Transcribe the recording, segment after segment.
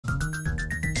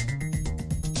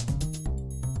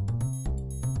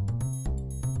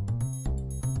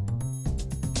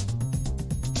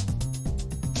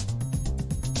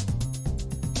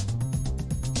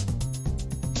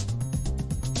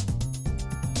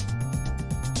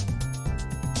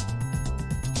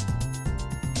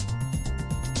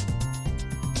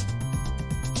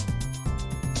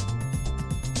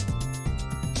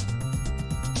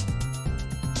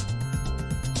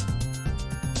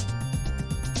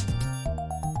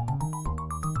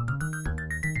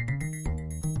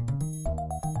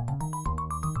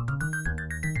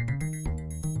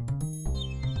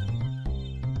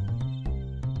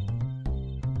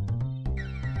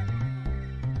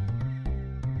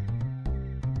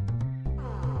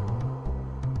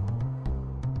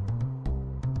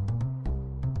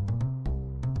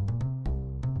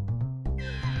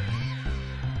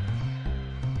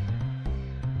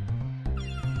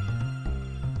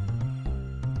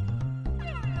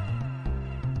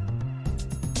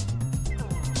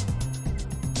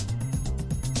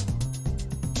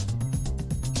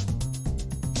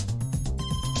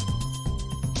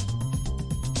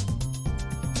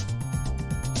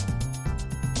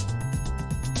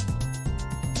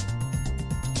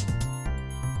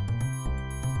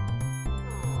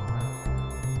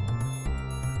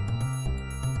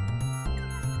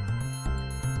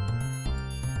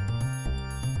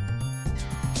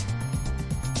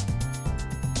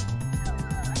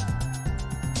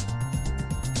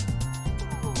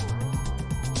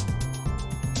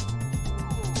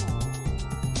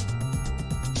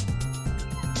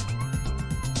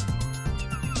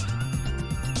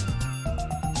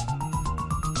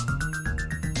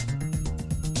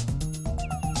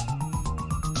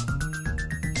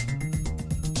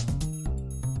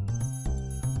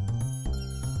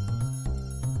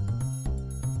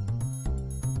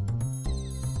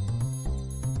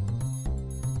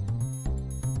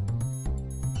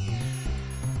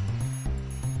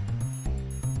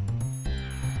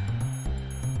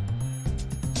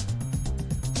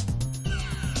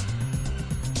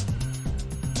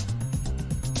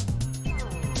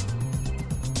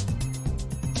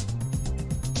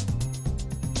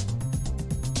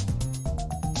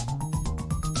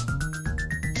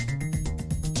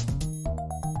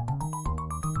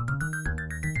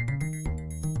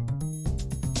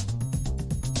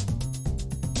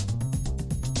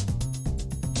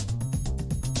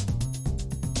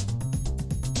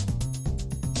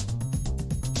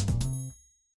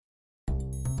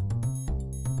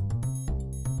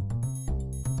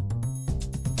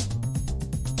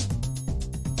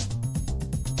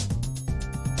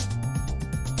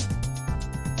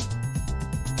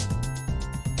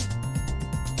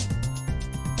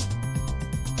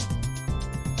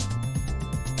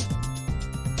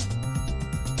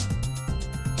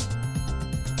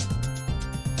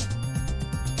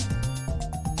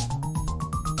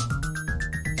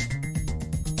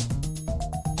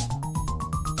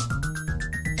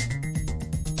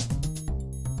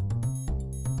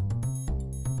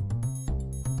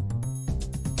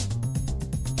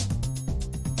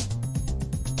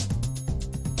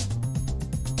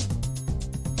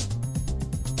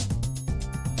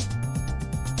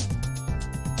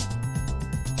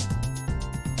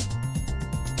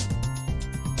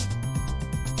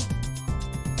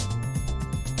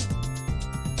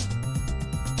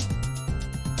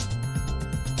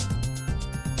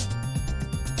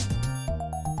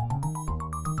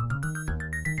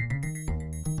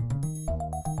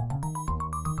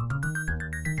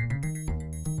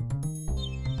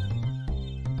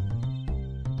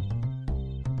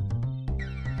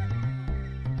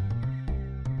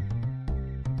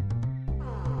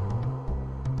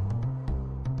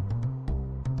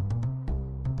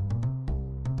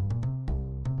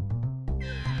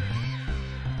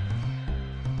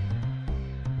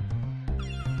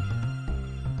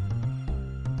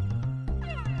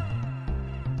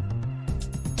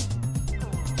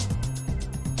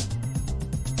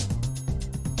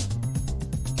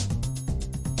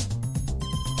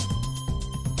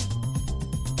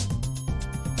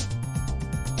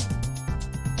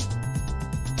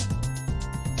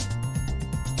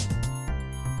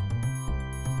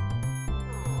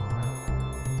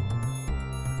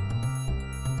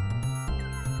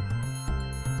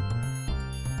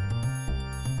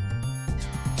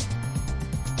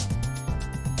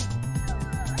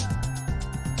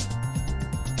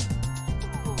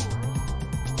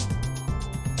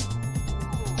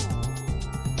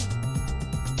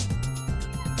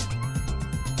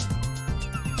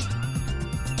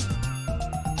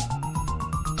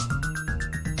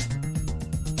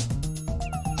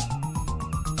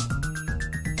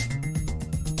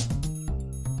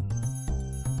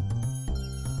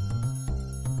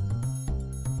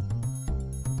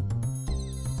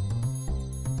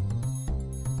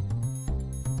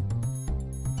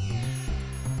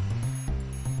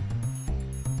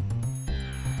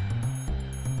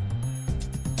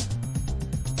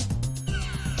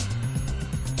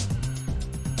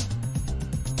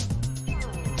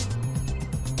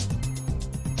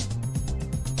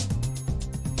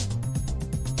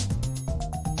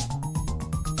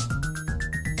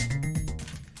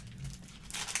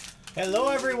Hello,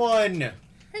 everyone!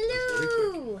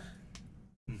 Hello!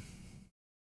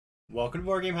 Welcome to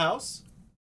Board Game House,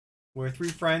 where three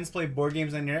friends play board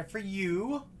games on the internet for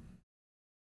you.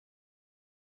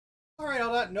 Alright,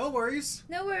 all that, no worries.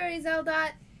 No worries,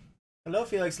 Eldot. Hello,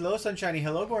 Felix. Hello, Sunshiny.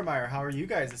 Hello, Gormeyer. How are you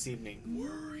guys this evening?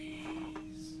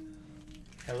 Worries.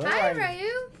 Hello, Hi,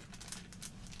 Ryu.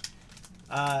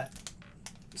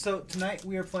 So tonight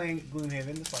we are playing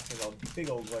Gloomhaven. This box has a big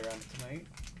old glare on it tonight.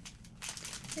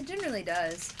 It generally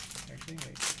does. Actually,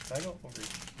 wait. If I go over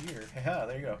here, haha,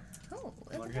 there you go. Oh,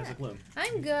 No longer has a gloom.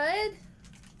 I'm good.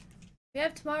 We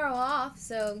have tomorrow off,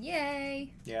 so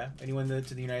yay. Yeah, anyone to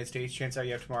the United States, chance out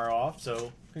you have tomorrow off,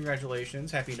 so congratulations.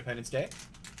 Happy Independence Day.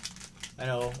 I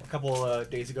know a couple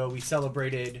days ago we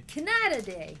celebrated Canada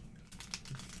Day.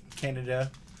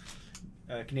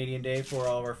 Canadian Day for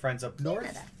all of our friends up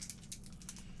north.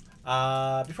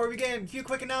 Canada. Before we begin, a few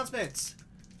quick announcements.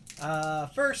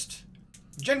 First,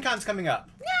 Gen Con's coming up.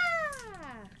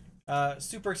 Yeah!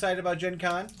 Super excited about Gen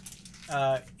Con.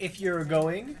 If you're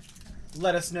going,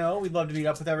 let us know. We'd love to meet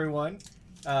up with everyone.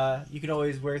 You can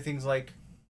always wear things like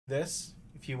this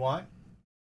if you want.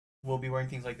 We'll be wearing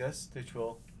things like this, which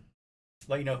will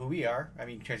let you know who we are. I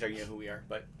mean, chances are you know who we are,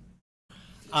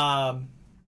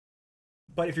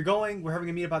 but if you're going, we're having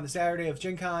a meetup on the Saturday of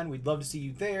Gen Con. We'd love to see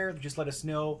you there. Just let us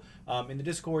know. In the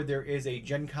Discord, there is a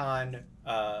Gen Con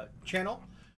channel.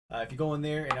 If you go in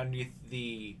there and underneath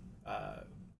the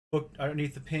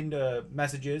underneath the pinned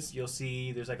messages, you'll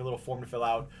see there's like a little form to fill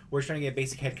out. We're trying to get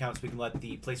basic head count so we can let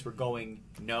the place we're going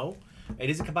know. It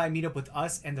is a combined meetup with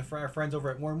us and our friends over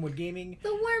at Wormwood Gaming. The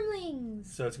Wormlings!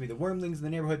 So it's going to be the Wormlings in the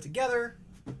neighborhood together.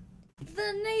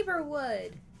 The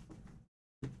Neighborwood.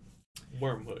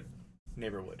 Wormwood.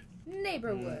 Neighborwood.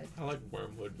 Neighborwood. I like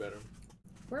Wormwood better.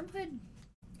 Wormhood?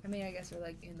 I mean, I guess we're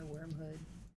like in the Wormhood.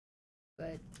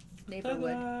 But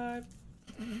Neighborwood.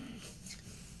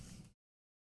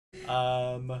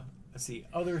 Let's see.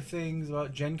 Other things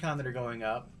about Gen Con that are going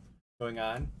on.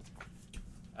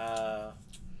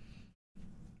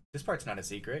 This part's not a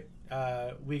secret.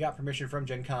 We got permission from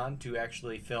Gen Con to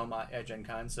actually film at Gen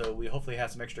Con, so we hopefully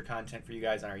have some extra content for you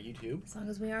guys on our YouTube. As long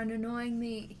as we aren't annoying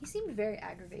me. He seemed very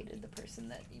aggravated, the person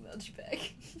that emailed you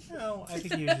back. No, I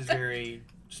think he was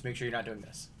just make sure you're not doing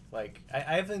this. Like,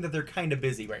 I think that they're kind of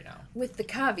busy right now. With the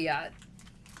caveat.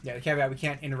 Yeah, the caveat, we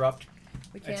can't interrupt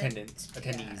attendees.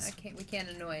 Yeah, we can't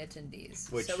annoy attendees.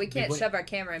 Which so we can't shove our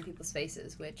camera in people's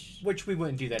faces, which we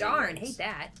wouldn't do that darn, anyways.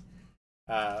 hate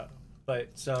that.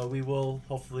 But so we will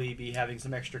hopefully be having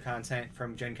some extra content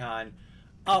from Gen Con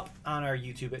up on our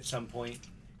YouTube at some point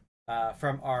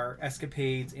from our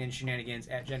escapades and shenanigans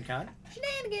at Gen Con.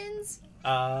 Shenanigans!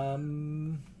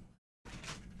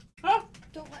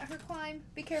 Don't let her climb.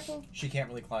 Be careful. She can't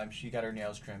really climb. She got her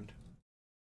nails trimmed.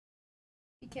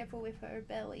 Be careful with her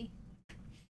belly.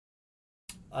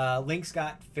 Lynx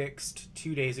got fixed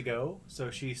 2 days ago,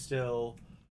 so she's still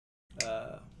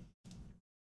a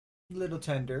little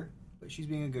tender, but she's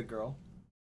being a good girl.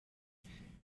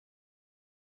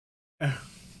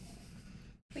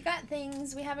 We got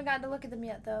things. We haven't gotten to look at them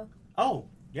yet, though. Oh,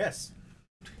 yes.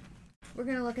 We're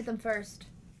going to look at them first.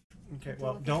 Okay,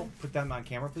 well, don't put them on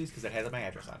camera, please, because it has my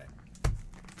address on it.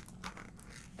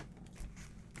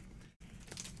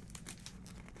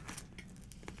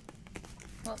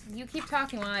 Well, you keep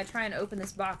talking while I try and open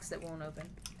this box that won't open.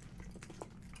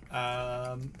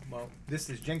 Well, this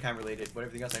is Gen Con related, but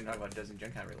everything else I talk about doesn't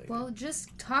Gen Con related. Well, just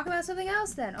talk about something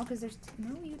else then. Oh, because there's...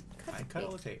 No, you cut I cut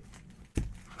all the tape.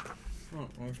 Oh,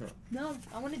 okay. No,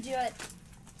 I want to do it.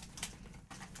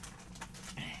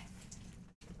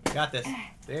 Got this.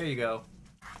 There you go.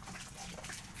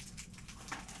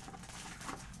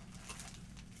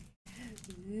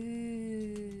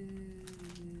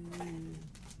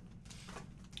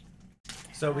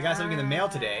 So we got something in the mail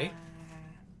today.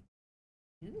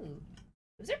 Ooh,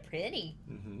 those are pretty.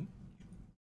 Mm-hmm.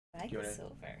 I like the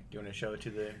silver. Do you want to show it to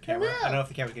the camera? I don't know if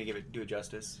the camera's gonna do it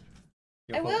justice.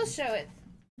 I will show it.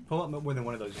 Pull up more than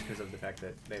one of those because of the fact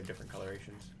that they have different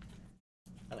colorations.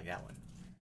 I like that one.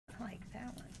 I like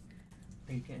that one.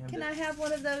 You can't have Can I have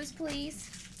one of those, please?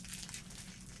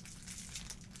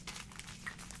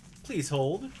 Please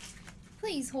hold.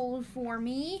 Please hold for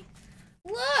me.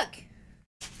 Look!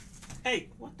 Hey,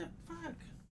 what the fuck?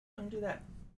 Don't do that.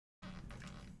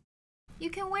 You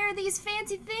can wear these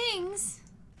fancy things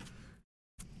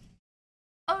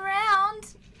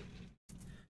around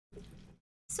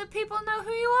so people know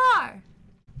who you are.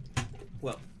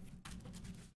 Well,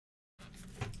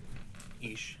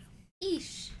 Eesh.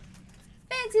 Eesh.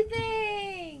 Fancy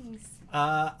things!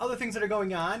 Other things that are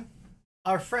going on.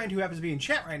 Our friend who happens to be in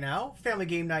chat right now, Family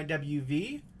Game Night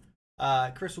WV,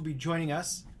 Chris will be joining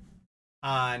us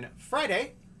on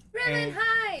Friday. Ribbon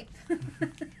hype!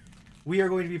 We are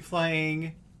going to be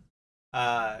playing.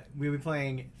 We'll be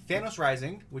playing Thanos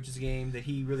Rising, which is a game that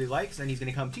he really likes, and he's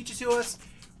going to come teach it to us.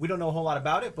 We don't know a whole lot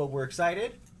about it, but we're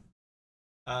excited.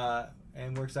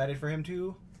 And we're excited for him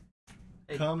to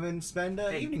come and spend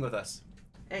an evening with us.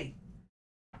 Hey.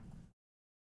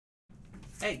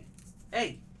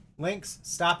 Lynx,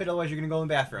 stop it, otherwise you're going to go in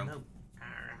the bathroom. No.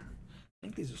 I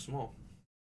think these are small.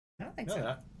 I don't think No, so. they're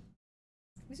not.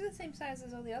 These are the same size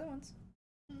as all the other ones.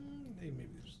 Maybe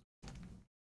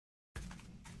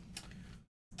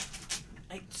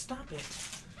Hey, stop it.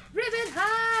 Ribbon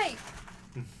hype!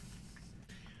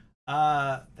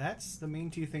 That's the main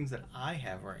two things that I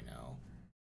have right now.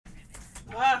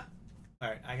 Ah!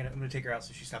 Alright, I'm gonna take her out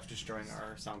so she stops destroying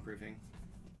our soundproofing.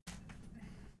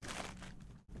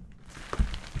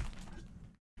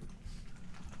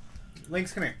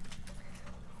 Lynx, come here.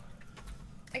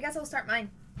 I guess I'll start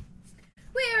mine.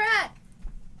 We are at...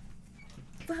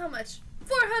 how much?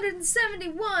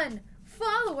 471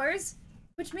 followers,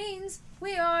 which means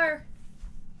we are...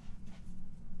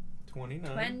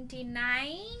 29.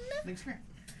 29? Lynx, come here.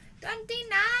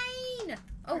 29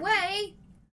 away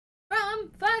from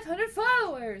 500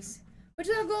 followers, which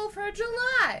is our goal for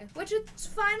July, which is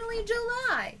finally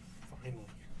July. Finally.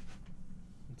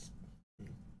 It's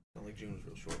not like June was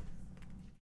real short.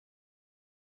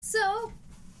 So,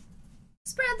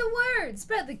 spread the word.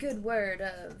 Spread the good word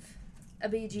of a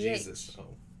BGH. Jesus.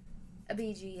 Oh. A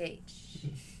BGH.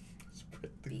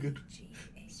 Spread the good.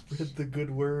 BGH. Spread the good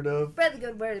word of. Spread the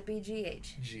good word of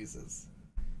BGH. Jesus.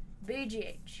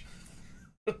 BGH.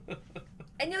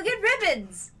 And you'll get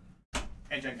ribbons.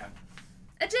 And Gen Con.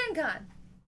 A Gen Con.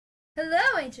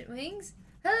 Hello, Ancient Wings.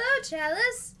 Hello,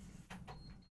 Chalice.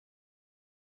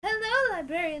 Hello,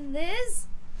 Librarian Liz.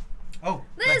 Oh,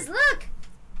 Liz, look!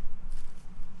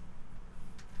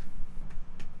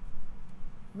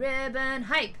 Ribbon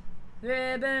hype.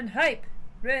 Ribbon hype.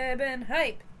 Ribbon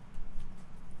hype.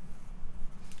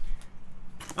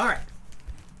 Alright.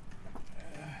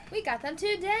 We got them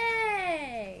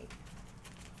today.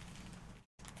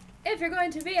 If you're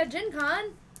going to be at Gen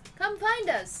Con, come find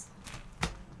us.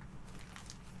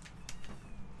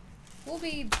 We'll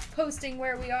be posting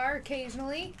where we are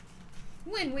occasionally,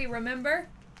 when we remember.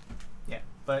 Yeah,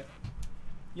 but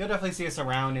you'll definitely see us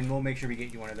around, and we'll make sure we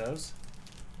get you one of those.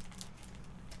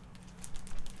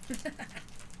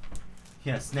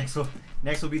 Yes, next will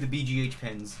be the BGH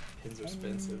pins. Pins are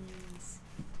expensive.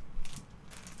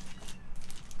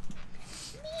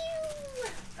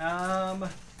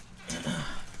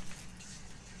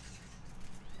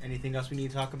 Anything else we need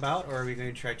to talk about, or are we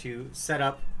going to try to set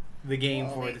up the game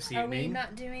for Wait, this are we evening?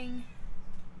 not doing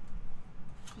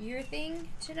your thing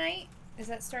tonight? Is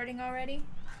that starting already?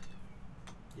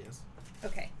 Yes.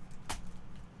 Okay.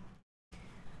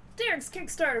 Derek's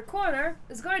Kickstarter Corner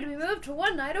is going to be moved to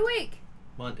one night a week.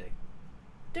 Monday.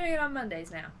 Doing it on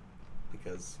Mondays now.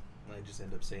 Because I just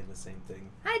end up saying the same thing.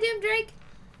 Hi, Doom Drake.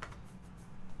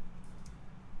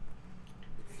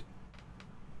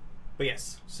 But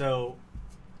yes, so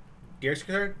Derek's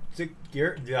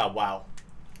Kickstarter. Wow.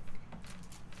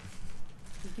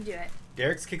 You can do it.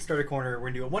 Derek's Kickstarter Corner. We're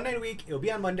gonna do it one night a week. It'll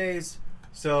be on Mondays,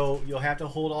 so you'll have to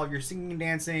hold all your singing and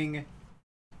dancing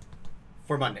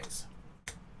for Mondays.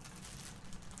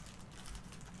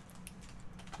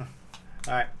 All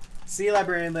right. See you,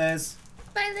 Librarian Liz.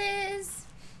 Bye, Liz.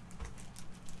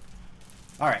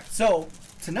 All right. So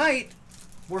tonight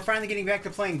we're finally getting back to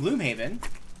playing Gloomhaven,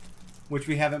 which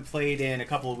we haven't played in a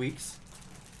couple of weeks.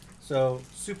 So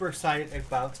super excited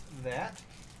about that.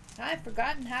 I've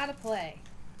forgotten how to play.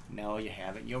 No, you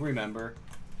haven't. You'll remember.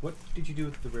 What did you do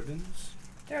with the ribbons?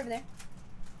 They're over there.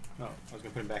 Oh, I was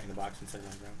gonna put them back in the box and set it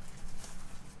on the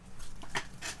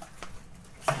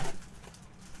ground.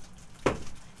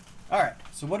 All right.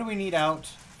 So what do we need out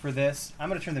for this? I'm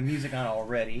gonna turn the music on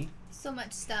already. So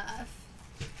much stuff.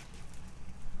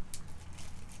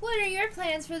 What are your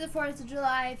plans for the 4th of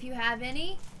July, if you have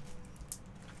any?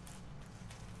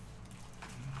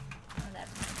 Oh, that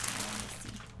reminds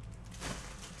me.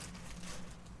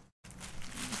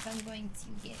 If I'm going to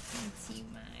get into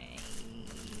my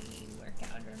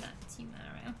workout or not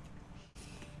tomorrow.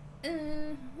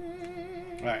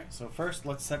 All right. So first,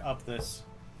 let's set up this.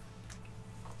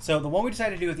 So the one we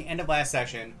decided to do at the end of last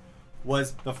session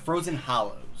was the Frozen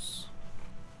Hollows.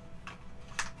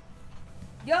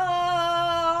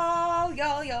 Y'all,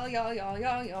 y'all, y'all, y'all, y'all,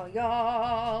 y'all, y'all,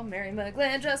 y'all. Mary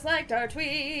McGlynn just liked our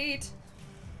tweet.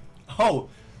 Oh,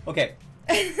 okay.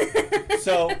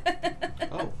 So,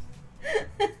 Oh.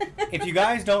 if you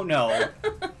guys don't know,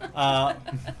 Oh.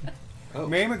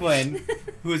 Mary McGlynn,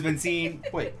 who has been seen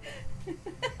Wait.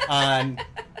 on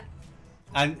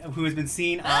who has been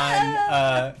seen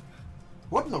on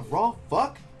What in the raw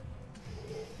fuck?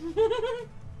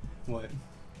 what?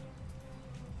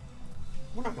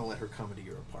 We're not gonna let her come into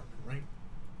your apartment, right?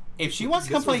 If she wants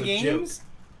to come This was play a games,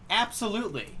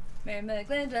 absolutely. Mary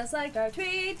McLean just liked our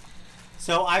tweet.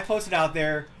 So I posted out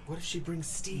there What if she brings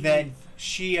Steve? that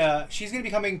she's going to be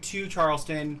coming to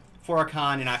Charleston for a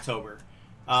con in October.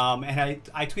 And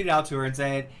I tweeted out to her and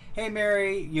said, hey,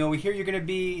 Mary, we hear you're going to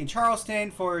be in Charleston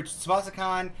for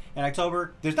SubasaCon in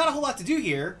October. There's not a whole lot to do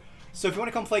here, so if you want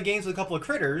to come play games with a couple of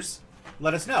critters,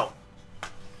 let us know.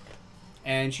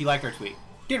 And she liked our tweet.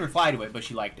 Didn't reply to it, but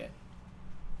she liked it.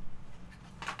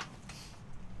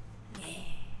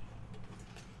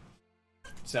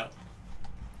 So,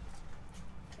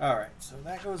 all right. So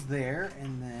that goes there,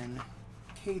 and then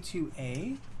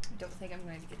K2A I don't think I'm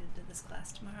going to get into this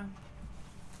class tomorrow.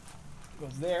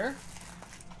 goes there,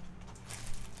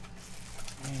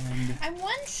 and I'm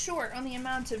one short on the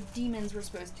amount of demons we're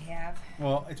supposed to have.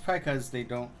 well, it's probably because they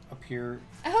don't appear.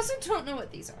 I also don't know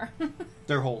what these are.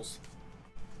 They're holes.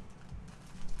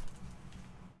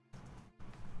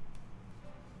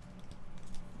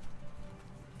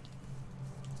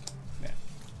 Yeah.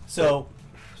 So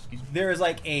there is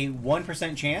like a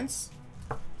 1% chance.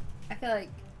 I feel like.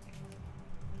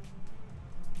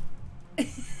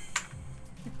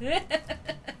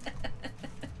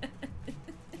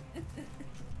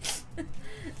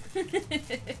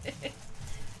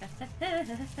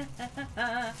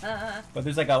 But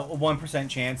there's like a 1%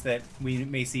 chance that we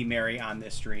may see Mary on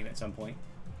this stream at some point.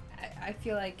 I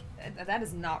feel like that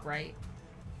is not right.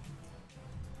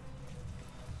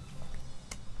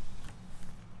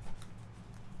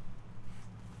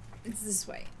 It's this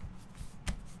way.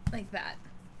 Like that.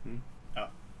 Oh.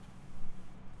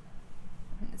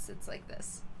 It's like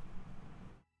this.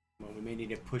 Well, we may need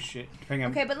to push it. Depending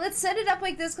on, Okay, but let's set it up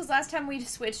like this because last time we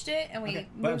switched it and we okay.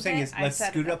 moved What I'm saying it, is, I let's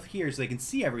set scoot it up here so they can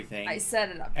see everything. I set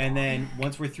it up. And wrong. then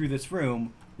once we're through this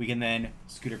room, we can then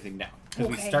scoot everything down because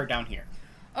we Okay. start down here.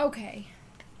 Okay.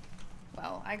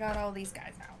 Well, I got all these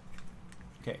guys out.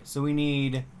 Okay, so we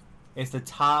need. It's the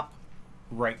top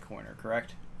right corner,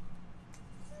 correct?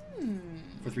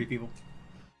 For 3 people.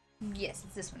 Yes,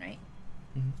 it's this one, right?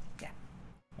 Mhm. Yeah.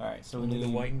 All right, so we Only need the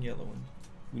white and yellow one.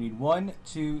 We need 1,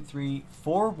 2, 3,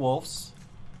 4 wolves,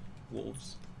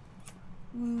 Wolves.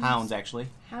 hounds actually,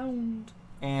 Hound.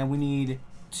 and we need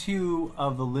 2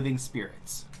 of the living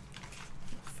spirits.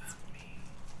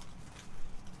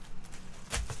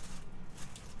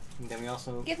 And then we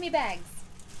also. Give me bags.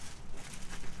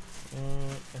 I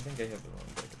think I have the wrong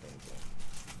deck of things.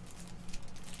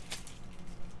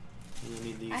 We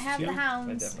need these I have 2. the I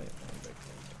hounds. definitely have the wrong deck of things.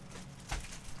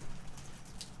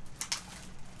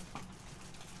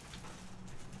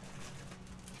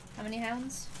 How many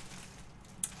hounds?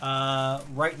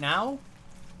 Right now,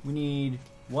 we need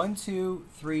 1, 2,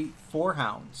 3, 4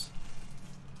 hounds,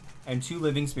 and 2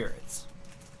 living spirits.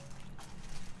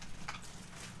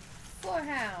 4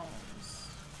 hounds.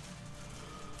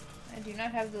 I do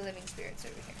not have the living spirits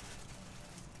over here.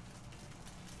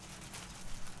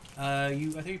 I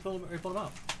think you pulled them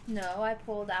out. No, I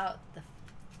pulled out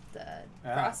the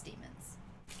frost demons.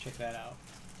 Check that out.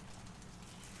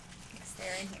 Yes,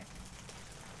 they're in here.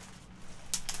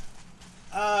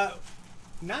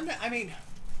 I mean,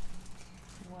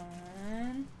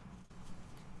 1,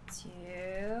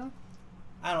 2.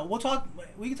 I don't know.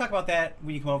 We can talk about that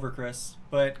when you come over, Chris.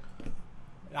 But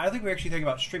I don't think we're actually thinking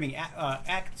about streaming at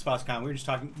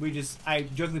SubasaCon. I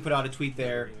jokingly put out a tweet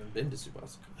there I've never even been to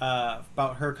SubasaCon.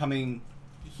 about her coming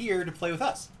here to play with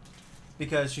us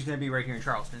because she's going to be right here in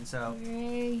Charleston. So,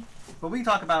 3, but we can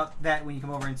talk about that when you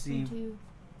come over and see 2.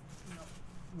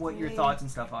 what your thoughts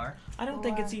and stuff are. I don't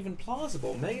think it's 4. even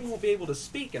plausible. Megan won't be able to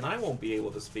speak, and I won't be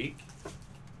able to speak.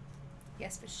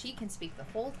 Yes, but she can speak the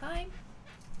whole time.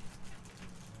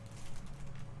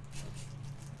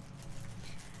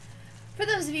 For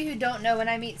those of you who don't know, when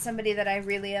I meet somebody that I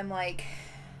really am like...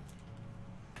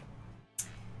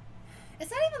 It's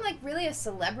not even like really a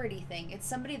celebrity thing. It's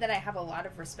somebody that I have a lot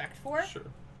of respect for. Sure.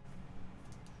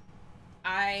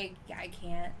 I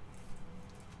can't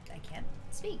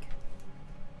speak.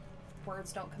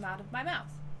 Words don't come out of my mouth.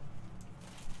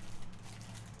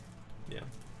 Yeah.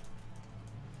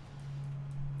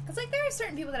 Cause like there are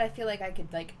certain people that I feel like I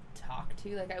could like talk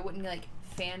to. Like I wouldn't like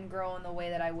fangirl in the way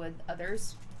that I would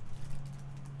others.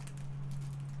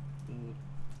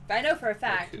 But I know for a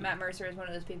fact who? Matt Mercer is one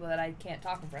of those people that I can't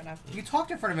talk in front of. You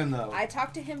talked in front of him though. I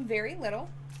talk to him very little.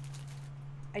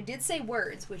 I did say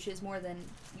words, which is more than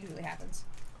usually happens.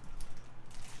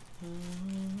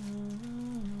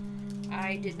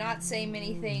 I did not say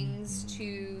many things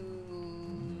to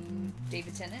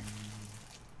David Tennant.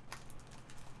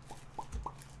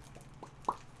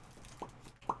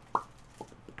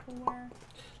 Four.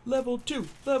 Level 2.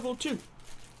 Level 2.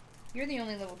 You're the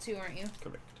only level 2, aren't you?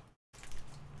 Correct.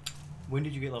 When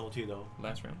did you get level 2 though?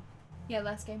 Last round. Yeah,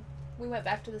 last game. We went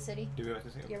back to the city. Did we have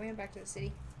to say? Yeah, we went back to the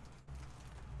city.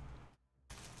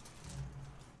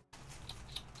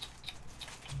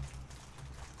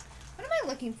 What am I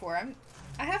looking for?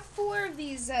 I have 4 of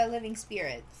these living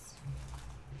spirits.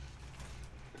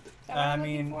 Is that what I'm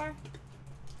looking for?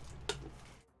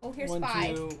 Oh, here's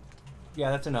 5. 2.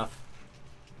 Yeah, that's enough.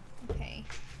 Okay.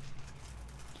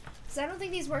 So I don't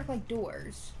think these work like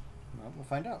doors. Well, we'll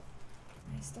find out.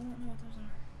 I still don't know what those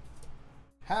are.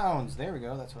 Hounds. There we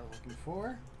go. That's what I'm looking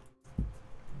for.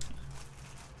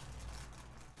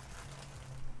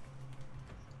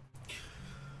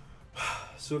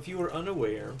 So if you were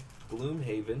unaware,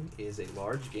 Gloomhaven is a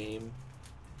large game.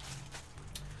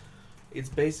 It's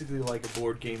basically like a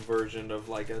board game version of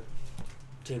like a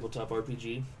tabletop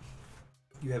RPG.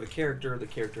 You have a character, the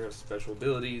character has special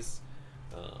abilities.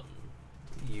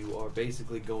 You are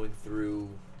basically going through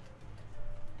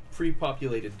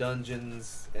pre-populated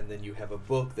dungeons, and then you have a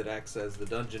book that acts as the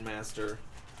dungeon master.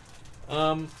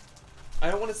 I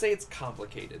don't want to say it's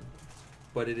complicated,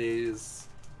 but it is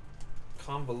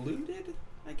convoluted,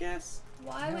 I guess.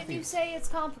 Why would you say it's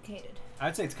complicated? I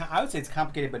would say it's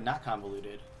complicated, but not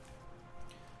convoluted.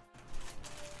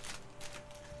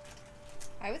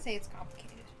 I would say it's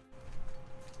complicated.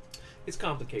 It's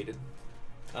complicated.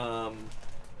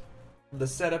 The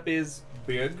setup is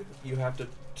big. You have to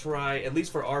try, at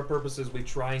least for our purposes, we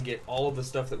try and get all of the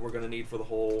stuff that we're going to need for the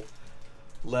whole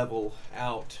level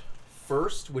out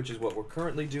first, which is what we're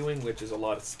currently doing, which is a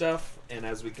lot of stuff. And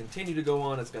as we continue to go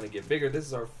on, it's going to get bigger. This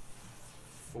is our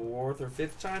 4th or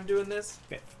 5th time doing this.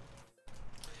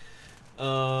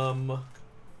 5th.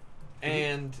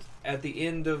 And at the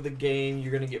end of the game,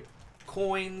 you're going to get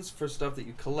coins for stuff that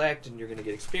you collect, and you're going to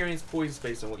get experience points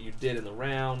based on what you did in the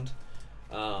round.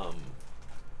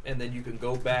 And then you can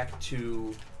go back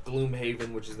to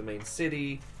Gloomhaven, which is the main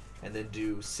city, and then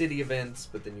do city events,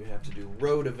 but then you have to do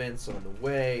road events on the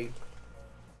way.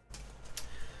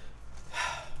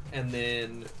 And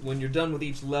then when you're done with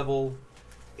each level,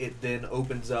 it then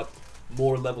opens up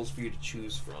more levels for you to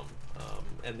choose from.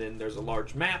 And then there's a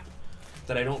large map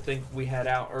that I don't think we had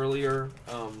out earlier,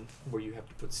 where you have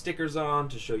to put stickers on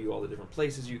to show you all the different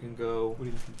places you can go. What are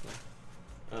you looking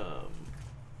for?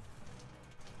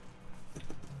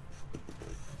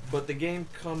 But the game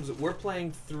comes, we're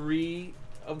playing 3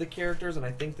 of the characters, and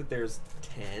I think that there's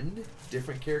 10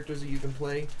 different characters that you can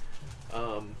play.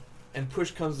 And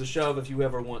push comes to shove, if you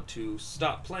ever want to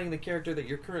stop playing the character that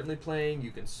you're currently playing,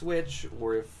 you can switch,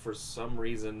 or if for some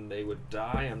reason they would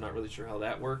die, I'm not really sure how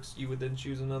that works, you would then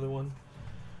choose another one.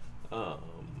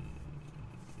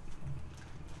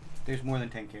 There's more than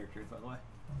 10 characters, by the way.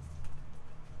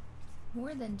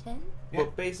 More than 10? Yeah.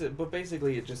 But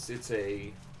basically it's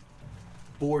a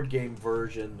board game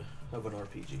version of an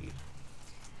RPG.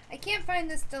 I can't find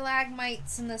the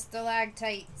stalagmites and the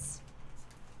stalactites.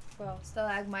 Well,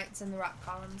 stalagmites and the rock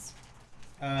columns.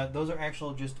 Those are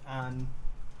actual just on...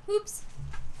 Oops.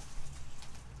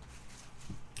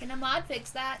 Can a mod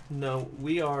fix that? No,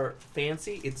 we are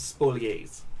fancy, it's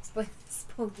spoliés.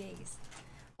 Spogaze.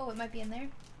 Oh, it might be in there.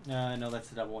 no, that's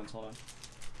the double ones. Hold on.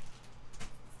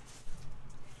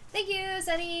 Thank you,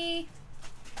 Sunny.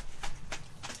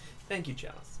 Thank you,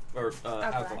 Chalice. Or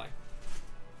Alkali. Alkali.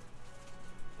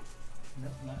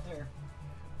 Nope, not there.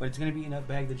 But it's going to be in a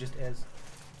bag that just has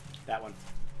that one.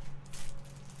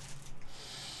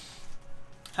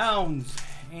 Hounds.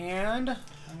 And...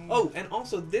 Oh, and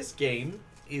also this game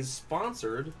is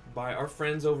sponsored by our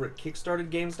friends over at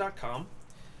kickstartedgames.com.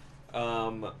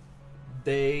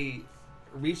 They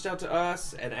reached out to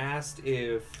us and asked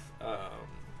if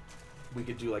we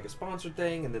could do like a sponsored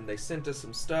thing, and then they sent us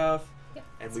some stuff. Yep,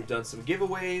 And we've done some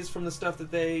giveaways from the stuff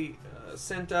that they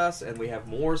sent us, and we have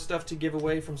more stuff to give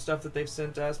away from stuff that they've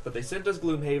sent us. But they sent us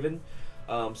Gloomhaven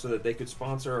so that they could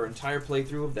sponsor our entire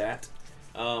playthrough of that.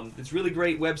 It's a really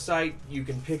great website. You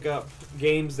can pick up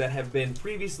games that have been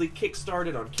previously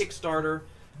kickstarted on Kickstarter.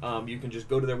 You can just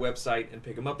go to their website and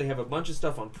pick them up. They have a bunch of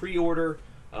stuff on pre-order,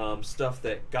 stuff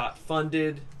that got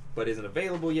funded but isn't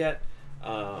available yet.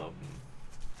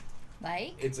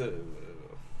 Like? It's a...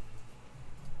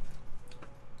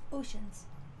 Oceans.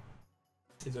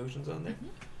 Is Oceans on there? Mm-hmm.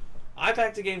 I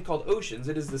backed a game called Oceans.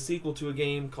 It is the sequel to a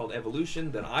game called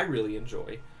Evolution that I really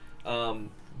enjoy.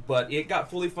 But it got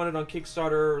fully funded on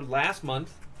Kickstarter last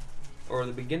month, or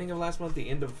the beginning of last month, the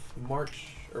end of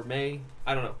March or May.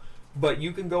 I don't know. But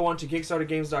you can go onto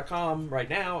KickstarterGames.com right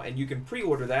now, and you can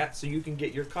pre-order that, so you can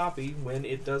get your copy when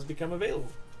it does become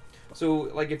available. So,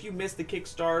 like, if you missed the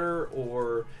Kickstarter,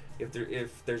 or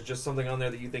if there's just something on there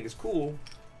that you think is cool,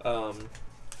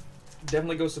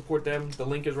 definitely go support them. The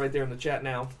link is right there in the chat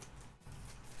now.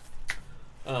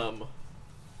 I'm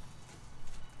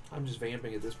just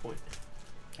vamping at this point.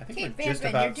 I think Keep we're just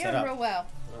vamping. about You're set doing up. real well.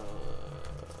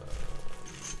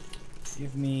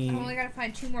 Give me. I only gotta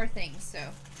find 2 more things, so.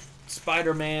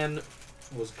 Spider-Man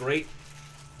was great.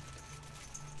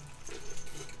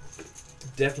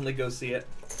 Definitely go see it.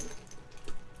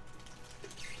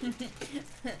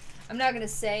 I'm not gonna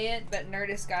say it, but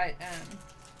Nerdist got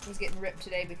was getting ripped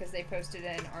today because they posted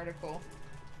an article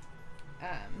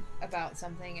about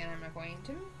something, and I'm not going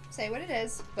to say what it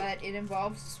is, but it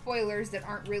involves spoilers that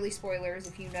aren't really spoilers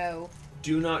if you know.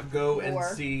 Do not go and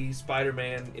Or- see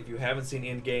Spider-Man if you haven't seen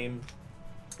Endgame.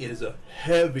 It is a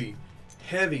heavy,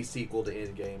 heavy sequel to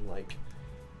Endgame, like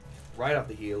right off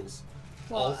the heels.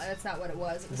 Well, Also- that's not what it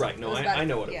was. It was Right, it no, was I about-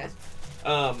 know what yeah. it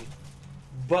was.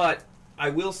 But I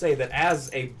will say that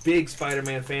as a big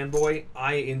Spider-Man fanboy,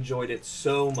 I enjoyed it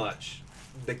so much.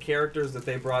 The characters that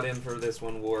they brought in for this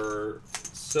one were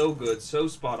so good, so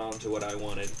spot on to what I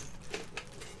wanted.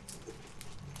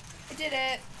 I did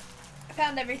it. I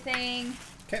found everything.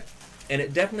 Okay. And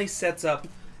it definitely sets up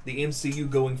the MCU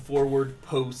going forward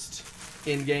post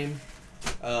Endgame.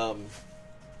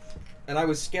 And I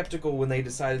was skeptical when they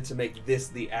decided to make this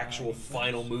the actual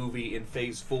final movie in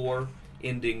Phase 4,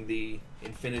 ending the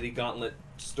Infinity Gauntlet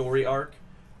story arc.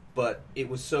 But it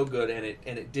was so good, and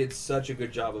it did such a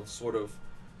good job of sort of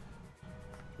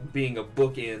being a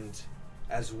bookend,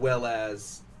 as well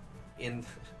as in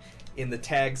the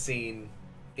tag scene.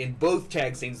 In both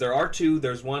tag scenes, there are 2.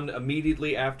 There's one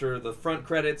immediately after the front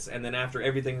credits, and then after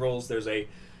everything rolls, there's a...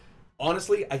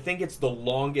 Honestly, I think it's the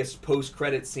longest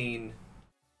post-credit scene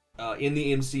in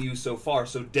the MCU so far.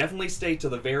 So definitely stay to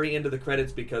the very end of the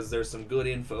credits, because there's some good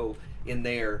info in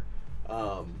there.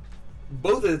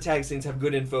 Both of the tag scenes have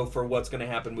good info for what's going to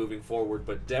happen moving forward,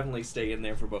 but definitely stay in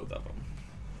there for both of them.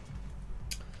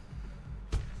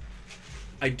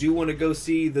 I do want to go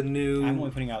see the new... I'm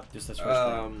only putting out just this first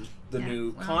thing. The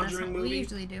new Conjuring that's what movie. we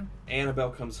usually do.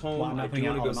 Annabelle Comes Home. Well, I'm I not do putting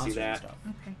out want all to the go see monsters and that. stuff.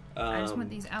 Okay. I just want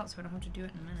these out so I don't have to do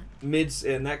it in a minute.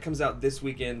 And that comes out this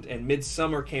weekend, and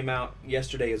Midsummer came out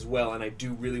yesterday as well, and I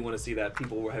do really want to see that.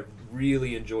 People have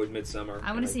really enjoyed Midsummer.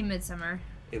 I want to see Midsummer.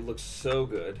 It looks so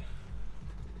good.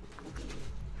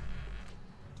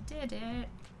 Did it.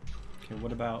 Okay,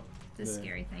 what about This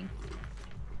scary thing.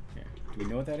 Here. Do we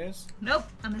know what that is? Nope.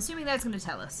 I'm assuming that's going to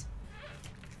tell us.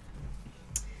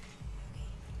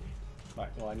 All right.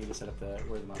 Well, I need to set up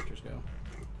where the monsters go.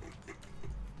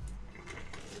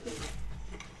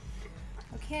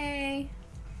 Okay.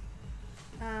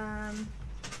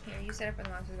 Here, you set up where the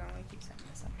monsters are. We keep setting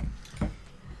this up. Okay.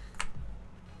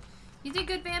 You did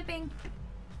good vamping.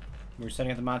 We're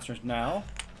setting up the monsters now.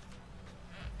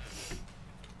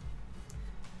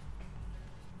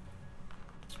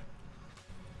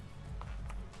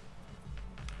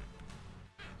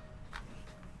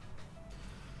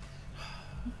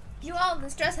 You all,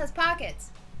 this dress has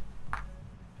pockets.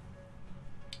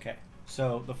 Okay.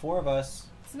 So the 4 of us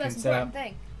It's the can most set important up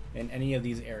thing. in any of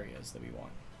these areas that we want.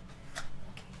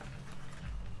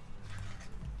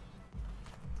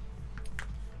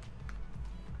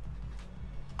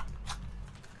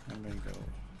 I'm going to go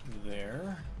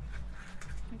there.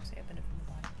 Actually, open it from the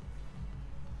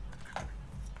bottom.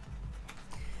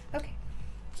 Okay.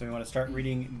 So we want to start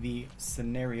reading the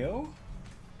scenario.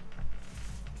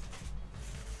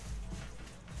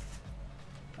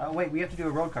 Oh, wait, we have to do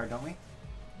a road card, don't we?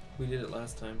 We did it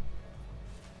last time.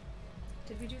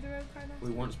 Did we do the road card last We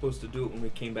weren't supposed to do it when we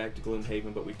came back to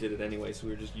Gloomhaven, but we did it anyway, so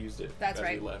we just used it That's as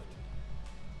right. we left.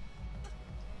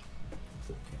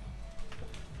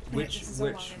 This is a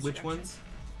long Which introduction. ones?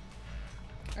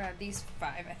 These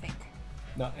 5, I think.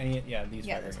 No, any, yeah, these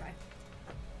Yeah, 5 those right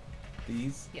 5. here.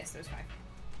 These? Yes, those 5.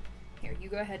 Here, you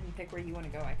go ahead and pick where you want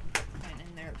to go. I can put mine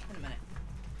in there in a minute.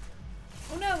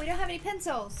 Oh no, we don't have any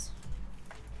pencils.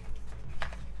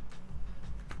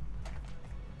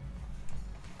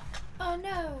 Oh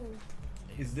no.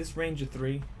 Is this range a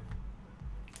 3?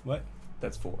 What?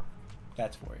 That's 4.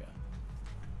 That's for you.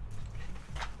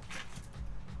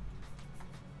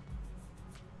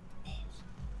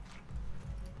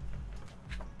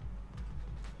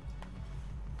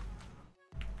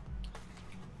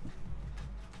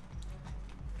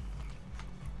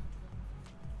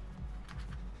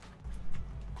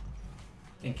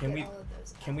 And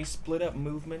can we split up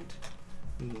movement?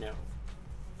 No.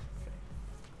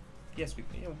 Yes, we.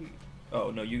 Yeah, we.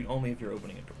 Oh no, you only if you're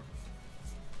opening a door.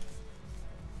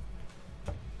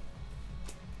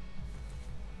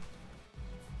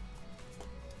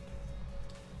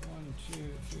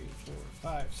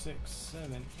 5, 6,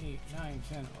 7, 8, 9,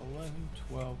 10, 11,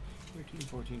 12, 13,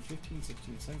 14, 15,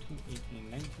 16, 17,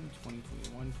 18, 19, 20,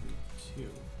 21, 22.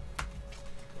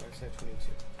 Well, I said 22.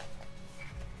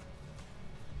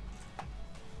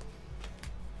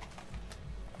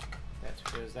 That's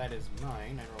because that is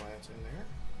mine. I don't know why that's in there.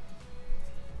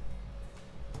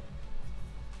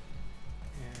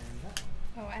 And that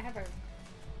one. Oh, I have a...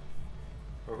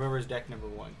 Or whoever's deck number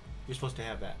 1. You're supposed to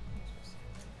have that.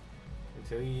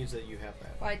 Until you use it, you have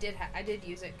that. Well, I did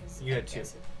use it because you had 2.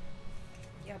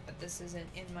 Yeah, but this isn't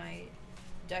in my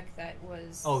deck that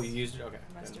was... Oh, you used it? Okay.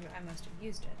 I must have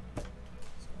used it.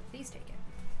 So please take it.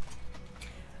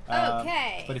 Okay.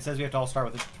 Okay. But it says we have to all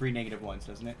start with 3 negative ones,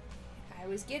 doesn't it? I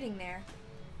was getting there.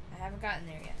 I haven't gotten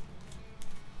there yet.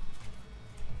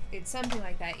 It's something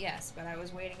like that, yes, but I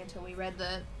was waiting until we read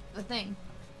the thing.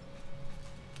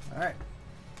 Alright.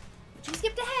 But you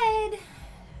skipped ahead.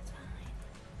 That's fine.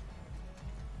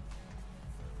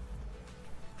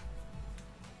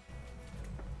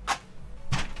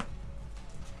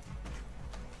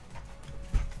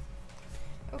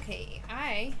 Okay,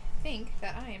 I think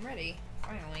that I am ready,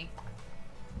 finally.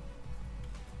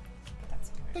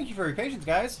 Thank you for your patience,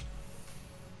 guys.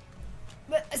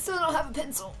 But I still don't have a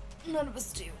pencil. None of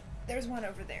us do. There's one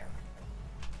over there.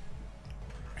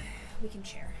 We can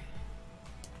share.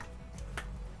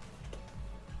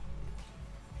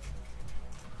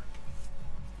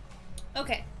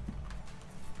 Okay.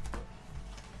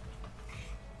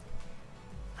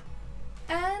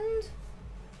 And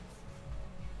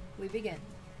we begin.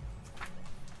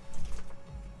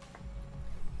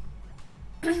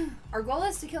 Our goal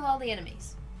is to kill all the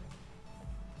enemies.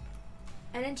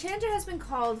 An enchanter has been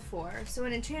called for, so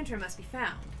an enchanter must be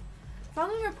found.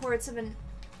 Following reports of an...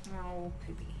 Oh,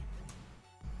 poopy.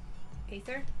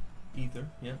 Aether? Ether,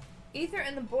 yeah. Aether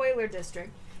in the Boiler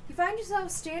District. You find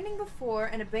yourself standing before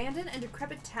an abandoned and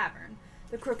decrepit tavern,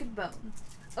 the Crooked Bone.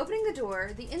 Opening the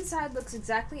door, the inside looks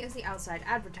exactly as the outside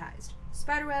advertised.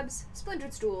 Spiderwebs,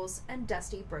 splintered stools, and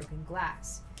dusty, broken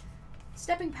glass.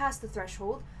 Stepping past the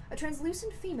threshold, a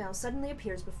translucent female suddenly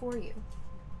appears before you.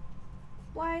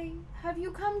 Why have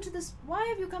you come to this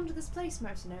place,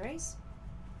 mercenaries?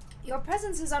 Your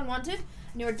presence is unwanted,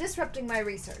 and you are disrupting my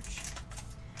research.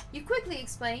 You quickly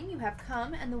explain you have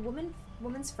come, and the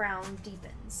woman's frown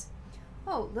deepens.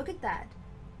 Oh, look at that.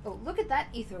 Oh, look at that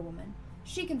Ether woman.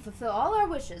 She can fulfill all our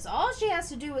wishes. All she has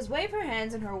to do is wave her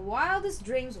hands, and her wildest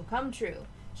dreams will come true.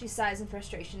 She sighs in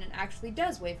frustration and actually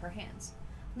does wave her hands.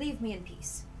 Leave me in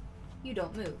peace. You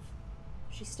don't move.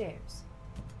 She stares.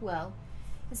 Well,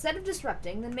 instead of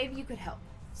disrupting, then maybe you could help.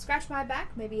 Scratch my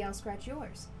back, maybe I'll scratch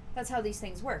yours. That's how these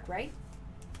things work, right?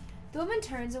 The woman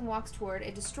turns and walks toward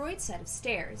a destroyed set of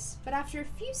stairs, but after a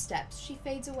few steps, she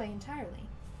fades away entirely.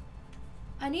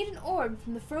 I need an orb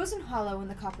from the frozen hollow in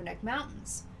the Copperneck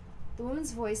Mountains. The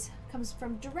woman's voice comes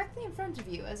from directly in front of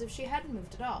you, as if she hadn't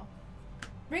moved at all.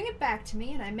 Bring it back to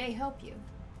me, and I may help you.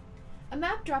 A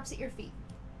map drops at your feet.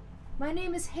 My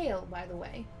name is Hale, by the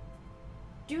way.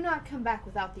 Do not come back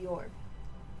without the orb.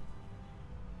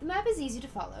 The map is easy to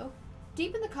follow.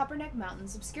 Deep in the Copperneck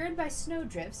Mountains, obscured by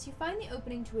snowdrifts, you find the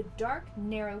opening to a dark,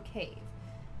 narrow cave.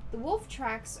 The wolf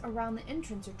tracks around the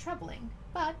entrance are troubling,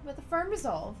 but with a firm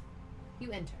resolve,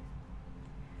 you enter.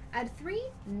 Add 3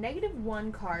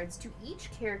 -1 cards to each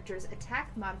character's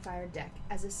attack modifier deck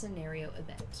as a scenario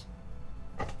event.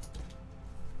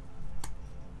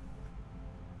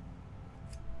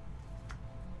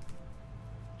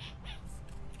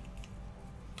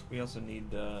 We also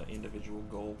need individual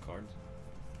goal cards.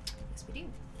 Yes, we do.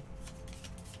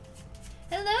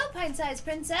 Hello, pint-sized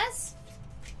princess!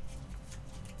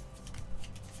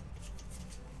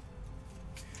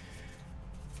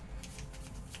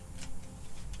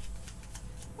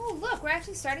 Oh, look, we're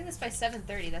actually starting this by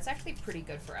 7:30. That's actually pretty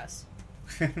good for us.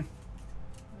 I'm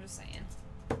just saying.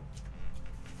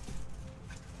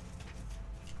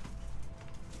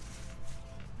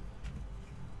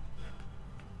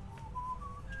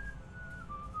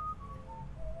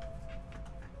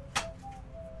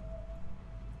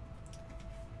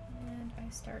 And I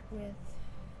start with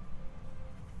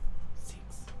 6.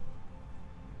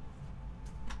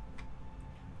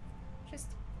 Just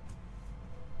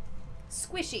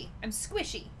squishy. I'm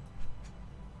squishy.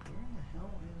 Where the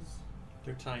hell is...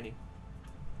 They're tiny.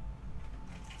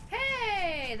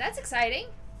 Hey, that's exciting.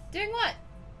 Doing what?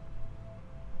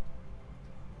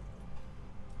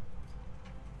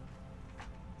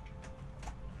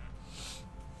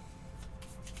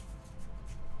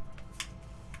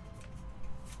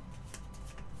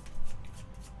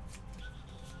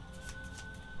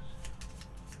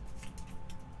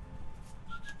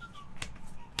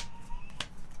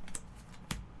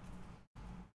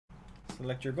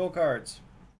 Select your gold cards.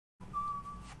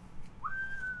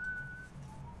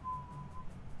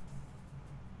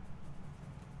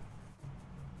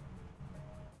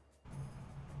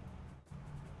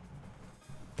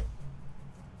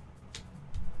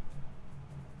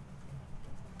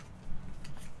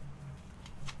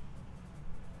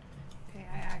 Okay,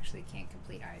 I actually can't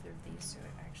complete either of these, so it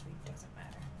actually doesn't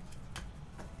matter.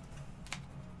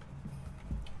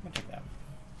 I'm gonna take that.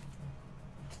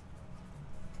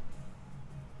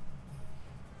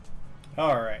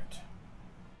 All right.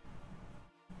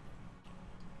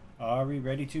 Are we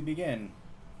ready to begin?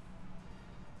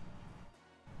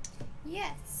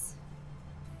 Yes.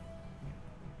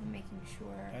 I'm making sure.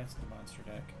 That's the monster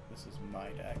deck. This is my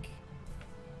deck.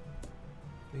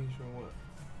 Making sure what?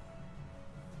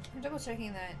 I'm double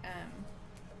checking that.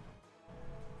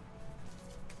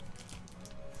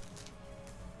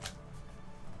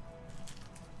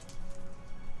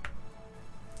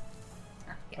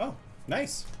 Yeah. Oh,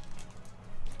 nice.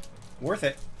 Worth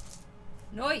it.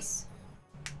 Nice.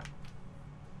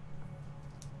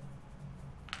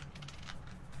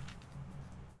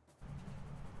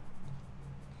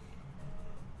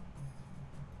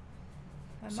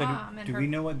 My So mom and do her. we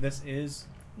know what this is?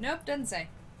 Nope, doesn't say.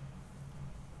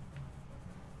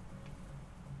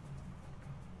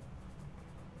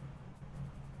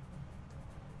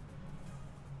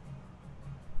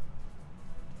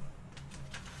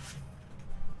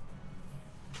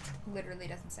 Literally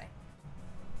doesn't say.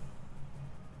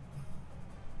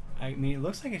 I mean, it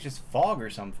looks like it's just fog or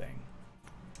something.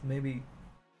 Maybe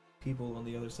people on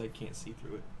the other side can't see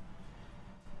through it.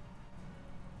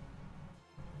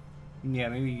 Yeah,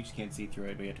 maybe you just can't see through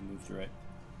it, but you have to move through it.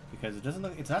 Because it doesn't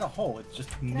look, it's not a hole, it's just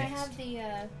Can mist. I have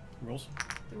the Rules?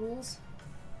 rules?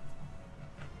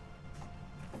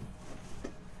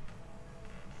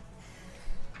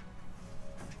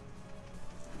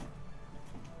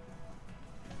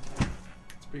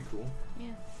 It's pretty cool.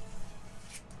 Yeah.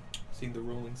 Seeing the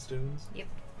Rolling Stones? Yep.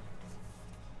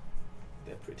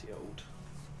 They're pretty old.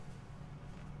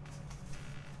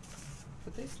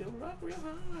 But they still rock real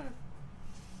hard.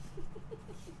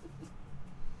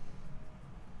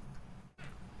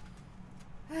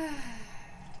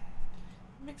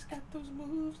 Mick's got those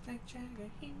moves like Jagger.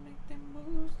 He make them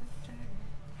moves like Jagger.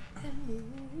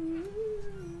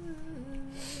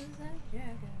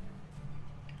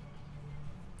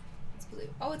 It's blue.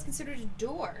 Oh, it's considered a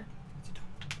door.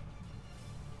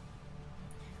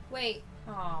 Wait.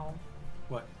 Oh.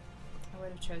 What? I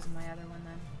would have chosen my other one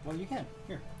then. Well, you can.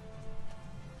 Here.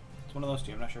 It's one of those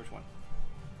two, I'm not sure which one.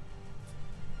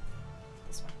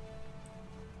 This one.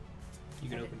 You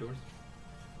can open doors?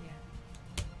 Yeah.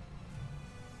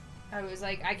 I was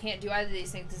like, I can't do either of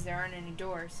these things because there aren't any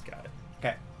doors. Got it.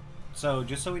 Okay. So,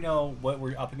 just so we know what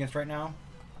we're up against right now.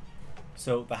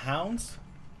 So, the hounds,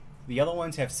 the yellow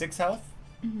ones have 6 health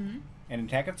Mm-hmm. and an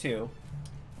attack of 2.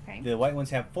 Okay. The white ones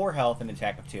have 4 health and an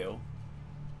attack of 2.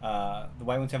 The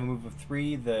white ones have a move of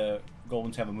 3. The gold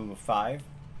ones have a move of 5.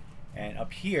 And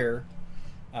up here,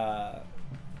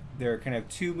 they're kind of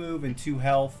 2 move and 2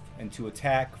 health and 2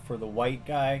 attack for the white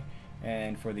guy.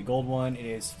 And for the gold one, it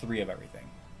is 3 of everything.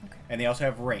 Okay. And they also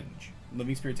have range.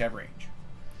 Living spirits have range.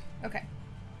 Okay.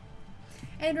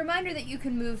 And reminder that you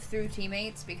can move through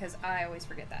teammates because I always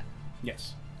forget that.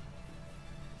 Yes.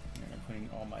 And I'm putting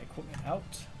all my equipment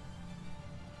out.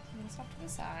 I'm gonna stop to the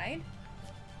side.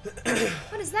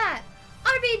 What is that?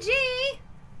 RBG!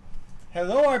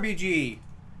 Hello, RBG!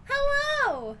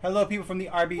 Hello! Hello, people from the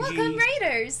RBG Welcome,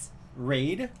 Raiders!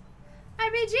 raid.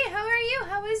 RBG, how are you?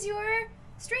 How was your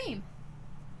stream?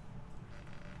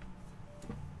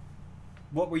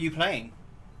 What were you playing?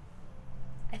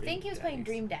 I think he was playing Daddies.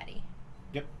 Dream Daddy.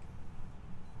 Yep.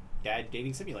 Dad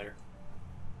dating simulator.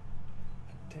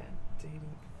 Dad dating.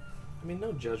 I mean,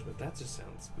 no judgment. That just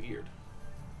sounds weird.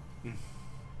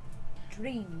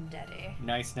 Dream Daddy.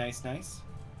 Nice, nice, nice.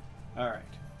 All right.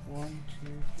 1, 2,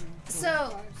 3, 4, So,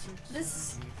 5, 6, this-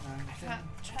 7, 8, 9, 10.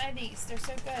 Try these. They're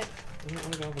so good. I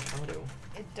don't like avocado.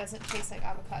 It doesn't taste like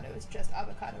avocado. It's just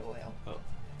avocado oil. Oh.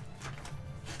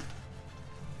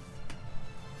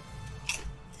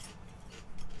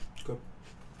 Good.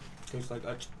 Tastes like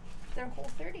They're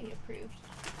Whole30 approved.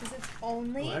 Because Oh,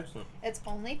 excellent. it's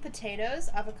only potatoes,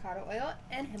 avocado oil,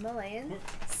 and Himalayan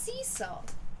sea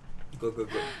salt. Good, good,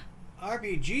 good.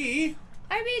 RBG,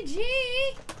 RBG!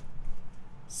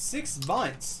 6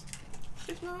 months.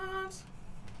 6 months.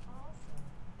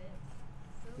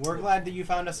 We're glad that you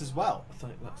found us as well. I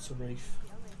thought that's a Rafe.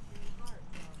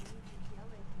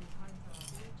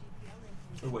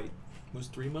 Or wait, was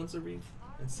 3 months a reef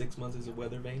and 6 months is a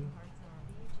weather vane?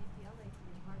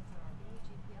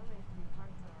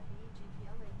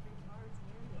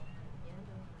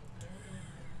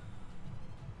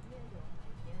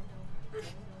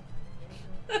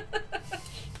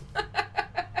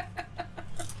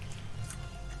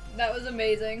 That was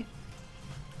amazing.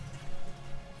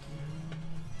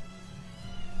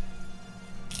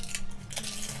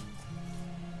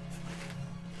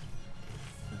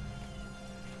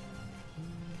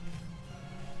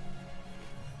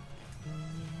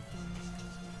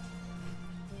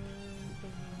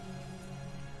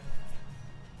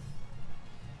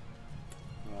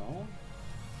 Well,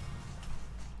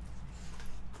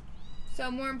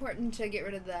 So more important to get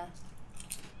rid of the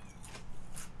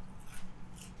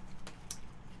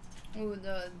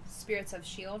spirits have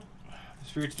shield. the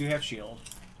spirits do have shield.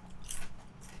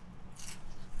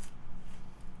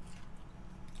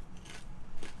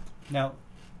 Now,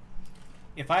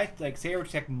 if I, like, say I were to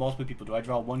attack multiple people, do I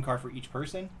draw one card for each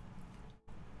person?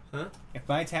 Huh? If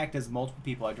my attack does multiple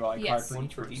people, I draw a card Yes. for One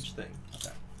each for person. each thing. Okay.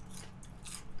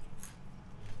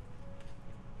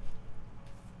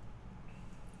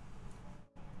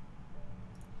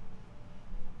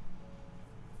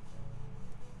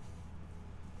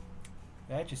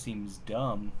 That just seems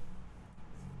dumb.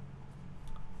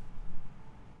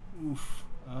 Oof.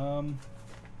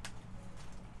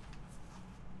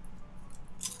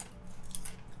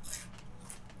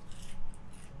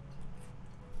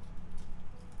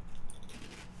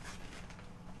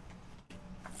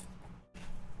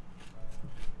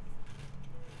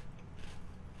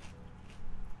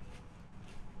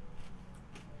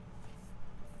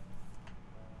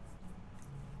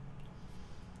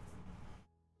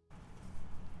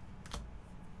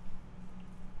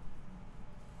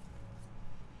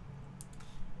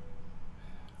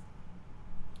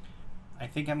 I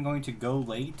think I'm going to go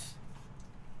late,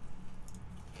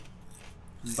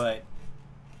 but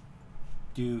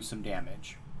do some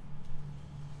damage.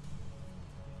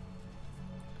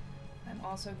 I'm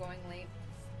also going late.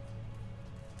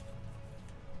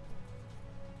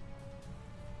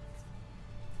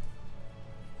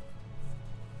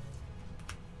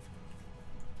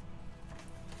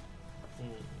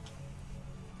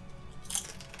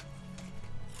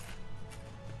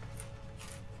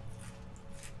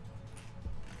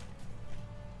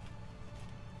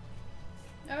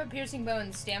 I have a piercing bow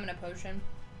and stamina potion.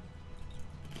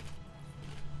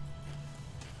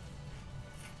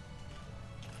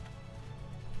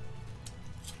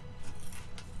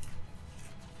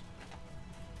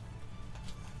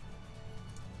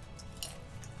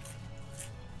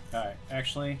 Alright,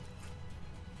 actually...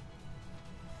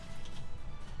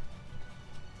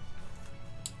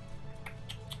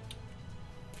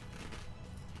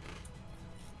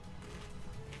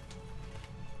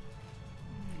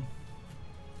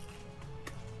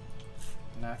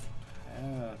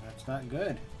 That's not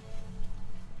good.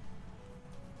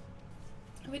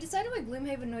 Have we decided what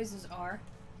Gloomhaven noises are?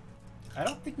 I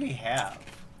don't think we have.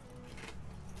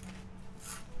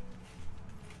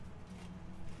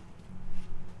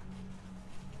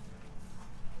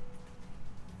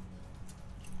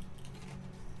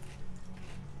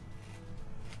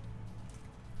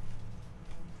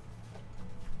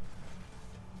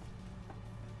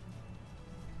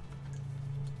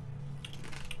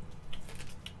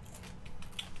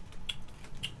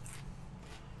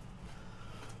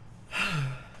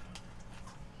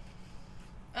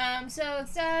 I'm so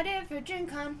excited for Gen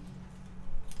Con.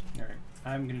 Alright,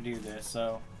 I'm gonna do this,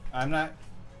 so I'm not...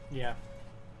 Yeah.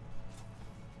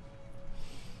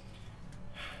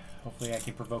 Hopefully I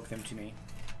can provoke them to me.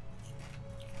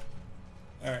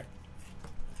 Alright.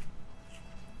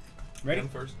 Ready? Them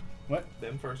first. What?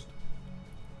 Them first.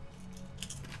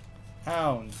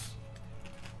 Hounds.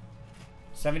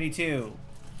 72.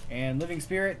 And Living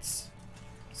Spirits.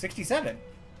 67.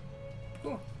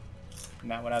 Cool.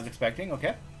 Not what I was expecting,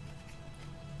 okay.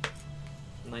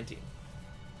 19.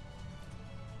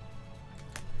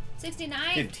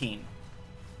 69. 15.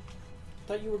 I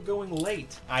thought you were going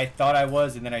late. I thought I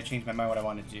was, and then I changed my mind what I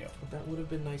wanted to do. But that would have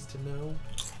been nice to know.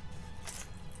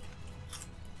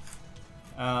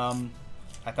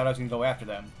 I thought I was going to go after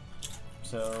them.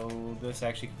 So this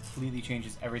actually completely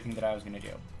changes everything that I was going to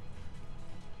do.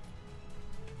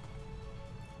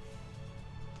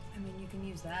 I mean, you can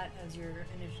use that as your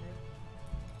initiative.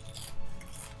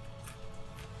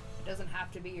 It doesn't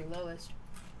have to be your lowest,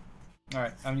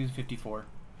 Alright, I'm using 54.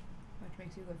 which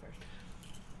makes you go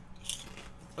first.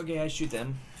 Okay, I shoot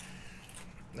them.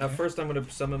 Now, Okay. first I'm going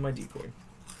to summon my decoy.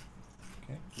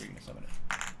 Okay, you're going to summon it.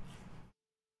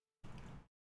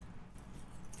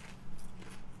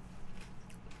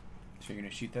 So you're going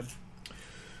to shoot them?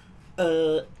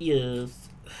 Yes.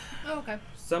 Oh, okay.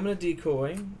 Summon a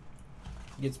decoy.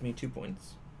 Gets me 2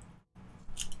 points.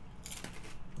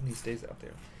 And he stays out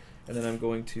there. And then I'm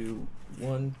going to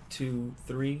 1, 2,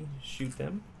 3 shoot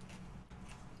them.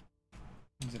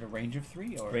 Is it a range of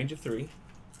 3 or Range of 3.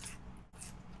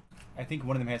 I think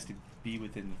one of them has to be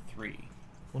within 3.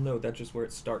 Well, no, that's just where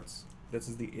it starts.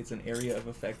 It's an area of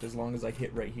effect. As long as I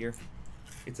hit right here,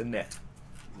 it's a net.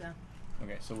 Yeah.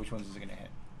 Okay, so which ones is it gonna hit?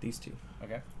 These 2.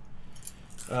 Okay.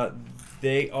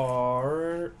 They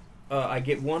are. I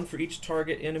get 1 for each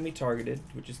enemy targeted,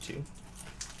 which is 2.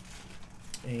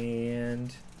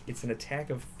 And it's an attack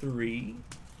of 3.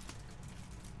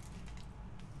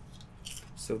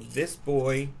 So this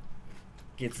boy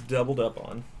gets doubled up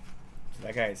on. So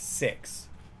that guy is 6,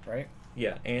 right?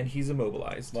 Yeah, and he's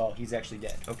immobilized. Well, he's actually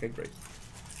dead. Okay, great.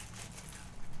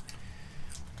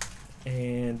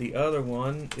 And the other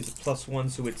one is a +1,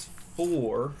 so it's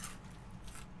 4.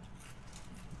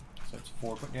 So it's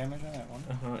 4 point damage on that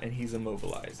one. And he's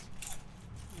immobilized.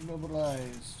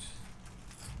 Immobilized.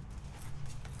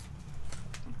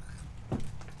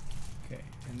 Okay,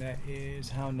 and that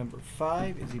is hound number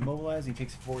 5 is immobilized. He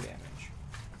takes 4 damage.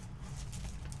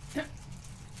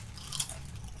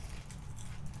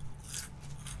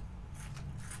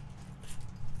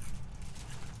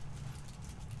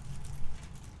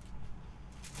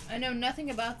 I know nothing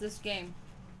about this game.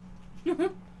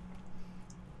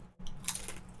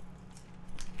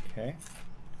 Okay.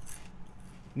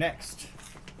 Next.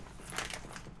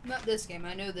 Not this game.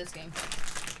 I know this game.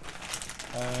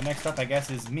 Next up, I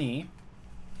guess, is me.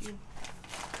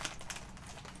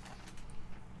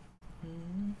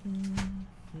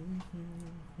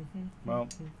 Well,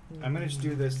 I'm gonna just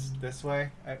do this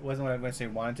way. It wasn't what I was gonna say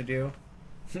wanted to do.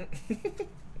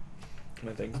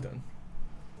 My thing's done.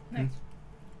 Nice.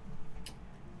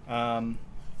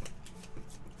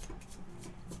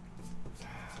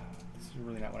 This is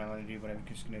really not what I want to do, but I'm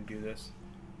just gonna do this.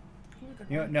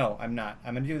 You know, no, I'm not.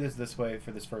 I'm gonna do this way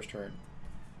for this first turn.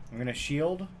 I'm gonna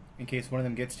shield in case one of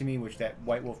them gets to me, which that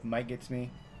white wolf might get to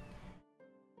me.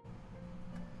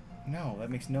 No, that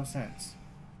makes no sense.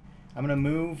 I'm gonna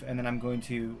move and then I'm going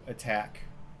to attack.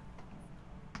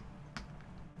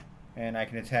 And I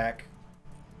can attack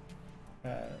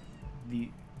the...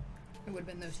 It would have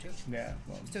been those 2. Yeah,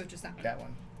 well, So just that one. that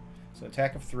one. So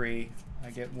attack of 3.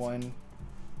 I get 1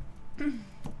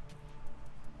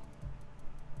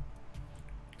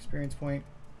 experience point.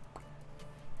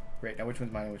 Great. Now which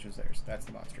one's mine and which one's theirs? That's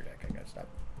the monster deck. I gotta stop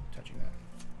touching that.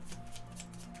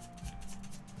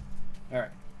 All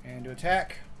right, and to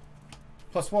attack,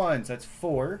 +1. So that's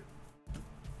 4.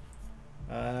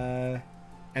 And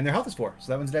their health is 4,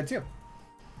 so that one's dead too.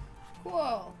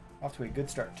 Cool. Off to a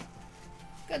good start.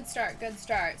 Good start. Good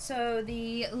start. So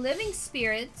the living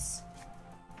spirits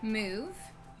move,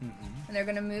 and they're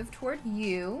going to move toward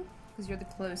you because you're the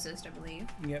closest, I believe.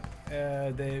 Yep.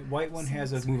 The white one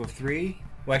has a move of 3.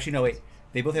 Well, actually, no, wait.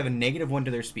 They both have a -1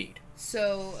 to their speed.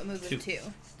 So a move of 2.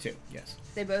 2, yes.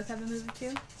 They both have a move of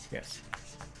 2? Yes.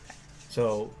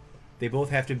 So they both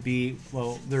have to be,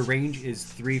 well, their range is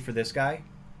 3 for this guy.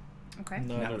 Okay.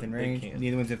 No, Not within they range. can't.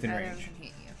 Neither one's within Neither of range. them can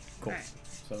hit you. Cool. Alright.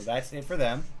 So that's it for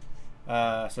them.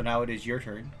 So now it is your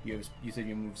turn. You said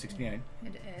you moved 69.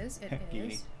 It is. It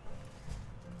Giggity. is.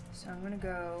 So I'm going to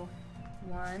go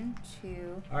 1,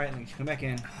 2. All right, let me come back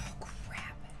in. Oh,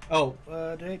 crap. Oh,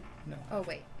 did I? No. Oh,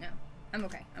 wait. No. I'm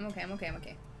okay. I'm okay. I'm okay. I'm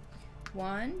okay.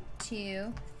 1,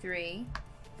 2, 3,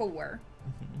 4.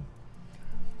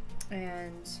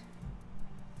 And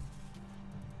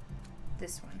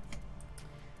this one.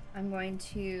 I'm going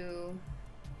to...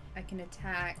 I can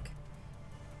attack...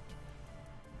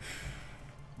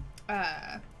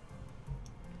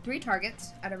 3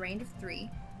 targets at a range of 3.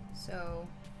 So...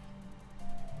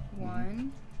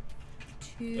 1,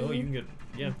 2... Oh, you can get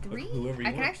 3? whoever you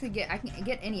I want. can actually get... I can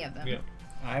get any of them. Yeah.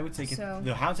 I would say So-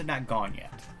 the hounds have not gone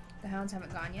yet. The hounds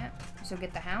haven't gone yet. So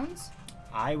get the hounds.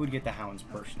 I would get the hounds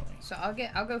personally. So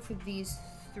I'll go for these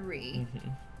 3.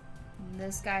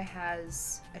 This guy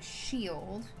has a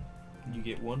shield. You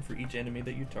get 1 for each enemy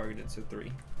that you targeted, so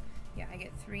 3. Yeah, I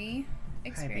get 3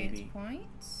 experience baby.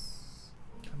 points.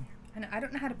 Come here. And I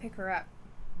don't know how to pick her up.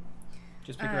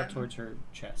 Just pick her up towards her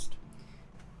chest.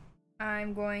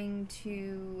 I'm going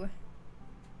to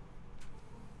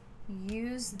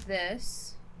use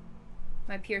this,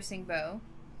 my piercing bow.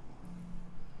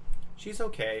 She's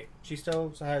okay. She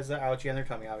still has the ouchie on their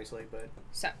tummy, obviously, but...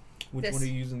 So, Which This- one are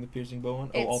you using the piercing bow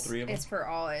on? Oh, all 3 of them? It's for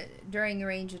all. During the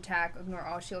range attack, ignore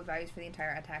all shield values for the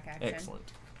entire attack action.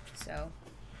 Excellent. So,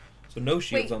 So no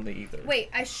shields Wait, on the either. wait,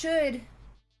 I should...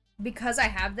 Because I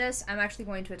have this, I'm actually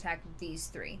going to attack these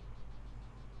 3.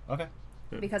 Okay.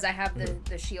 Because I have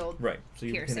the shield. Right, so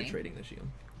you're piercing. penetrating the shield.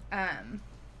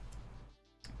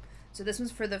 So this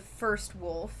one's for the first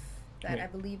wolf. that Wait. I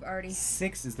believe already.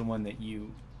 6 is the one that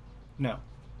you. No,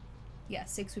 Yeah,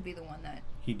 6 would be the one that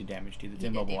he did damage to. That's he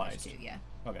did damage immobilized. to. Yeah.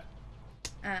 Okay.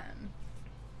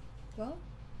 Well,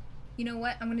 you know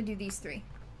what? I'm gonna do these 3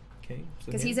 Okay.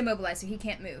 because he's immobilized, so he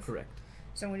can't move. correct.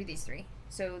 So I'm gonna do these 3.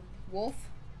 So wolf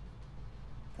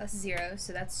plus 0,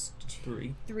 so that's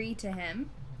 3. 3 to him.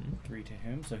 3 to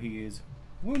him, so he is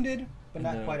wounded, but And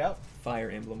not the quite out. Fire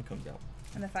emblem comes out.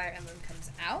 And the fire emblem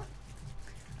comes out.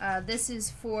 This is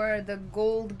for the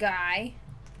gold guy.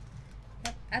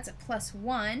 Yep, that's a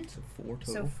 +1. So 4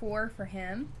 total. So 4 for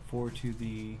him. 4 to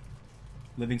the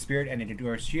living spirit, and it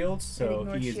ignores shields, It so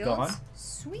ignores he is shields. gone.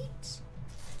 Sweet.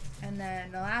 And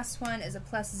then the last one is a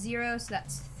 +0, so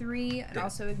that's 3. It Yeah.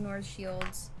 also ignores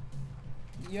shields.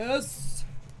 Yes.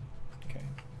 Okay.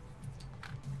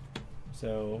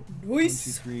 So Nice. 1,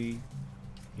 2, 3.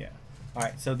 Yeah. All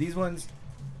right. So these ones,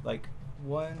 like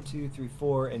 1, 2, 3,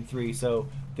 4, and 3. So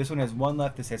this one has 1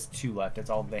 left. This has 2 left. That's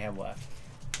all they have left.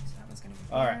 So that one's gonna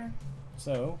go All here. right.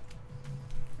 So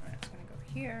Alright, it's gonna go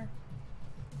here.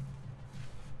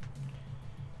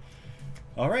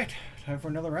 all right. Time for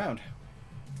another round.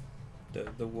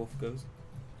 The wolf goes.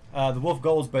 The wolf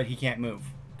goes, but he can't move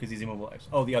because he's immobilized.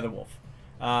 Oh, the other wolf.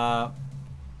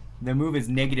 The move is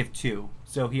 -2,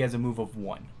 so he has a move of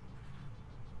 1.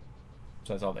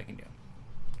 So that's all they can do.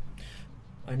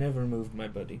 I never moved my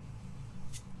buddy.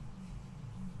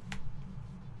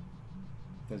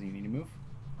 Does he need to move?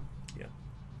 Yeah.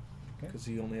 Okay. Because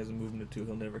he only has a movement of 2.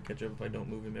 He'll never catch up if I don't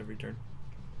move him every turn.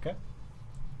 Okay.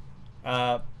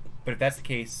 But if that's the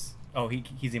case, oh,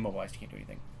 he's immobilized. He can't do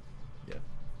anything. Yeah.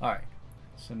 All right.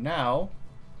 So now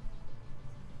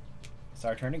it's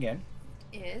our turn again.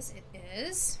 It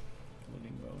is.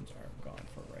 Living bones are gone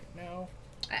for right now.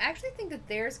 I actually think that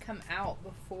theirs come out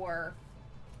before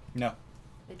No.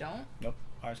 they don't. Nope.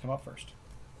 Ours come out first.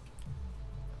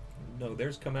 No,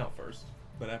 theirs come out first,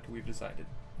 but after we've decided.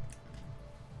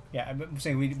 Yeah, I'm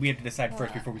saying we have to decide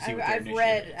first before we see what their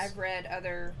initiative is. I've read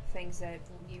other things that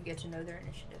you get to know their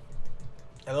initiative.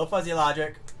 Hello, fuzzy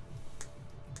logic.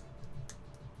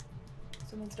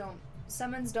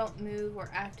 Summons don't move or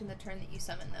act in the turn that you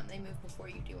summon them. They move before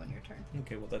you do on your turn.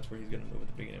 Okay, well that's where he's gonna move at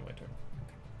the beginning of my turn.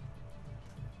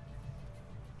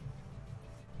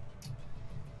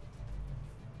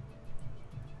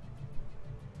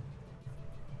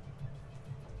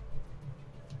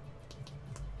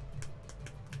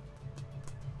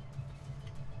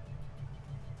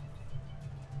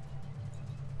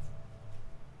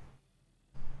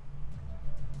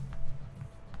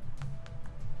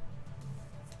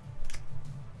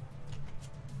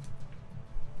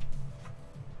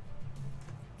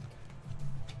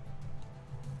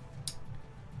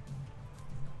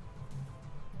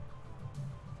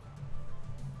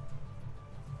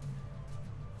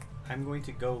 I'm going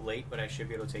to go late, but I should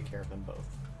be able to take care of them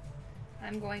both.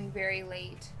 I'm going very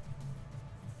late.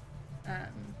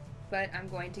 But I'm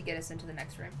going to get us into the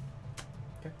next room.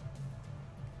 Okay.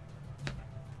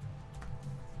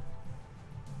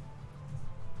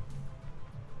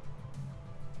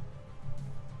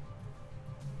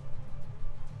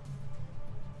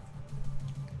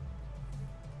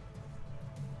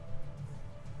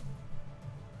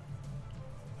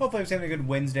 Hopefully, I'm having a good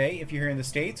Wednesday. If you're here in the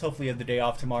States, hopefully you have the day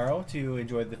off tomorrow to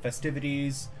enjoy the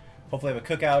festivities. Hopefully, have a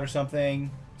cookout or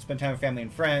something. Spend time with family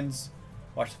and friends.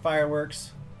 Watch the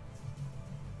fireworks.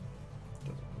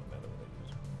 Doesn't really matter what I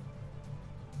use.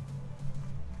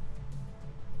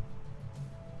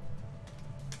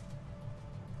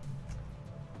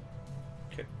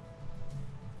 Okay.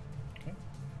 Okay.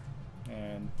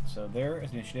 And so their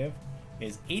initiative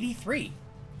is 83.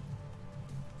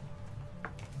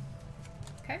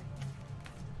 Okay.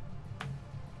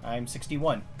 I'm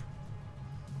 61.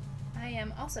 I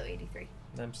am also 83.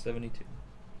 I'm 72.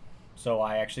 So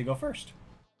I actually go first.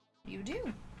 You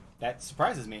do. That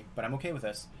surprises me, but I'm okay with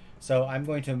this. So I'm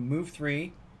going to move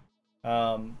 3.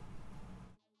 And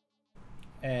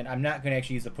I'm not going to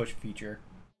actually use the push feature,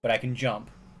 but I can jump.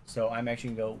 So I'm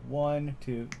actually going to go 1,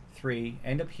 2, 3,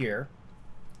 end up here.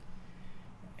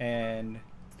 And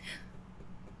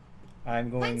I'm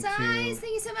going Thanks, eyes. to...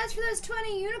 Thank you so much for those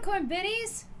 20 unicorn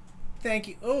biddies. Thank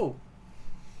you. Oh,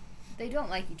 They don't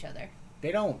like each other.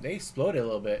 they don't. They exploded a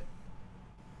little bit.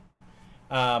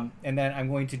 And then I'm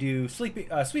going to do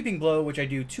sweeping blow, which I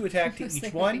do 2 attack to I was each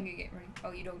thinking one. you get rained.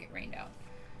 Oh, you don't get rained out.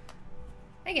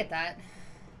 I get that.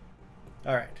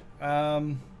 All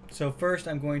right. So first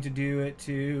I'm going to do it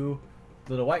to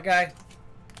the little white guy.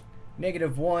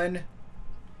 -1.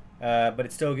 But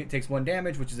it still takes 1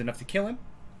 damage, which is enough to kill him.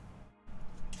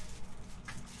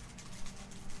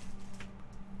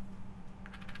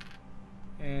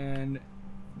 And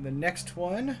the next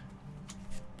one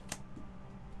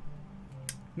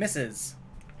Misses.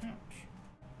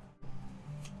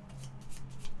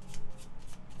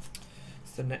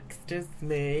 So next is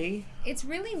me. It's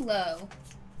really low,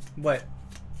 What?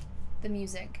 the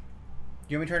music.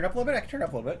 Do you want me to turn it up a little bit? I can turn it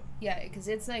up a little bit. Yeah, because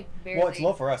it's like barely... Well, it's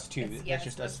low for us, too. It's- That's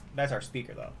just us. That's our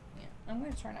speaker, though. Yeah. I'm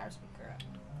going to turn our speaker up.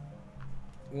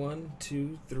 1,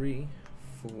 2, 3,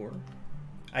 4.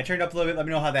 I turned it up a little bit. Let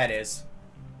me know how that is.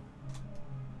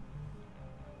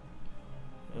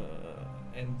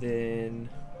 And then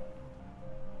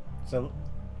So,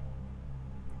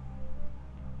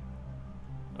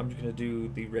 I'm just gonna do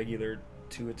the regular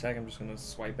 2 attack. I'm just gonna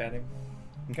swipe at him.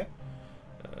 okay.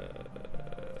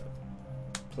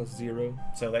 +0.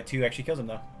 So that 2 actually kills him,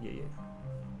 though. Yeah, yeah.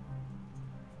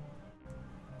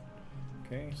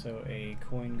 Okay, so a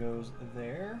coin goes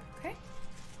there. Okay.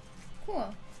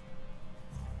 Cool.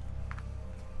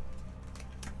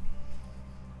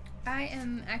 I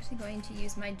am actually going to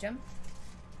use my jump.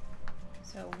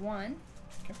 So 1.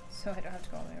 Okay. So I don't have to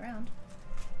go all the way around.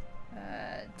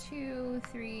 2,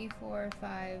 3, 4,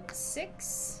 5,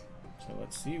 6. So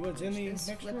let's see what's in the This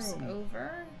next flips room.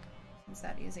 over, since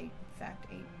that is in fact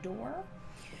a door.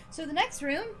 So the next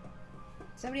room,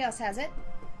 somebody else has it.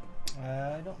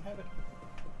 I don't have it.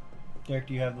 Derek,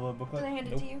 do you have the little booklet? Can I hand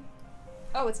it Nope. to you?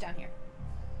 Oh, it's down here.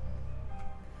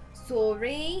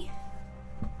 Sorry.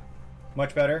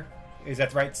 Much better. Is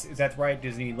that right? Is that right?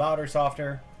 Does it need louder,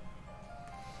 softer?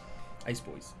 Ice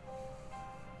Boys.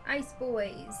 Ice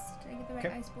Boys. Did I get the right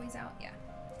Okay. Ice Boys out? Yeah.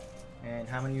 And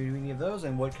how many do we need of those?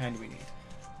 And what kind do we need?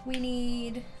 We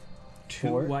need 2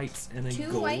 4. whites and a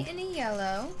 2 gold. white and a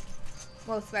yellow.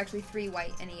 Well, it's actually 3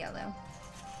 white and a yellow.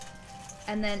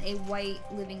 And then a white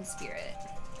living spirit.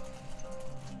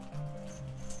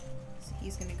 So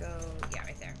he's gonna go, yeah,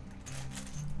 right there.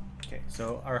 Okay,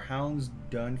 so our hound's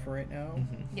done for right now.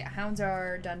 Mm-hmm. Yeah, hounds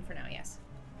are done for now, yes.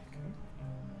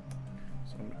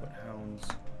 So I'm gonna put hounds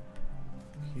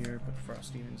here, put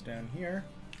frost demons down here.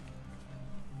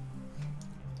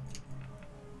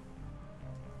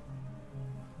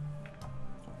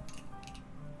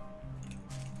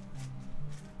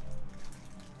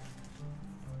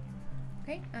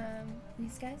 Okay,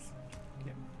 these guys.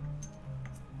 Yep.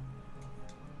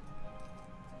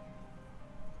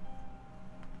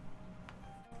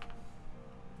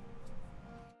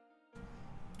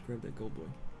 Grab that gold boy.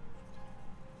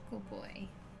 Good boy.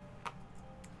 2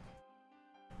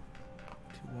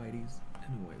 whiteys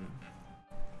and a white one.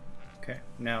 Okay,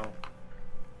 now,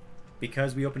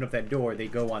 because we opened up that door, they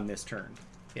go on this turn.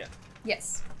 Yeah.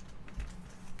 Yes.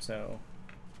 So,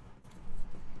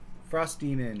 frost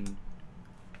demon.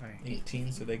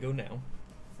 18, so they go now.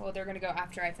 Well, they're gonna go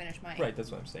after I finish my. Right, that's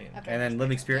what I'm saying. After I And then finish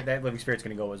living my- spirit. That living spirit's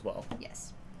gonna go as well.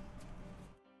 Yes.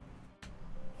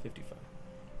 55.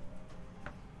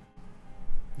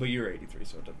 But you're 83,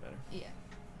 so it doesn't matter. Yeah.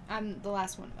 I'm the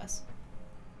last one of us.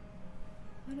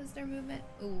 What is their movement?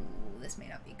 Ooh, this may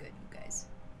not be good, you guys.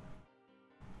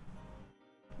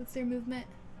 What's their movement?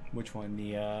 Which one?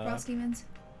 The Frost demons?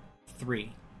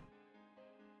 3.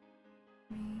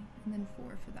 3, and then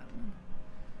 4 for that one.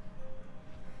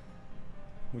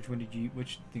 Which one did you?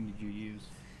 Which thing did you use?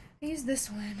 I used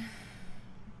this one.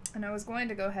 And I was going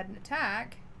to go ahead and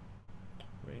attack.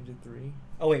 Range of 3.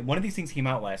 Oh wait, one of these things came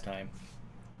out last time.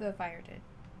 The fire did.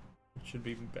 It should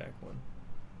be back 1.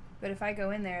 But if I go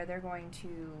in there, they're going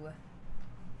to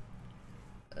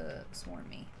swarm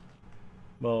me.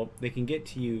 Well, they can get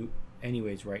to you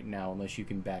anyways right now, unless you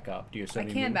can back up. Do you have so I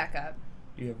many can move- back up.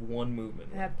 You have 1 movement.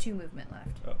 I have 2 movement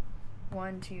left. Oh.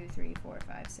 1, 2, 3, 4,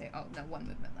 5, 6. Oh, no, 1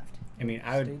 movement left. I mean,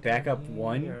 I would back up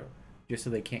 1 just so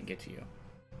they can't get to you.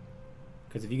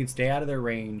 Because if you can stay out of their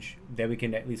range, then we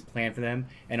can at least plan for them.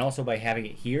 And also by having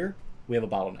it here, we have a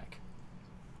bottleneck.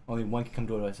 Only one can come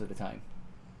to us at a time.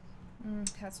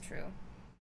 That's true.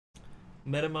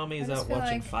 Metamami is I just out feel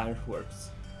watching like-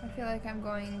 fireworks. I feel like I'm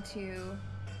going to...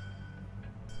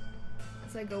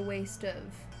 It's like a waste of...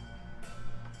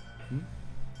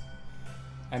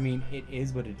 I mean, it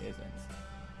is, but it isn't.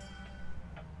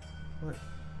 What?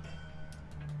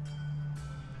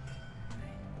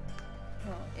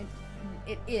 Well,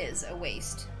 it is a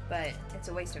waste, but it's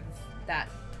a waste of that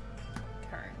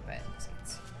turn. But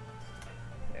let's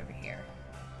put it over here.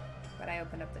 But I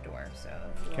opened up the door, so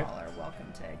you Okay. all are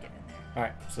welcome to get in there.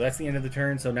 Alright, so that's the end of the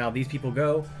turn. So now these people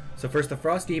go. So first the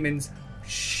frost demons.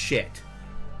 Shit.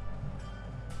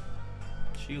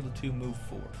 Shield of 2, move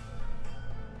 4.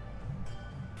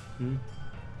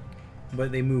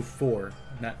 But they move 4,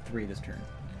 not 3 this turn.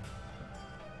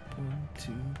 1,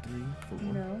 2, 3,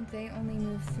 4. No, they only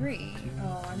move 3.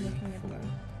 Oh, I'm looking at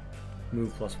them.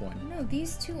 Move plus 1. No,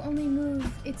 these 2 only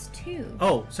move. It's 2.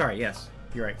 Oh, sorry, yes.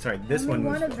 You're right. Sorry, this only one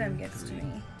moves one of 4. them gets to me.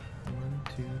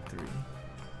 2, 3. 1,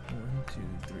 2,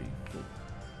 3, 4.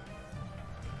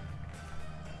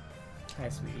 Hi,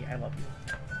 sweetie. I love you.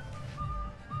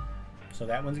 So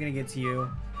that one's going to get to you.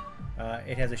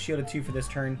 It has a shield of 2 for this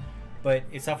turn, but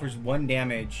it suffers 1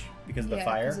 damage because of the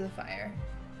fire. because of the fire.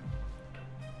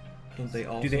 Don't they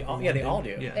all? Do they all? Yeah, they all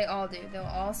do. Yeah. They all do. They'll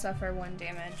all suffer 1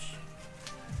 damage.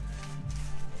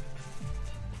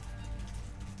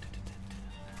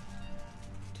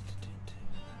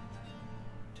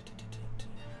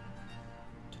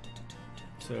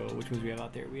 So which ones do we have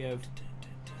out there? We have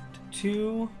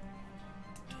 2,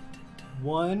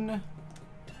 1,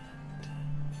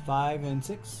 5, and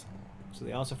 6. So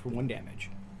they all suffer 1 damage.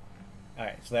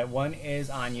 Alright, so that 1 is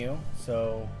on you.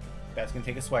 So that's going to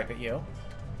take a swipe at you.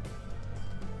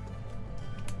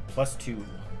 Plus 2.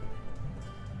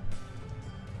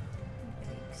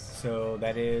 So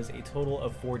that is a total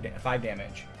of 5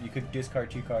 damage. You could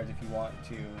discard 2 cards if you want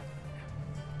to.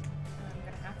 I'm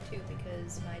gonna have to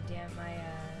because my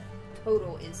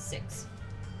total is 6.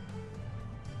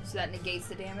 So that negates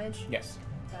the damage. Yes.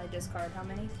 If I discard how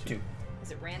many? 2.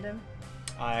 Is it random?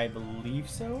 I believe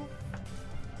so.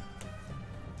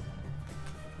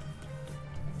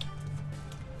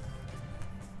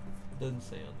 Doesn't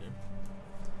say on there.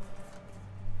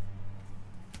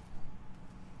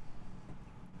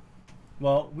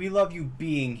 Well, we love you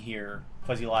being here,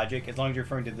 Fuzzy Logic, as long as you're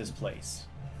referring to this place.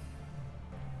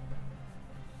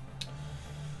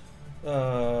 I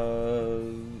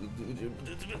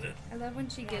love when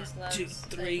she gives loves. 2, Like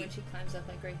 3. when she climbs up,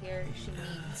 like right here, she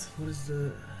needs. What is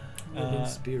the moving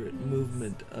spirit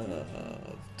movement of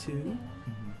 2? Mm-hmm.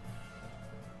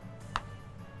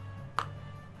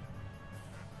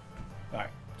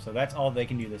 Alright, so that's all they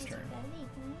can do this turn.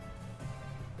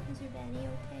 Is your belly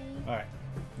okay? Alright,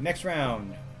 next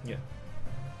round. Yeah.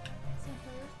 Does it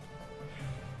hurt?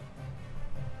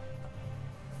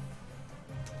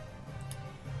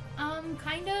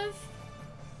 Kind of.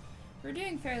 We're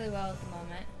doing fairly well at the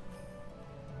moment.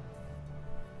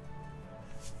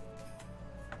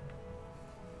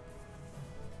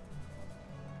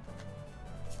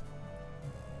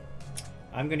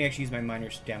 I'm going to actually use my minor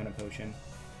stamina potion.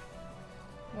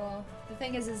 Well, the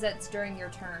thing is that's during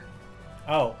your turn.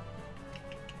 Oh,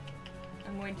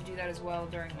 I'm going to do that as well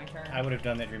during my turn. I would have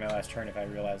done that during my last turn if I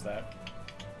realized that.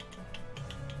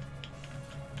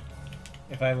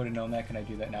 If I would have known that, can I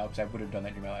do that now? Because I would have done that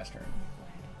during my last turn.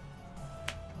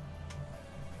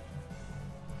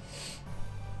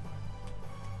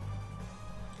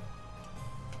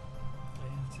 I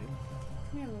have to.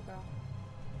 Come here, little girl.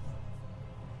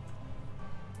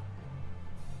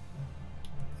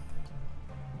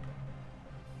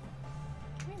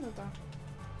 Come here, little girl.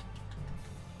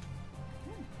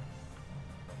 Come.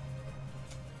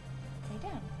 Lay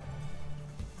down.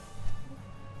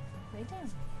 Lay down.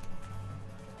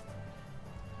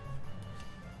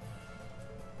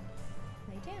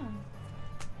 Lay down.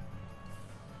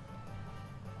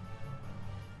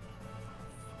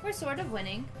 We're sort of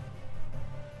winning.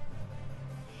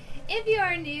 If you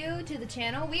are new to the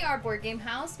channel, we are Board Game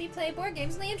House. We play board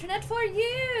games on the internet for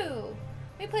you.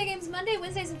 We play games Monday,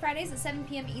 Wednesdays, and Fridays at 7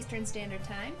 p.m. Eastern Standard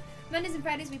Time. Mondays and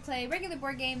Fridays we play regular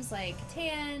board games like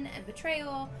Catan and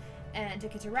Betrayal and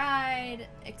Ticket to Ride,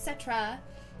 etc.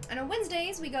 And on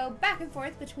Wednesdays we go back and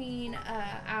forth between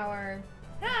our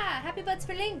Happy Butts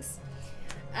for Links.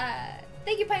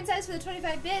 Thank you Pint Size for the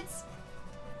 25 bits.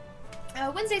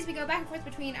 Wednesdays we go back and forth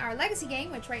between our legacy game,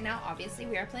 which right now obviously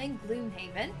we are playing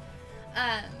Gloomhaven.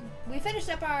 We finished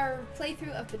up our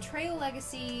playthrough of Betrayal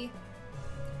Legacy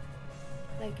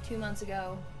like 2 months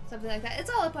ago, something like that. It's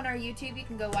all up on our YouTube. You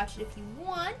can go watch it if you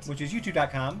want. Which is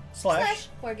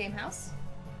youtube.com/BoardGameHouse.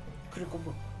 Critical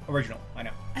Original, I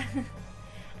know.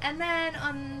 And then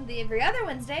on every other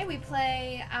Wednesday, we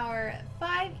play our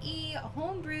 5e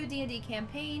homebrew D&D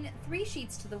campaign, 3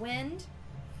 Sheets to the Wind,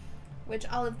 which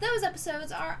all of those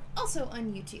episodes are also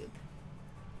on YouTube.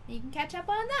 You can catch up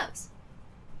on those.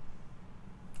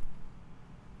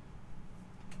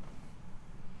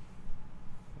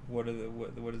 What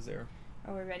is there?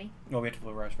 Are we ready? Oh, we have to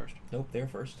flip ours first. Nope, they're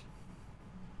first.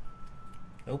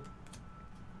 Nope.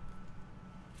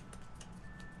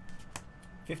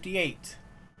 58.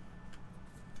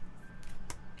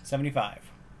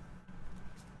 75.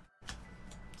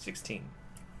 16.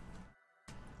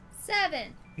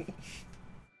 7.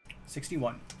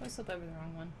 61. I slipped over the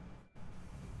wrong one.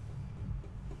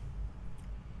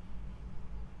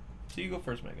 So you go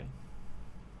first, Megan.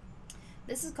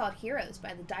 This is called Heroes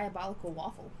by the Diabolical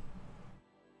Waffle.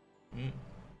 It's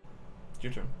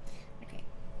your turn. Okay.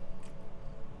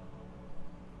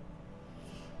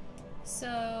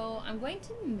 So I'm going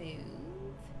to move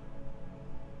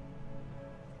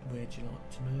Where'd you like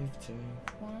to move to?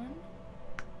 1,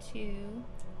 2.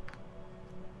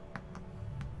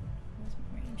 Where's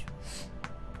my range?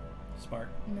 Smart.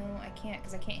 No, I can't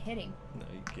because I can't hit him. No,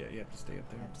 you can't. You have to stay up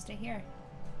I there. have to stay here.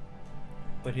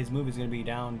 But his move is going to be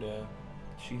down to...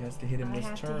 She has to hit him this I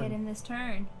have turn. to hit him this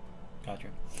turn. Gotcha.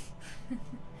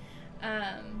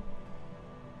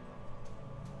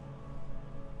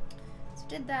 So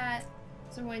did that.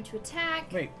 So I'm going to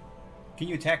attack. Wait. Can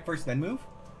you attack first then move?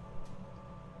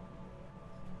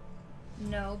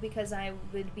 No, because I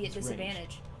would be at It's ranged.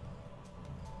 disadvantage.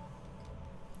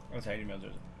 Oh, sorry, I didn't know there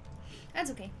was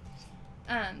That's okay.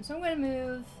 So I'm going to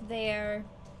move there.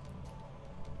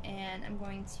 And I'm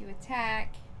going to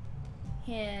attack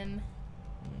him.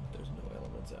 There's no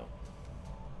elements out.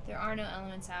 There are no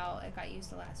elements out. It got used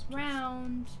the last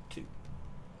round. 2.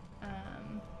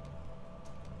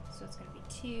 So it's going to be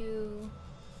 2.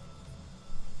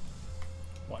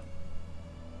 1.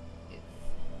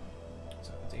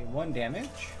 So it's a 1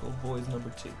 damage. Gold boy's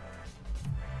number 2.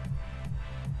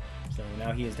 So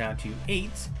now he is down to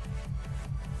 8.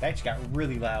 That just got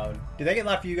really loud. Did that get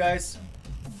loud for you guys?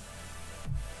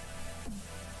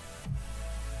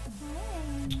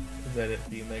 Is that it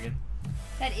for you, Megan?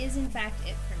 That is in fact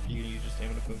it for me. You use your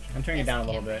stamina potion. I'm turning it down a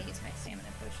little bit. Use my stamina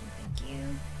potion. Thank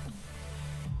you.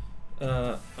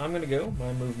 I'm gonna go.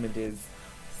 My movement is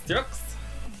 6.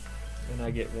 And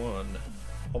I get 1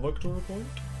 a victory point.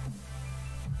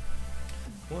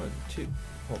 1, 2.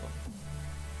 Hold on.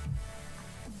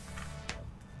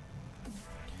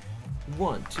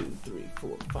 1, 2, 3,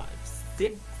 4, 5,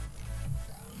 6.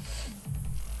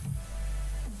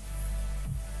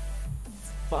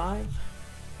 5.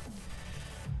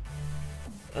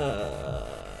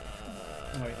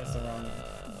 Wait, that's the wrong.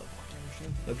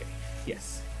 Okay.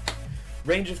 Yes.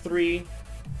 Range of 3.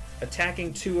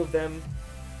 Attacking 2 of them.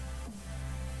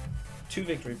 2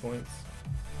 victory points.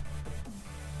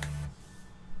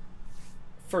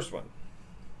 First one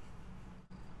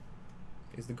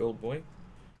is the gold boy.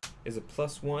 Is a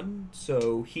 +1,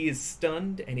 so he is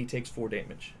stunned and he takes 4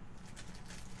 damage.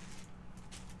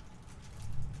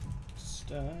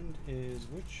 Stunned is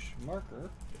which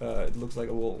marker? It looks like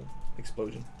a little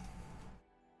explosion.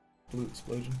 Blue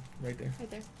explosion right there. Right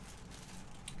there.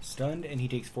 Stunned and he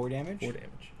takes 4 damage? 4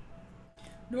 damage.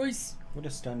 Nice. What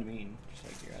does stunned mean? Just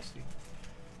out of curiosity.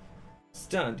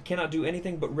 Stunned. Cannot do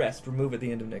anything but rest. Remove at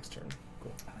the end of next turn.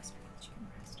 Cool. Oh, I suppose you can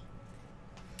rest.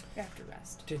 You have to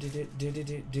rest.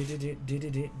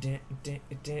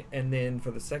 And then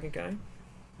for the second guy,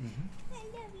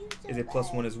 is a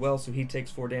 +1 as well, so he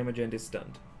takes 4 damage and is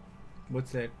stunned.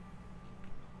 What's that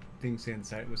thing say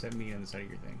inside? What's that mean on the side of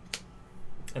your thing?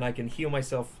 And I can heal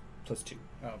myself +2.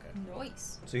 Oh, okay.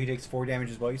 Nice. So he takes 4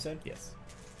 damage as well, you said? Yes.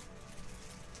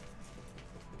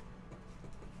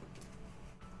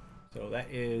 So that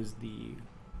is the...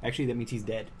 Actually, that means he's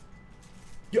dead.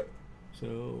 Yep.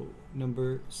 So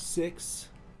number 6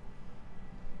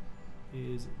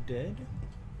 is dead.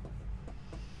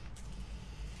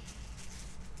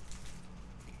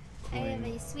 I have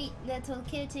a sweet little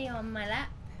kitty on my lap.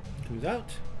 Comes out.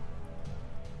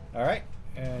 All right,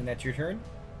 and that's your turn.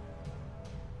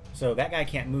 So that guy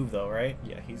can't move though, right?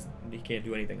 Yeah, he can't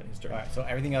do anything on his turn. All right. So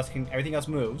everything else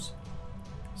moves.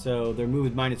 So their move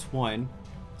is -1.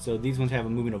 So these ones have a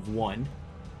movement of 1.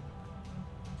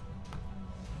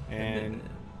 And then,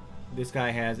 this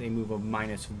guy has a move of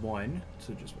 -1.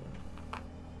 so just 1.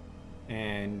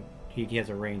 And he has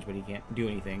a range, but he can't do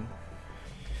anything.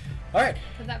 All right.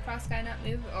 Could that frost guy not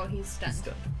move? Oh, he's stunned. He's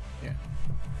stunned. Yeah.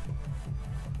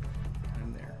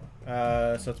 I'm there.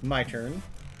 So it's my turn.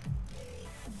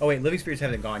 Oh wait, living spirits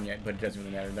haven't gone yet, but it doesn't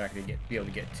really matter. They're not going to be able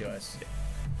to get to us.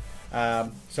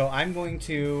 So I'm going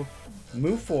to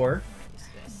move 4. What is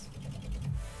this?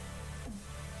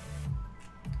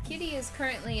 Kitty is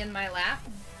currently in my lap,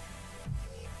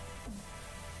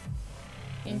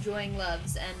 enjoying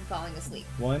loves and falling asleep.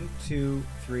 1, 2,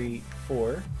 3,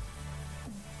 4.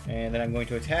 And then I'm going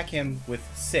to attack him with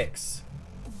 6.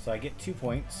 So I get 2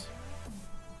 points.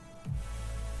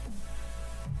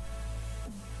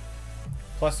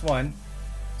 +1.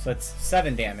 So that's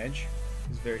 7 damage.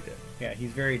 He's very dead. Yeah,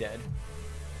 he's very dead.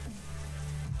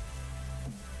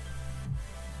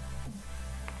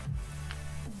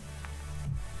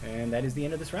 And that is the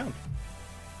end of this round.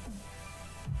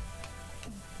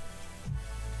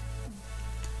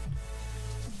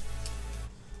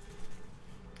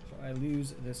 So I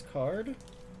lose this card.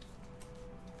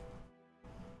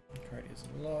 The card is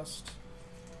lost.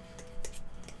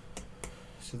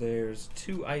 So there's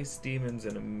 2 ice demons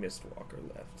and a mistwalker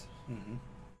left. Mm-hmm.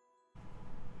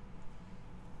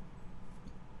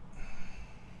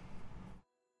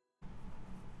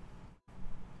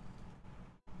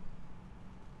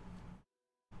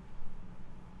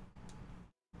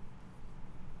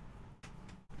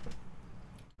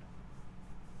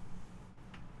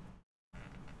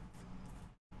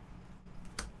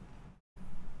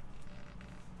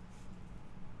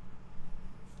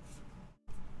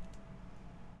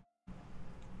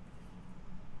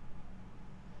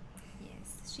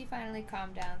 she finally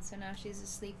calmed down, so now she's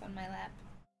asleep on my lap.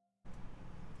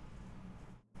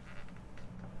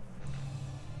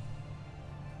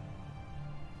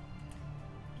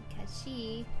 Because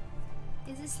she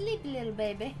is a sleepy little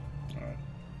baby. Alright.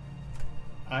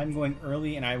 I'm going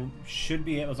early, and I should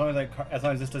be, as long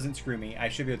as this doesn't screw me, I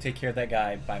should be able to take care of that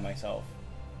guy by myself.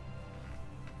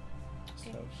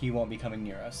 Okay. So he won't be coming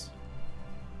near us.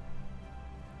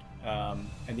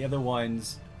 And the other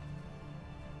ones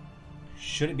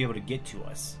shouldn't be able to get to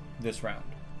us this round.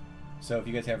 So if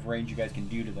you guys have range you guys can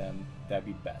do to them, that'd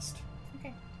be best.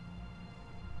 Okay.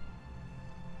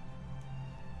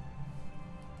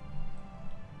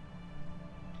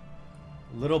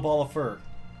 Little ball of fur.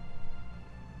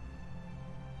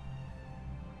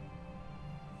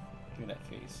 Look at that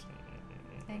face.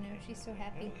 I know, she's so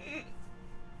happy.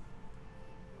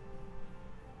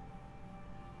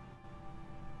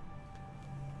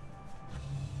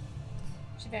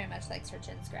 She very much likes her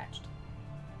chin scratched.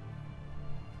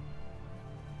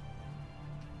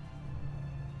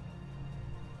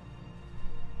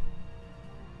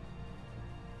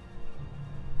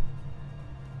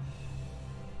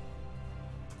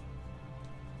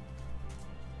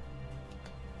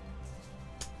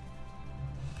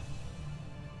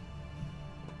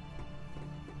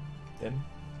 Then?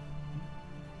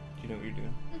 Do you know what you're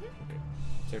doing? Mm-hmm. Okay.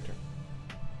 It's their turn.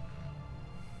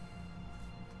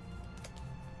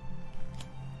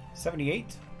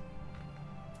 78.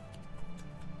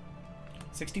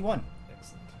 61.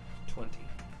 Excellent. 20.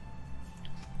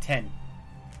 10.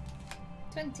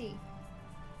 20.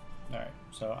 Alright,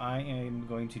 so I am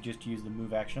going to just use the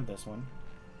move action of this one.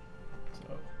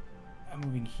 So I'm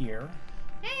moving here.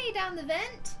 Hey, down the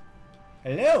vent!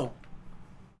 Hello!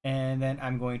 And then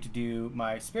I'm going to do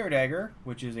my Spear Dagger,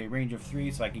 which is a range of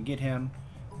 3, so I can get him,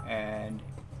 and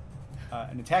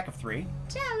an attack of 3.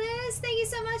 Jealous! Thank you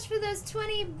so much for those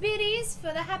 20 biddies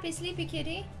for the happy sleepy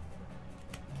kitty.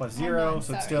 Plus Oh, 0, no, I'm so it's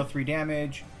sorry. still 3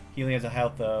 damage. He only has a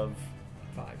health of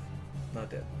 5. Not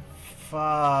dead.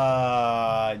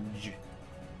 fudge.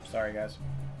 Sorry, guys.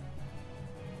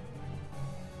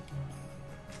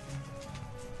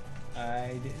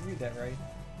 I didn't read that right.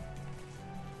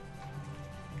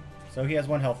 So he has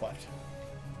 1 health left.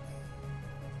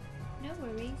 No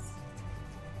worries.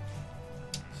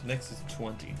 So next is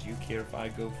 20. Do you care if I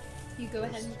go You go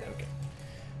ahead first? and go.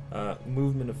 Okay.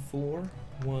 Movement of 4.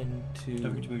 1, 2,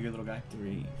 Don't forget to move your little guy.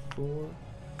 3, 4.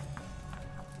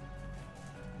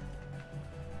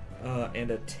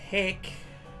 And attack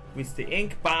with the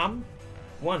ink bomb.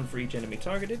 1 for each enemy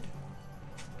targeted.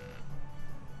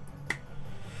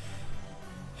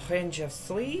 Range of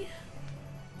 3.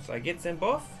 So I get them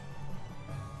both.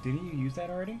 Didn't you use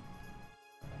that already?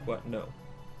 What? No.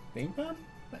 The ink bomb?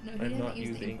 But no, he I have didn't not use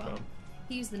used the ink bomb.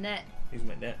 He used the net. Use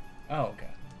my net. Oh, okay.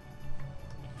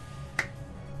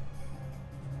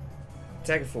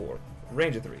 Attack of 4.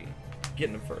 Range of 3.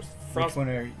 Getting them first. Which one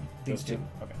are Those these two? two.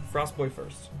 Okay. Frostboy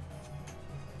first.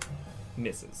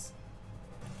 Misses.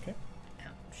 Okay.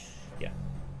 Ouch. Yeah.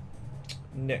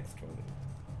 Next one.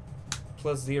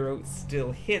 Plus 0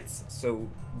 still hits, so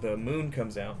the moon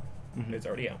comes out. Mhm. It's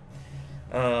already out.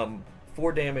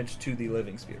 4 damage to the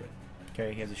living spirit.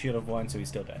 Okay, he has a shield of 1, so he's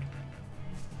still dead.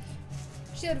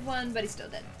 Shield of 1, but he's still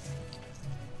dead.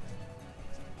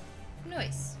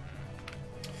 Nice.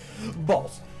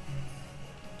 Balls.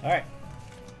 Alright.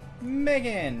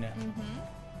 Megan! Mm-hmm.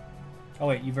 Oh,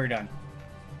 wait, you've already done.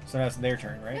 So now it's their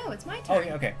turn, right? No, it's my turn. Oh,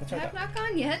 yeah, okay. That's I right. have not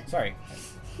gone yet. Sorry.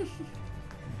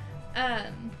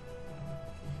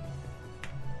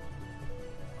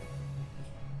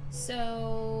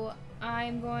 So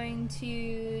I'm going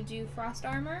to do frost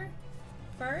armor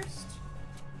first.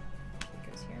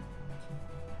 It goes here.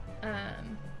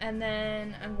 And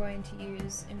then I'm going to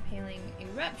use impaling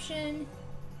eruption.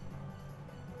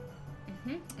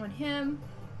 On him,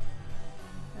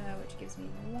 which gives me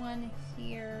 1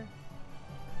 here.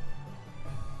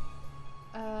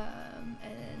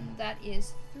 And that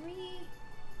is 3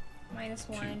 minus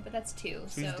 1, 2. but that's 2,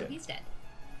 So so he's dead. he's dead.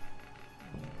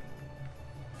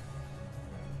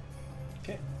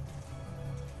 Okay.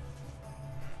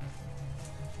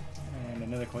 And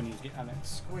another coin needs to get on that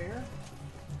square.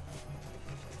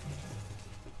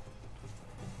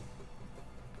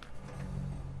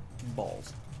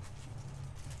 Balls.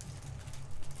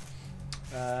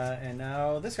 And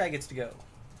now this guy gets to go.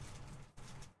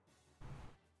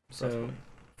 So,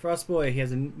 Frostboy. Frostboy, he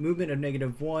has a movement of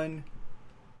 -1.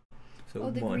 So Oh,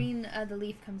 the 1. green, the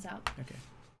leaf comes out. Okay.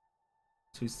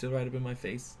 So he's still right up in my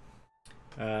face.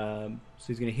 So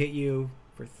he's going to hit you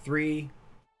for 3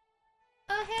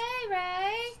 Oh, hey,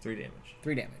 Ray! 3 damage.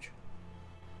 3 damage.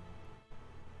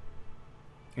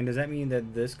 And does that mean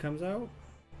that this comes out?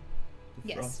 The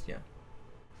Yes. frost, yeah.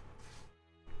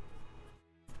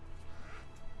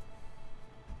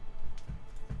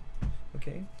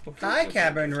 Okay. Hi,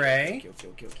 Cabin Ray.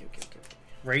 Okay.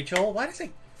 Rachel? Why does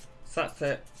it...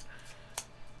 Sunset. I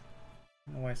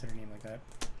don't know why I said her name like that.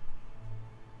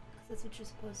 That's what you're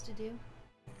supposed to do.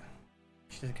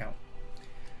 She doesn't count.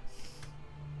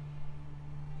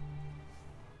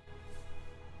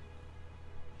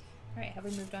 Alright, have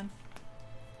we moved on?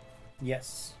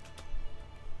 Yes.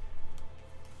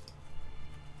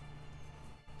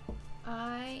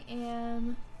 I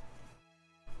am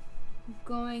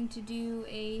going to do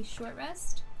a short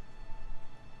rest.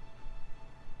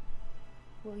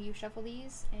 Will you shuffle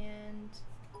these? And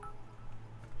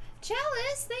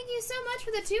Chalice, thank you so much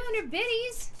for the 200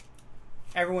 biddies.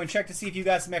 Everyone check to see if you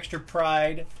got some extra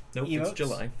pride Nope, emotes. it's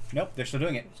July. Nope, they're still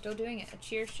doing it. We're still doing it. A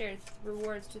cheer shared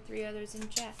rewards to 3 others in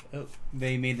chat. Oh.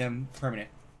 They made them permanent.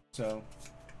 So,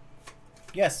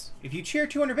 yes, if you cheer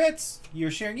 200 bits,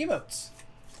 you're sharing emotes.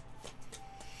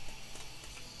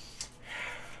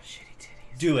 Shitty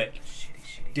titties. Do it.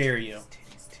 Shitty Dare titties, you.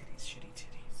 Titties, shitty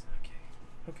titties.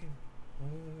 Okay.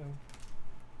 Alright,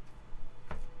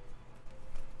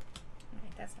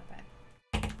 that's not bad.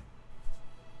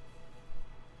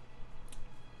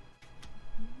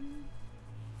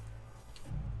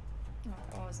 Oh,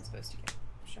 that one wasn't supposed to get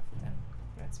shuffled in.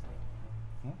 That's fine.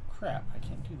 Oh, crap. I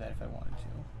can't do that if I wanted to.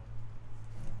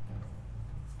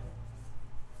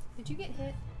 Did you get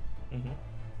hit? Mm-hmm.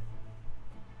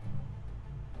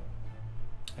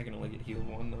 I can only get healed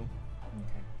 1 though. Okay.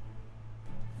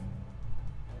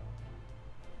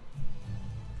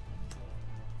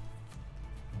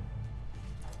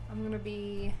 I'm gonna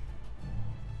be...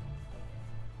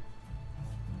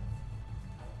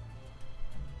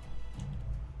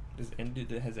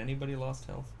 Has anybody lost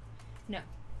health? No.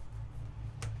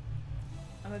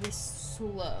 I'm gonna be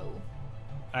slow.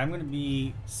 I'm going to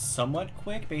be somewhat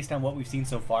quick based on what we've seen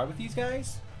so far with these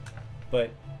guys.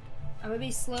 But I'm gonna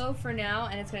be slow for now,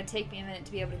 and it's gonna take me a minute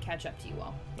to be able to catch up to you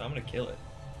all. I'm gonna kill it.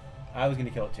 I was going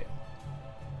to kill it too.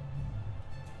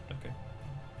 Okay.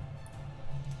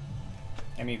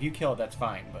 I mean, if you kill it, that's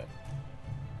fine, but...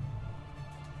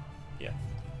 Yeah.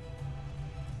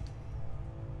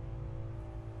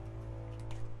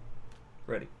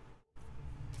 Ready.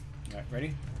 Alright,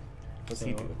 ready? What's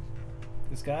he So- doing?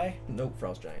 This guy? Nope,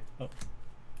 Frost Giant.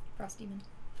 Frost Demon.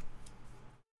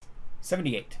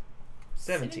 78.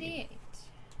 17.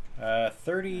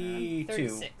 32.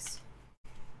 36.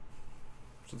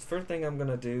 So the first thing I'm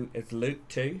gonna do is loot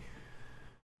 2.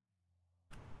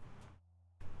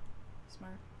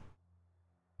 Smart.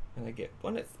 And I get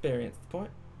 1 experience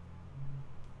point.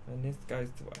 And this goes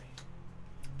away.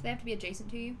 Do they have to be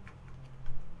adjacent to you?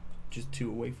 Just 2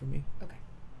 away from me. Okay.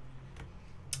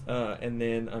 And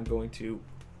then I'm going to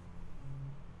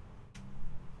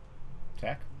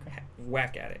Attack.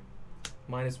 whack at it.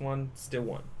 -1, still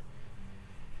 1.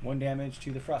 1 damage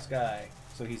to the frost guy.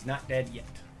 So he's not dead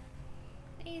yet.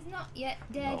 He's not yet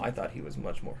dead. Oh, I thought he was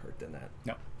much more hurt than that.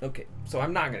 No. Okay, so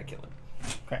I'm not gonna kill him.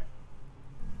 Okay.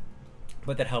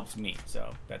 But that helps me,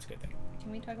 so that's a good thing.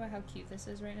 Can we talk about how cute this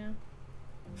is right now?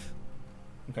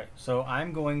 Okay, so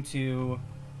I'm going to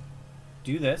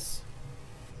do this.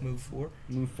 Move 4.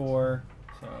 Move 4.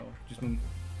 So just move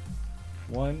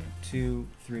 1, 2,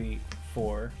 3,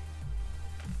 4.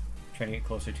 Trying to get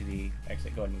closer to the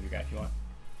exit. Go ahead and move your guy if you want.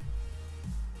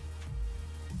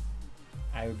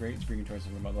 I would bring towards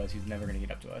the room, otherwise he's never going to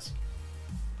get up to us.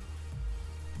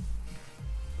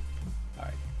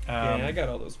 Alright. Yeah, I got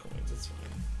all those coins. It's fine.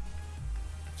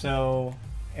 So,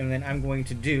 and then I'm going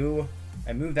to do...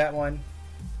 I move that one.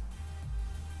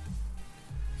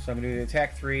 So I'm going to do the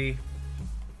attack 3.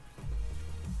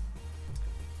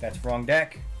 That's wrong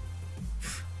deck.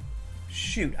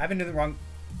 Shoot, I've been doing the wrong...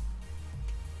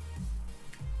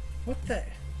 What the...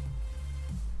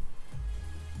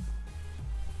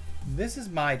 This is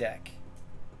my deck.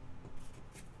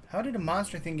 How did a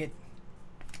monster thing get...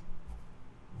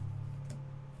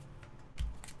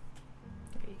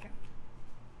 There you go.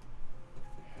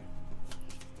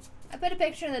 I put a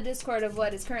picture in the Discord of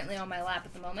what is currently on my lap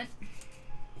at the moment.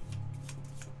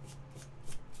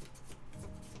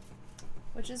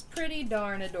 Which is pretty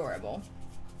darn adorable.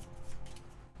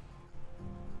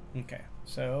 Okay,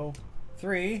 so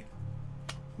 3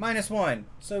 -1,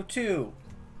 so 2.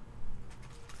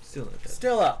 Still not dead.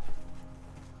 Still up.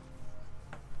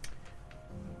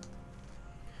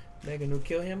 Megan will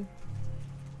kill him.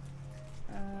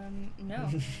 No.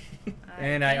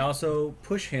 And I can't. also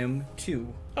push him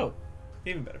 2. Oh,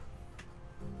 even better.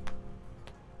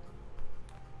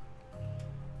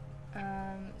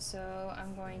 So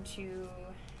I'm going to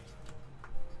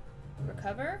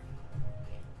recover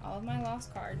all of my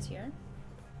lost cards here.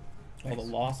 All the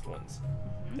lost ones.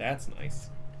 That's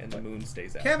nice. And the moon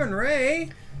stays out. Kevin Ray!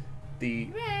 The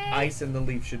Ray! ice and the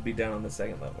leaf should be down on the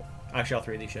second level. Actually, all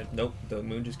three of these should. Nope, the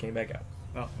moon just came back out.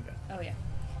 Oh, okay. Oh, yeah.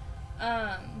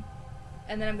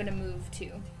 And then I'm going to move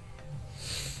 2.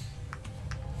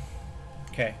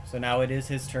 Okay, so now it is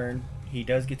his turn. He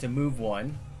does get to move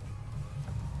 1.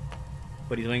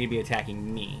 But he's only going to be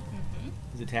attacking me.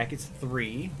 His attack is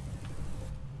 3.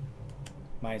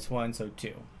 Minus 1, so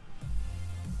 2.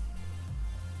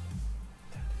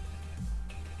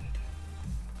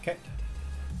 Okay.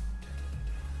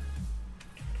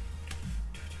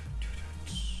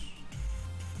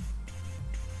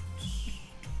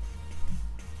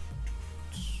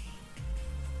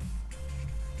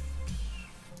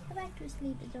 Go back to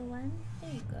sleep, little one.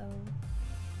 There you go.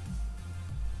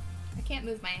 I can't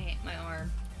move my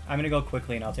arm. I'm going to go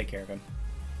quickly and I'll take care of him.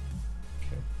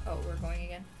 Okay. Oh, we're going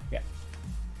again? Yeah.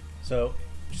 So,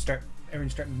 just everyone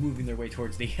start moving their way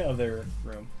towards the other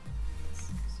room.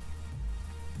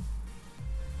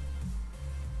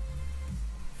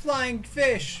 Flying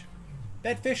fish!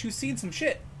 That fish who's seen some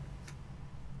shit.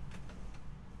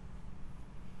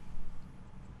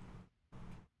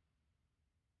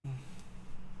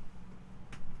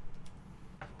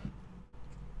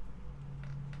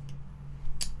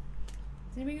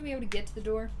 Is anybody gonna be able to get to the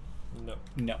door? No.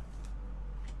 No.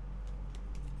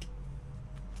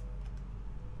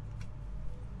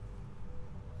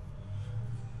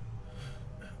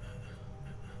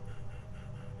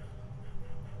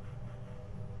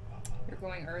 You're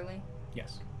going early?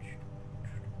 Yes.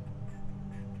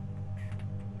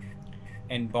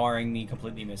 And barring me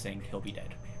completely missing, he'll be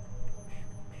dead.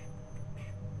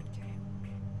 Okay.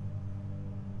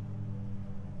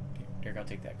 Okay, Derek, I'll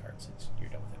take that card since you're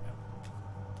done with it now.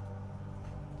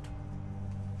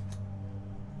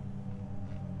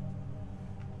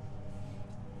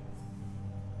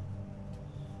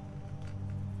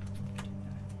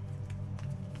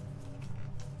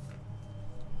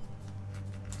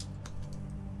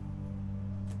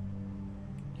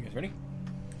 You guys ready?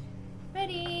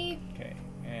 Ready? Okay,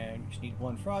 and we just need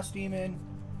 1 frost demon.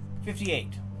 58.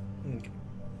 Okay.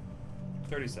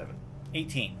 37.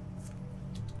 18.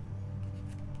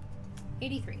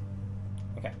 83.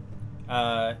 Okay.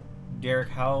 Derek,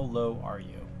 how low are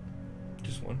you?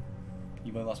 Just 1.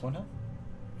 You've only lost 1 health?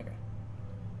 Okay.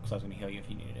 Because I was going to heal you if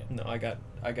you needed it. No, I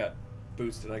got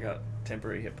boosted. I got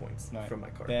temporary hit points Right. from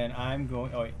my card. Then I'm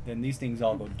going... Oh, wait. Then these things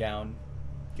all go down.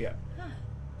 Yeah.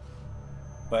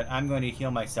 But I'm going to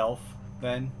heal myself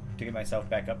then to get myself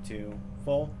back up to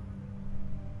full.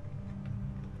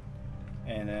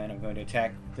 And then I'm going to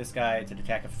attack this guy. It's an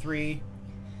attack of 3.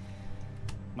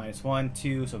 Minus 1,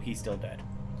 2, so he's still dead.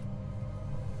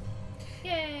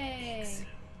 Yay! Excellent.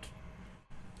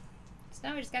 So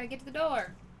now we just gotta get to the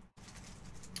door.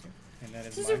 And that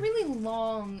is This is a really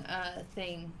long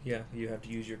thing. Yeah, you have to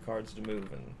use your cards to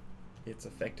move, and it's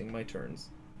affecting my turns.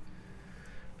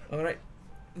 Alright.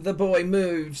 The boy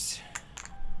moves.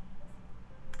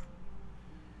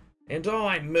 And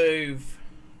I move.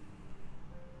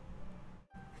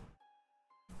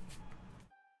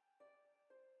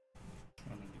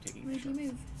 I'm going to be taking Where did you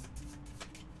move?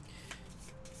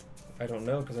 I don't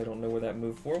know, because I don't know where that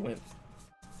move 4 went.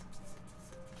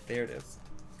 There it is.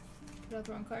 Put out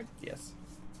the wrong card. Yes.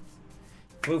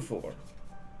 Move 4.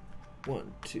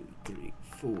 1, 2, 3,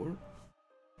 4.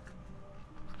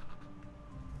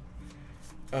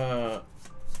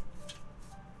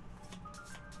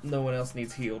 No one else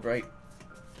needs healed, right?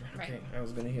 Right. Okay, I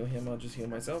was gonna heal him, I'll just heal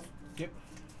myself. Yep.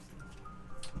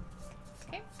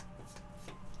 Okay.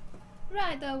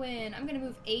 Right, though, in. I'm gonna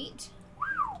move 8.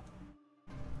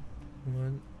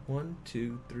 1,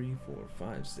 2, 3, 4,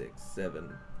 5, 6,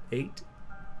 7, 8.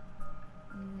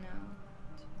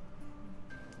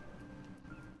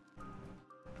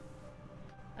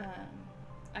 No.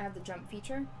 I have the jump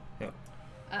feature. Yep.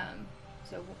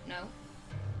 So no.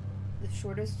 The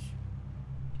shortest.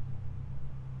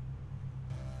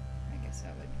 I guess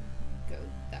I would go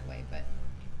that way, but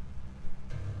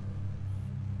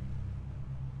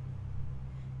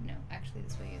no. Actually,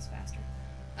 this way is faster.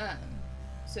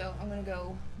 So I'm gonna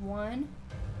go 1,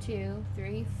 2,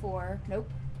 3, 4. Nope.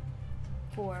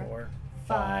 4, 4,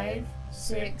 5,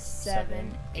 6,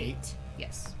 7, 8.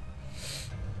 Yes.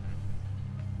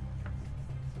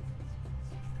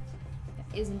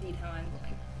 That is indeed how I'm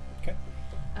going. Okay.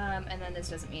 And then this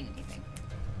doesn't mean anything.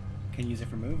 Can you use it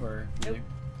for move or? Nope.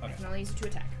 Okay. I can only use it to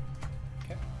attack.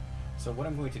 Okay. So what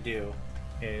I'm going to do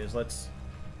is let's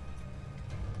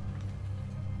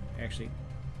actually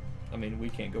I mean, we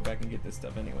can't go back and get this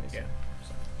stuff anyways. Yeah.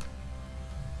 So.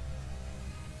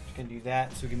 Just gonna do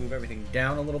that so we can move everything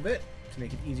down a little bit to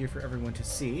make it easier for everyone to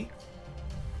see.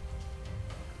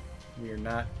 We are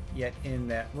not yet in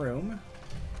that room.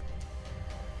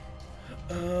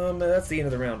 That's the end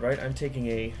of the round, right? I'm taking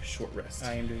a short rest.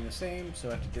 I am doing the same, so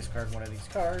I have to discard one of these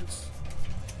cards.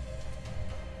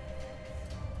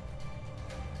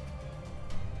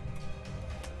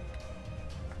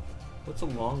 What's a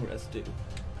long rest do?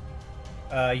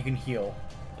 You can heal.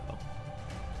 Oh.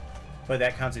 But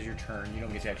that counts as your turn. You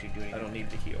don't get to actually do anything. I don't need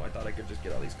to heal. I thought I could just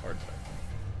get all these cards back.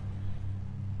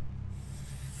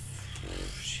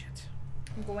 Shit.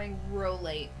 I'm going real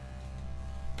late.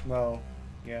 Well,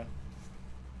 yeah.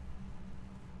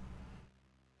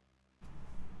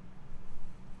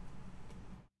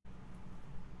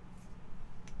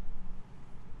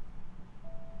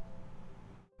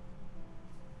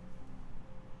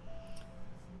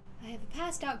 I have a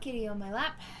passed out kitty on my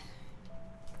lap.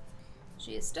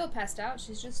 She is still passed out.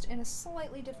 She's just in a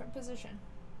slightly different position.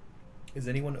 Is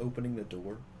anyone opening the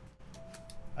door?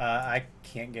 I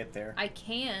can't get there. I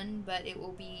can, but it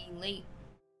will be late.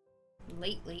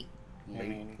 Late.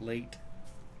 Late.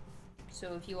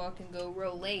 So if you all can go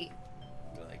real late.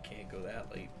 Well, I can't go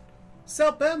that late.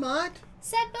 Sup, Belmont?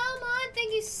 Seth Belmont,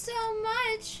 thank you so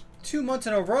much. 2 months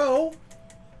in a row.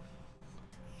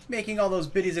 Making all those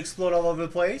biddies explode all over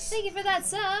the place. Thank you for that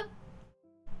sub.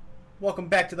 Welcome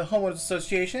back to the Homeowners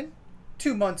Association.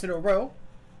 2 months in a row.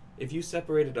 If you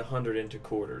separated 100 into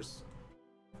quarters,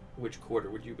 which quarter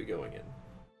would you be going in?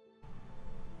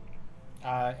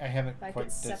 I haven't If I quite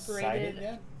could separate decided it-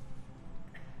 yet.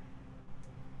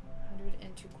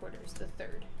 102 the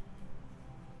third.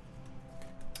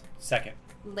 Second.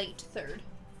 Late third.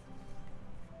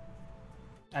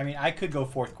 I mean, I could go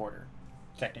fourth quarter,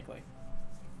 technically.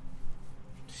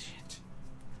 Shit.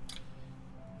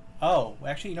 Oh,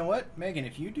 actually, you know what, Megan?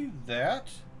 If you do that,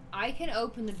 I can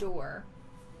open the door,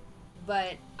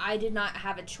 but I did not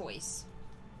have a choice.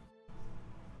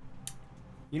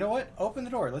 you know what? Open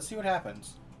the door. Let's see what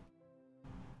happens.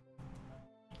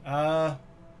 Yeah.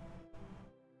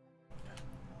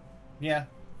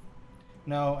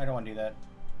 No, I don't want to do that.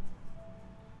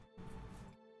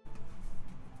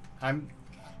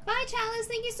 Bye, Chalice.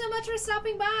 Thank you so much for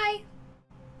stopping by.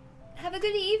 Have a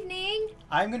good evening.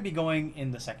 I'm going to be going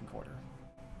in the second quarter.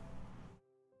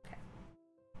 Okay.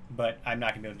 But I'm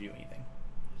not going to be able to do anything.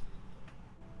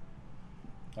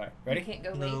 All right, ready? You can't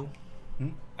go late.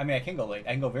 I mean, I can go late.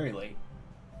 I can go very late.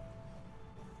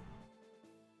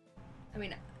 I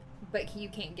mean, but you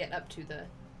can't get up to the...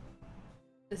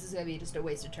 This is going to be just a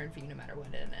wasted turn for you no matter what,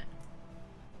 isn't it?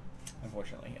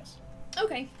 Unfortunately, yes.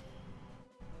 Okay.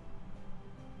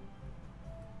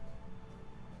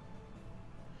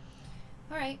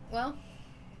 Alright, well,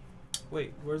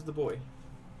 Wait, where's the boy?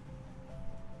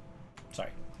 Sorry.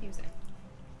 he was there.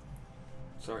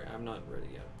 Sorry, I'm not ready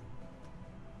yet.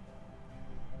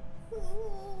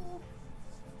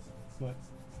 What?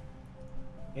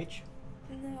 H?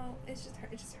 No, it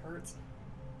just hurts.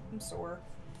 I'm sore.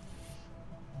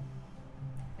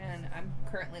 And I'm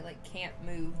currently, like, can't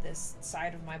move this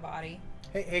side of my body.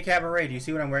 Hey, Cabaret, do you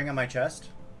see what I'm wearing on my chest?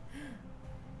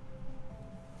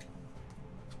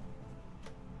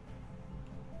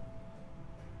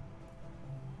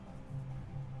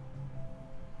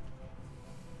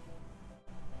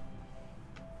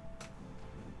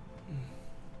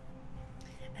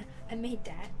 I made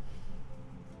that.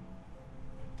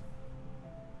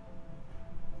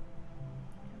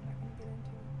 I'm not gonna get into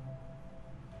it.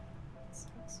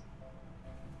 Sucks.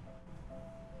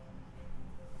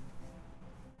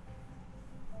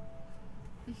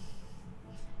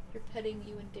 You're petting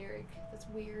you and Derek. That's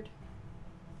weird.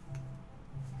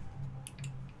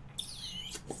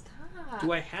 Stop.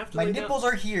 Do I have to My lay nipples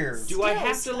down... are here. Do I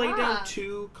have to lay down Stop.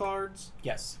 2 cards?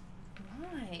 Yes.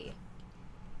 Why?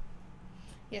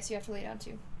 Yes, you have to lay down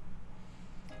too.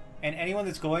 And anyone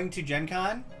that's going to Gen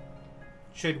Con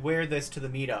should wear this to the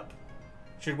meetup.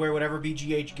 Should wear whatever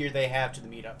BGH gear they have to the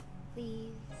meetup.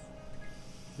 Please.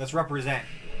 Let's represent.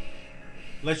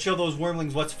 Let's show those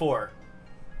wormlings what's for.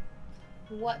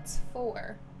 What's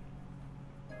for?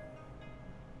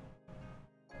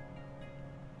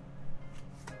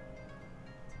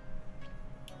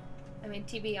 I mean,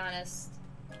 to be honest,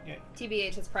 Yeah.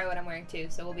 TBH is probably what I'm wearing too,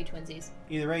 so we'll be twinsies.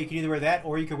 Either way, you can either wear that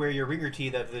or you could wear your ringer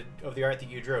tee of the art that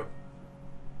you drew.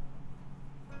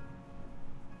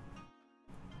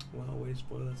 Well, way to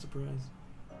spoil that surprise.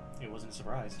 It wasn't a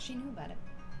surprise. She knew about it.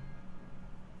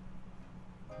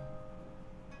 Have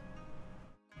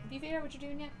you figured out what you're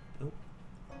doing yet? Nope.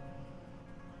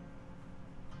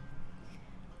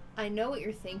 I know what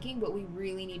you're thinking, but we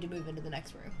really need to move into the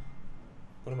next room.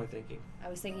 What am I thinking? I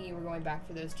was thinking you were going back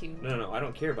for those two. No, I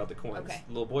don't care about the coins. Okay.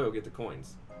 The little boy will get the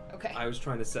coins. Okay. I was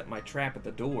trying to set my trap at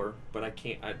the door, but I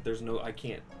can't. I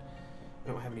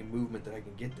don't have any movement that I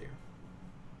can get there.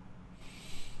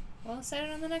 Well, set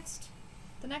it on the next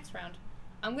round.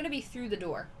 I'm gonna be through the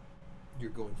door.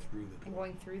 You're going through the I'm door.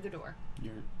 going through the door.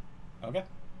 You're okay.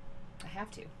 I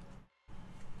have to.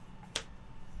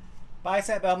 Bye,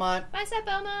 Sat Belmont. Bye, Seth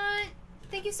Belmont.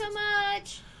 Thank you so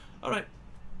much. All right.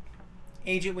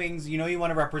 Agent Wings, you know you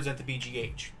want to represent the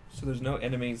BGH. So there's no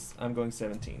enemies. I'm going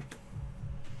 17.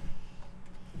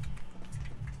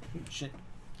 Shit.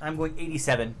 I'm going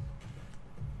 87.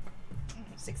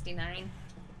 69.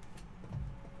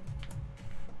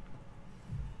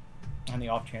 On the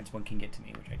off chance one can get to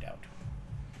me, which I doubt.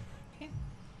 Okay.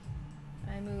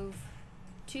 I move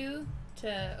 2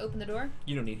 to open the door.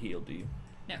 You don't need heal, do you?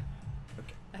 No.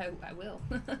 Okay. I will.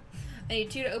 I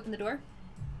need 2 to open the door.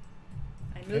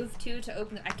 I move 2 to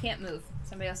open the... I can't move.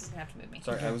 Somebody else is going to have to move me.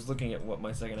 Sorry, I was looking at what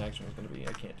my second action was going to be.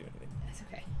 I can't do anything. That's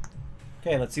okay.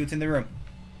 Okay, let's see what's in the room.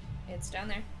 It's down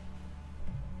there.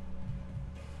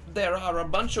 There are a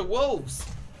bunch of wolves.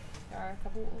 There are a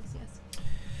couple wolves, yes.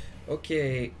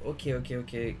 Okay.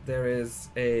 There is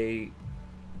a...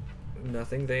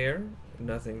 Nothing there.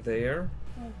 Nothing there.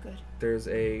 Oh, good. There's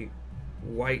a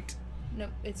white...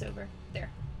 Nope, it's over. There.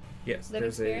 Yes, Living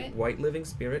there's spirit? a white living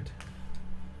spirit.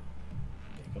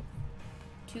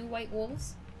 2 white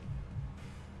wolves.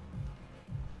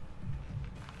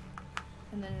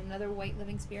 And then another white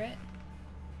living spirit.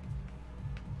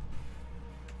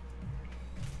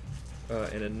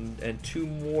 And 2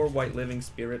 more white living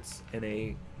spirits and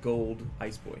a gold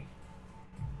ice boy.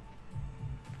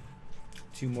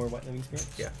 2 more white living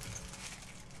spirits? Yeah.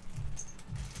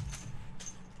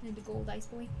 And a gold ice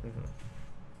boy. Mm-hmm.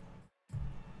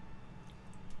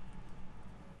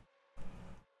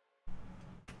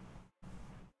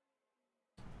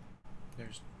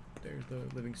 There's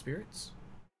the living spirits.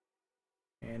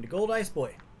 And a gold ice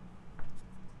boy.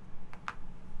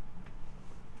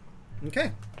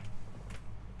 Okay.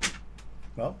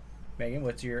 Well, Megan,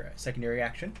 what's your secondary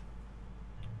action?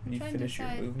 When you trying to finish your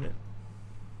decide. movement.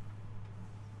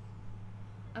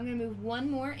 I'm going to move 1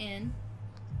 more in.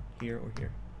 Here or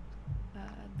here?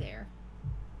 There.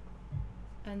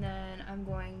 And then I'm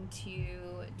going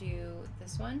to do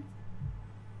this one.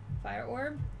 Fire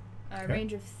orb. Okay.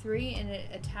 Range of 3, and it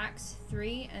attacks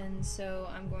 3, and so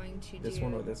I'm going to do... This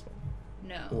one or this one?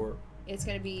 No. Or... It's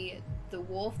going to be the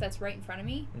wolf that's right in front of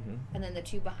me, and then the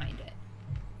 2 behind it.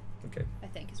 Okay. I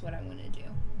think is what I want to do.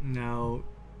 Now,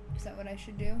 Is that what I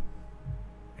should do?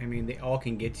 I mean, they all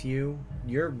can get to you.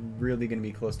 You're really going to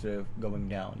be close to going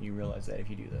down. You realize that if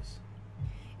you do this.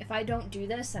 If I don't do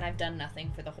this, then I've done nothing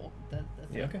for the whole the thing.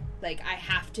 Yeah. Okay. Like, I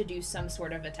have to do some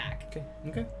sort of attack. Okay.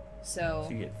 Okay. So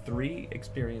So you get 3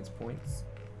 experience points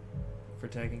for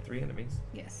tagging 3 enemies.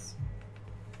 yes.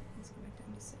 Let's go back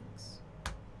down to 6.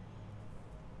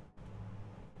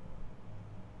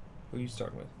 Who are you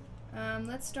starting with?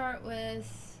 Let's start with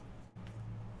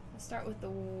the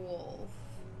wolf.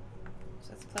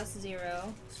 So that's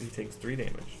 +0. So he takes 3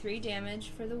 damage. 3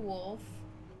 damage for the wolf.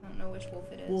 I don't know which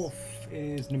wolf it is. Wolf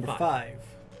is number 5. 5.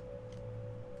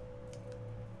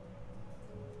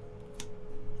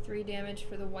 3 damage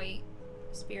for the white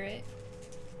spirit,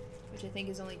 which I think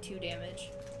is only 2 damage.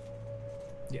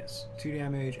 Yes. 2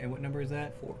 damage. And what number is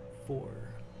that? 4. 4.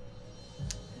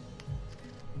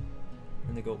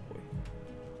 And the gold boy.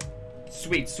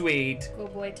 Sweet, sweet. Go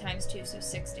boy ×2, so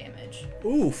 6 damage.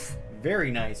 Oof.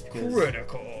 Very nice. Because,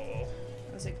 Critical. It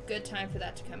was a good time for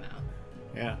that to come out.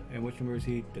 yeah. And which number is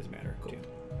he? Doesn't matter. Cool.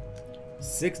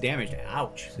 6 damage.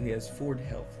 Ouch. So he has 4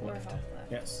 health 4 left. health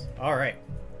left. Yes. All right.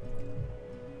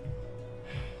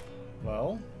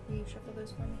 Well, Will you shuffle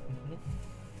those for me?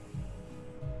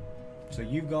 so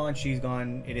you've gone, she's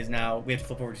gone. It is now. We have to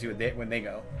flip over to see what when they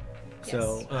go.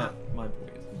 So Yes. My boy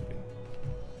is moving.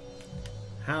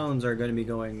 hounds are going to be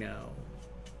going now.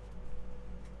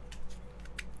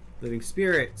 Living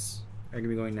spirits are going to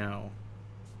be going now.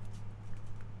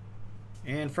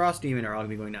 And frost demon are all going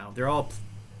to be going now. They're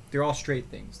all straight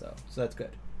things though, so that's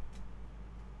good.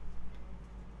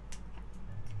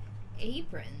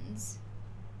 Aprons.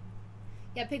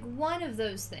 Yeah, pick one of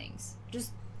those things.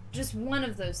 Just one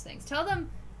of those things. Tell them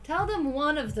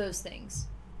one of those things.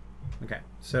 Okay.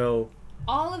 So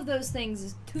All of those things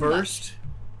is too first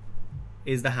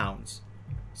is the hounds.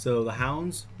 So the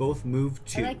hounds both move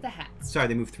much. 2. I like the hats. Sorry,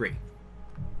 they move 3.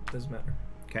 Doesn't matter.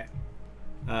 Okay.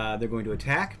 They're going to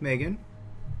attack Megan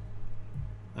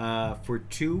for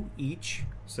 2 each.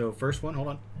 So first one, hold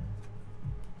on.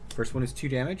 First one is 2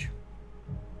 damage.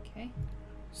 Okay. Okay.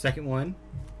 Second one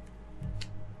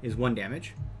is 1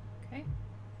 damage. Okay.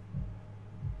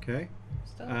 Okay.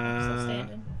 I'm still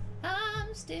standing.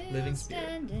 I'm still Living Spirit.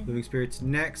 standing. Living Spirits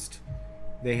next.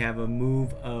 They have a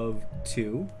move of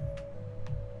 2.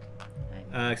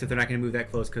 Except they're not going to move that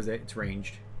close because it's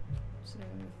ranged. So they're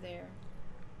gonna move there.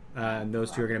 And those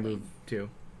two are going to move too.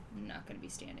 I'm not going to be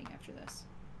standing after this.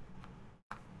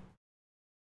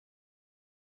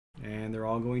 And they're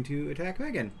all going to attack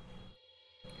Megan.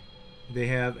 They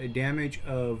have a damage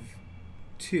of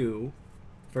 2.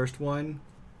 First one,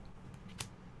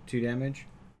 2 damage.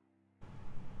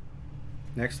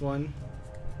 Next one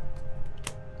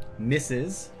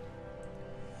misses.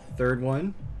 Third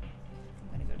one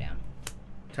I'm going to go down.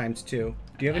 times 2.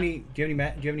 Do you have any? Do you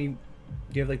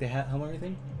have like the helmet or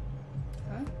anything?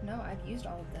 Huh? No, I've used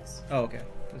all of this. Oh, okay.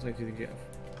 That's like 2 things you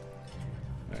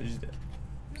have. So she's dead.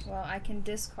 Well, I can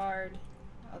discard.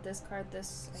 I'll discard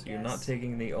this. I So guess. you're not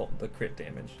taking the crit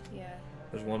damage. Yeah.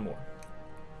 There's one more.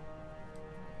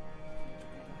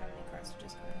 I don't have any cards to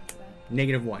discard after that.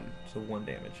 -1. So 1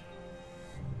 damage.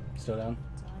 Still down.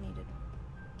 That's all I needed.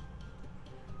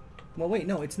 Well, wait,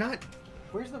 no, it's not.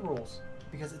 Where's the rules?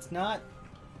 Because it's not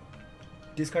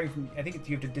discarding from. I think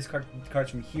you have to discard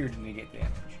cards from here to negate the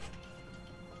damage.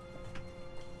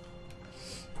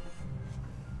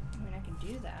 I mean, I can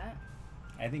do that.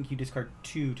 I think you discard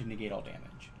 2 to negate all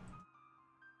damage.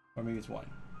 Or maybe it's 1.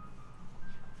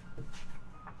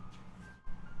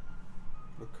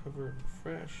 Recover and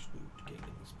refresh. Loot, gain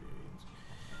experience.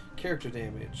 Character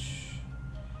damage.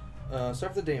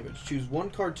 Start with the damage. Choose 1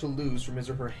 card to lose from his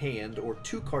or her hand, or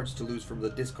 2 cards to lose from the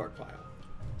discard pile.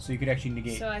 So you could actually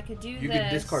negate. So I could do You this. could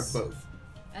discard both.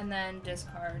 And then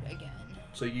discard again.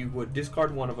 So you would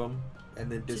discard one of them,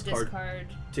 and then discard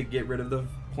to get rid of the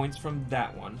points from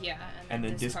that one. Yeah, And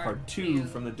then discard 2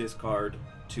 from the discard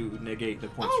to negate the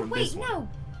points from this one. Oh, wait, no!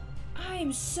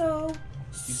 I'm so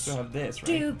You still have this, right?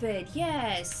 stupid.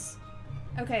 Yes.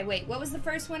 Okay, wait. What was the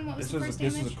first one? What was the first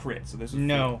damage? This was a crit, so this was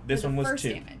No. 4. This The one was first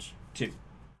 2. damage. 2.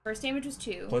 First damage was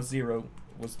 2. Plus 0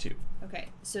 was 2. Okay,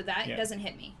 so that Yeah. doesn't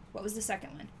hit me. What was the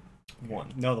second one?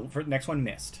 1. No, the next one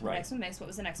missed. Right. Next one missed. What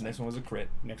was the next And one? this one was a crit,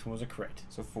 Next one was a crit.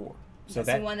 so 4. So That's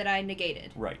that the one that I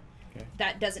negated. Right.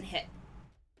 That doesn't hit.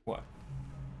 What?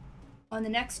 On the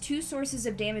next 2 sources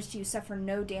of damage to you, suffer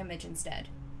no damage instead.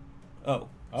 Oh.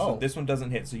 Oh. So this one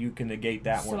doesn't hit, so you can negate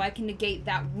that one. So I can negate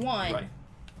that one Right.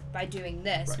 by doing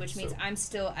this, Right, which means so- I'm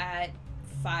still at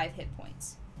 5 hit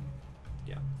points.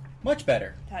 Yeah. much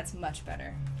better. That's much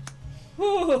better.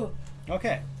 Whew.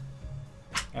 Okay.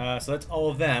 So that's all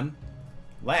of them.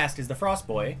 Last is the Frost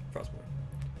Boy, Frostboy.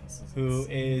 who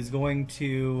is going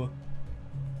to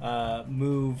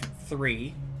move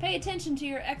 3, Pay attention to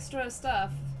your extra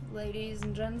stuff, ladies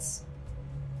and gents.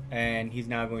 and he's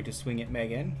now going to swing at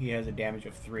Megan. He has a damage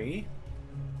of 3.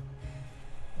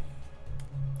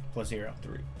 Plus 0.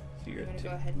 3. So I'm you're gonna at 2.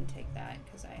 go ahead and take that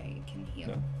because I can heal.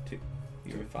 No, 2.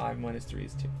 You're 5 minus 3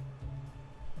 is 2.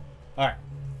 Alright.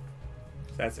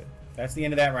 So that's it. That's the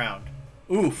end of that round.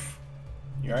 Oof.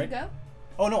 You Did alright? you go?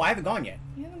 Oh, no, I haven't gone yet.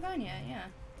 You haven't gone yet,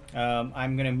 yeah.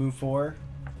 I'm going to move 4.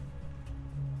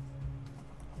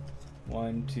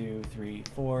 1, 2, 3,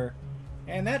 4.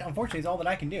 And that, unfortunately, is all that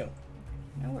I can do.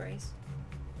 No worries.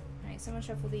 Alright, someone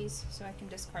shuffle these so I can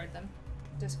discard them.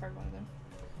 Discard one of them.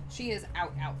 She is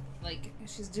out. Like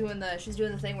she's doing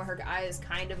the thing where her eye is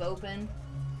kind of open.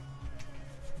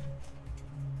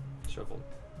 Shuffle.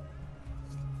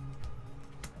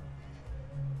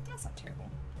 That's not terrible.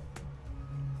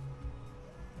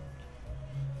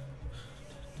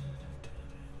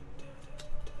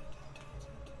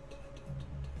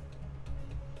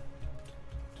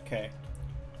 Okay.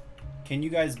 Can you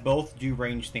guys both do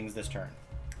range things this turn?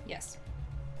 Yes.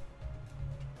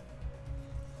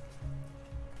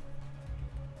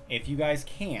 If you guys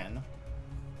can,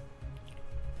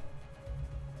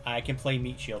 I can play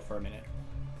Meat Shield for a minute.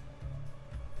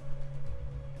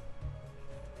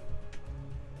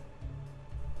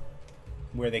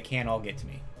 Where they can't all get to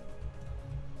me.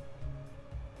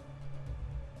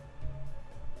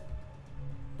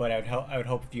 But I would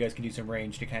hope if you guys can do some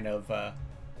range to kind of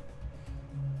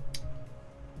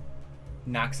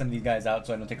knock some of these guys out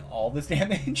so I don't take all this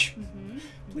damage.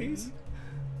 Please.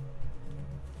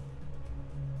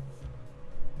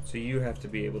 So you have to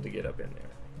be able to get up in there.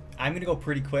 I'm going to go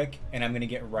pretty quick, and I'm going to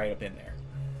get right up in there.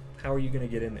 How are you going to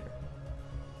get in there?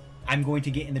 I'm going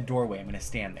to get in the doorway. I'm going to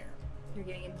stand there. You're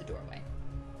getting into the doorway.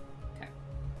 Okay.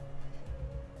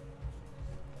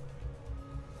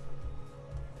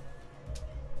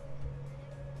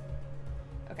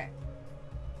 Okay.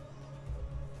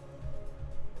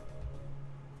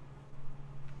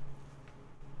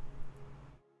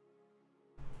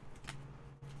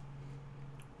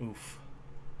 Oof.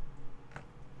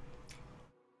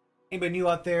 Anybody new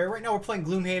out there? Right now we're playing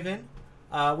Gloomhaven,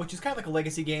 which is kind of like a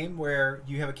legacy game where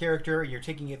you have a character and you're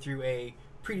taking it through a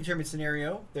predetermined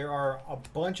scenario. There are a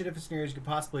bunch of different scenarios you could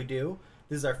possibly do.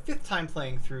 This is our 5th time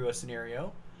playing through a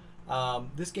scenario.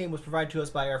 This game was provided to us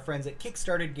by our friends at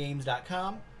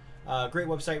kickstartedgames.com. Great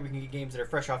website. We can get games that are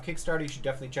fresh off Kickstarter. You should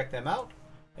definitely check them out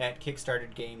at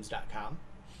kickstartedgames.com.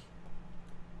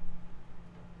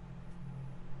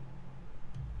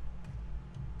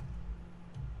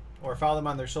 Or follow them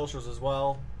on their socials as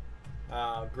well.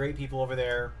 Great people over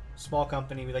there. Small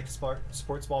company. We like to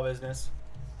support small business.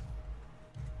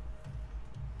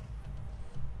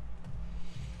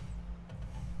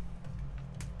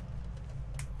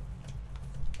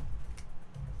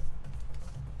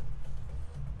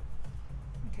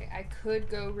 Okay, I could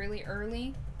go really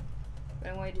early,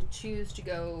 but I wanted to choose to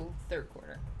go 3rd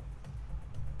quarter.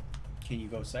 Can you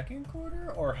go 2nd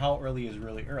quarter? Or how early is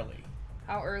really early?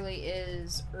 How early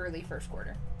is early 1st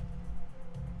quarter?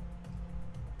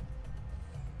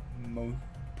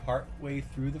 Part way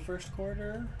through the 1st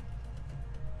quarter?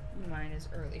 Mine is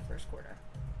early 1st quarter.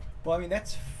 Well, I mean,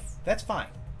 that's fine.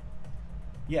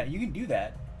 Yeah, you can do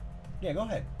that. Yeah, go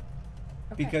ahead.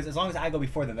 Okay. Because as long as I go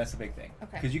before them, that's the big thing.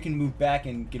 Okay. Because you can move back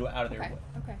and get out of there. Okay.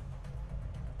 Okay.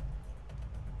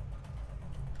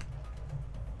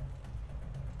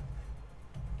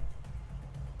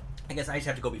 I guess I just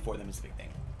have to go before them is the big thing.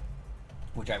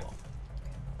 Which I will.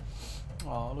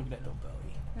 Oh, look at that little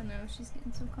belly. I know, she's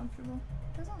getting so comfortable.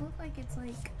 Doesn't look like it's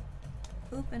like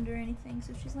opened or anything,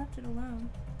 so she's left it alone.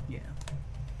 Yeah.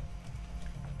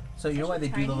 So you know Such why a they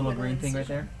do tiny the little little green thing right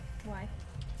there? incision. Why?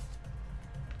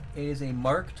 It is a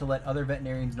mark to let other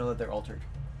veterinarians know that they're altered.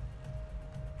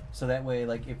 So that way,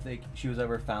 like, if she was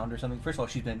ever found or something, first of all,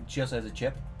 she's been just as a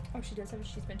chip. Oh, she does have.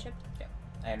 She's been chipped. Yeah,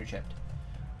 I had her chipped.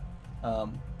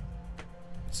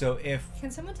 So if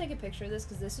Can someone take a picture of this?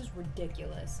 Because this is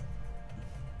ridiculous.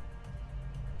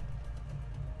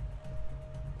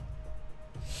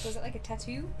 So is it like a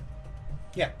tattoo?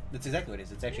 yeah, that's exactly what it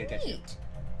is. It's actually a tattoo. Neat.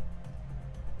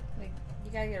 Like,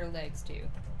 you gotta get her legs too,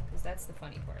 because that's the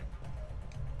funny part.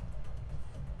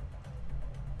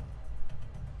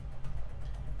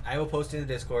 I will post it in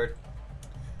the Discord.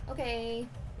 Okay.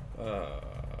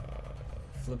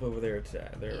 Flip over there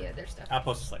to there. Yeah, there's stuff. I'll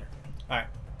post this later. All right.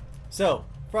 So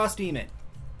Frost Demon,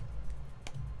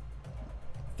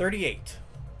 38.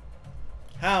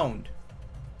 Hound,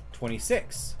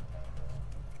 26.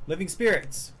 Living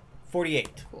Spirits,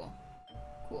 48. Cool.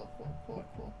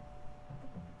 Cool.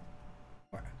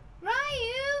 Ryu!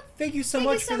 Thank you so Thank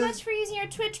much you so for the much for using your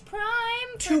Twitch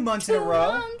Prime. 2 months in a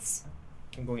row. Months.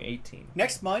 I'm going 18.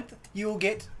 Next month you will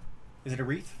get. Is it a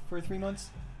wreath for 3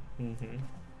 months? Mm-hmm.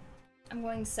 I'm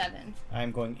going 7.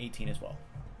 I'm going 18 as well.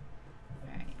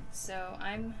 Alright, so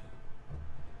I'm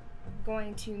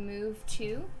going to move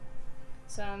 2.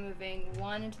 So I'm moving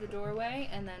 1 into the doorway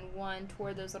and then 1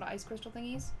 toward those little ice crystal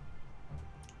thingies.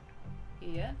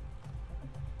 Yeah.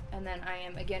 And then I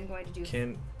am again going to do.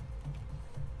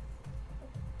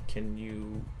 Can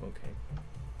you? Okay.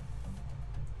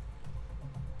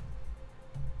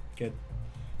 Good.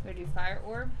 I'm going to do fire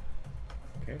orb.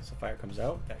 Okay, so fire comes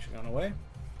out. Actually gone away.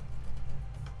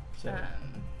 So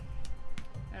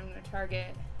I'm going to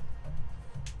target.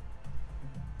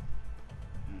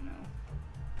 I don't know.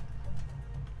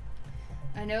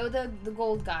 I know the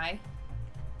gold guy.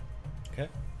 okay.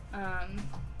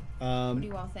 What do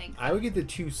you all think? I would get the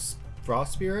 2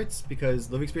 Frost Spirits because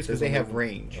Living Spirits because they have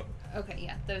range. Okay,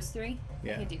 yeah, those 3.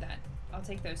 Yeah. I can do that. I'll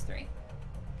take those 3.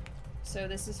 So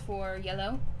this is for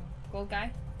yellow, gold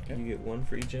guy. Okay. You get 1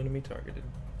 for each enemy targeted.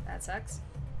 That sucks.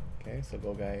 Okay, so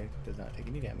Gold Guy does not take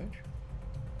any damage.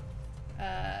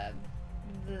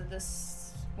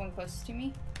 This one closest to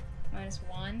me,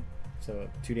 -1. So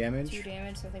 2 damage. 2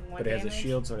 damage. So I think 1 But it damage. has a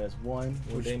shield, so it has 1.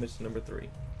 1 damage to number 3.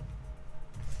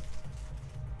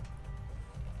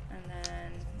 And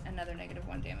then another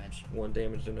 -1 damage. 1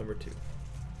 damage to number 2.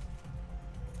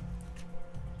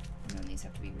 And then these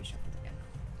have to be reshuffled again.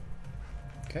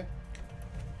 Okay.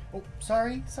 Oh,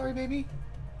 sorry, baby.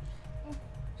 Oh,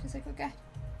 she's like, okay.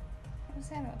 What was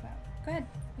that all about? Go ahead.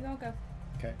 You all go.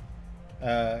 Okay.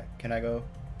 Can I go?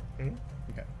 Mhm.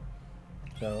 Okay.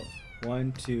 So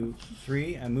 1, 2,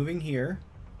 3. I'm moving here,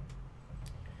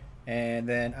 and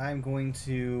then I'm going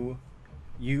to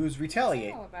use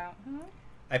Retaliate. What's that all about? Huh?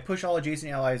 I push all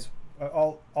adjacent allies,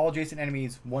 all adjacent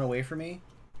enemies 1 away from me,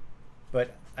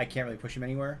 but I can't really push them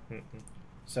anywhere. Mm-mm.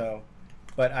 So,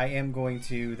 but I am going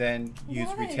to then use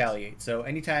What? Retaliate. So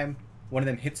anytime one of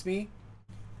them hits me,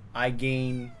 I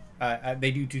gain. They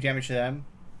do 2 damage to them,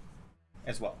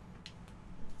 as well.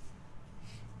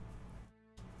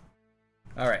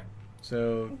 All right.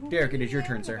 So, What Derek, are it is you your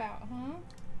turn, yelling sir. about, huh?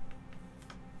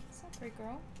 What's up, great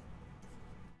girl?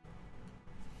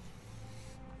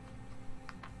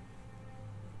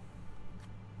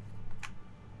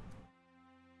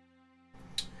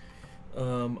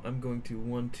 I'm going to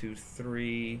 1, 2,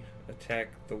 3 attack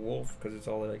the wolf because it's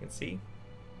all that I can see.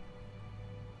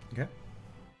 Okay.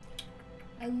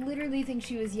 I literally think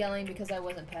she was yelling because I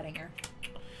wasn't petting her.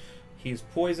 He's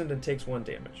poisoned and takes 1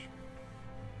 damage.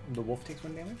 The wolf takes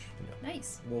 1 damage.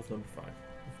 Nice. Wolf number 5.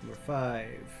 Wolf number 5.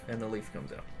 And the leaf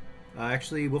comes out.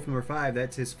 Actually, wolf number 5.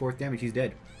 That's his 4th damage. He's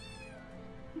dead.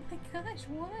 Oh my gosh,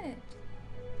 what?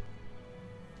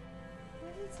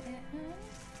 What is it, huh?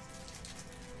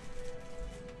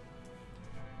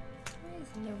 What is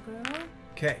it, little girl?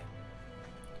 Okay.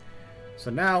 So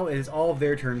now it is all of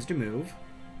their turns to move.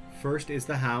 First is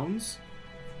the hounds.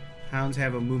 Hounds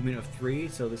have a movement of 3,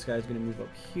 so this guy's going to move up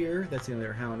here. That's the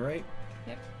other hound, right?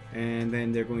 Yep. And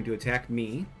then they're going to attack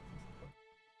me.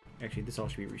 Actually, this all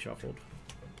should be reshuffled.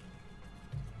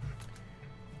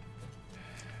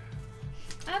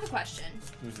 I have a question.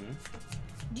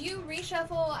 Mm-hmm. Do you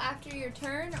reshuffle after your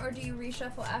turn, or do you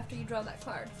reshuffle after you draw that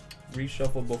card?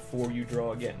 Reshuffle before you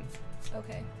draw again.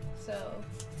 Okay, so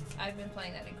I've been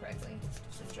playing that incorrectly,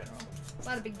 just in general. It's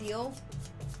not a big deal,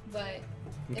 but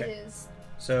Okay. it is.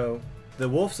 So the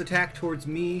wolves attack towards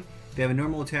me. They have a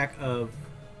normal attack of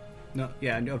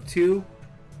 2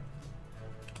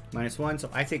 minus 1. So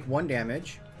I take 1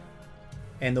 damage,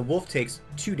 and the wolf takes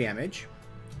 2 damage.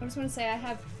 I just want to say I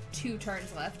have 2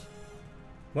 turns left.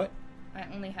 What? I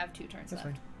only have 2 turns That's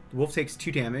left. fine. The wolf takes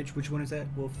 2 damage. Which one is that?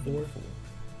 Wolf 4.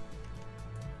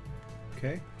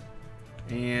 Okay.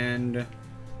 And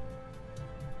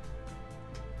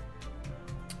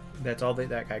that's all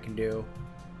that guy can do.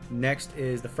 Next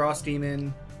is the Frost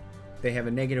Demon. They have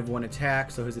a -1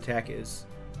 attack, so his attack is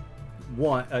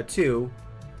 2.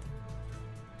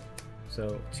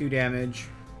 So 2 damage.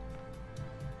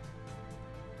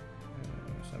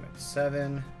 So I'm at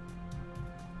 7.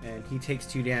 And he takes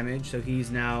 2 damage, so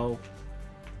he's now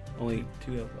only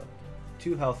 2 health left.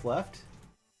 2 health left.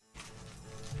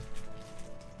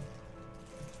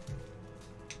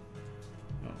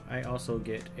 Oh, I also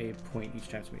get a point each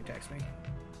time somebody attacks me.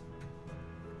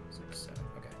 6, 7.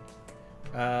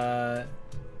 Okay.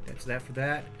 That's that for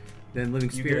that. Then Living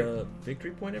You Spirit. get a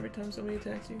victory point every time somebody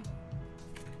attacks you?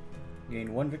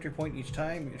 Gain 1 victory point each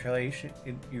time.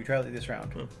 You retaliate this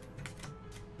round. Huh.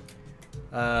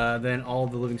 Then all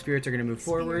the Living Spirits are going to move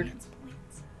forward. Experience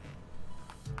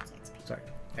points. It's XP. Sorry,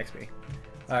 XP.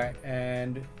 Alright,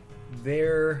 and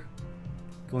they're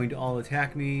going to all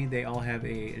attack me. They all have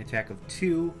an attack of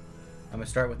 2. I'm going to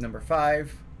start with number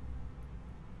 5.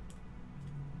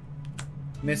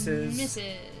 Misses.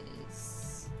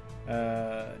 Misses.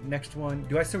 Next one.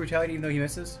 Do I still retaliate even though he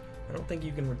misses? I don't think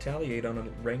you can retaliate on a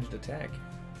ranged attack.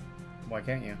 Why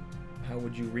can't you? How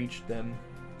would you reach them?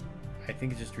 I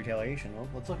think it's just retaliation. Well,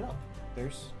 let's look it up.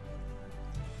 There's...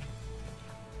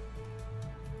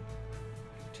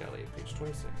 Retaliate, page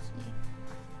 26.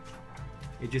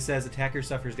 It just says attacker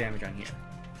suffers damage on here.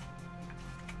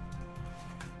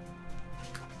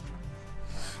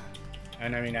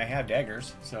 And I mean, I have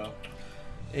daggers, so...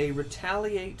 A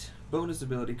retaliate bonus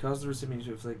ability causes the recipient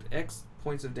to inflict X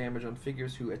points of damage on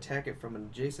figures who attack it from an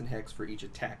adjacent hex for each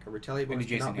attack. A retaliate bonus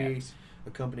cannot be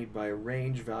accompanied by a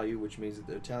range value, which means that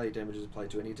the retaliate damage is applied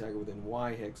to any attacker within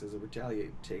Y hex as a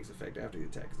retaliate takes effect after the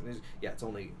attack. It's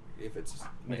only if it's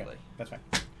melee. Okay, that's fine.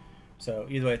 So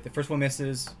either way, the first one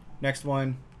misses. Next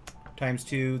one times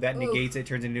 2. That negates it,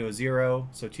 turns into a 0,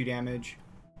 so 2 damage.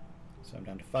 So I'm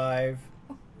down to 5.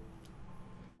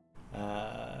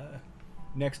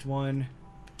 Next one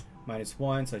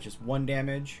 -1, so it's just 1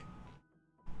 damage.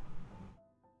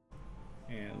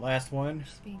 And last one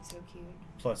She's being so cute.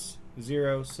 plus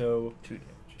 0, so 2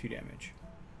 damage. 2 damage.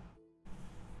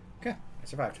 Okay, I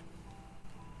survived.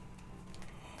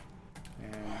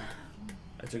 And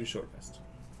I took a short rest.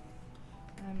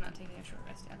 I'm not taking a short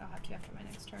rest yet. I'll have to after my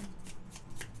next turn.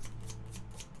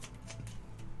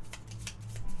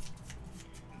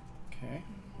 okay.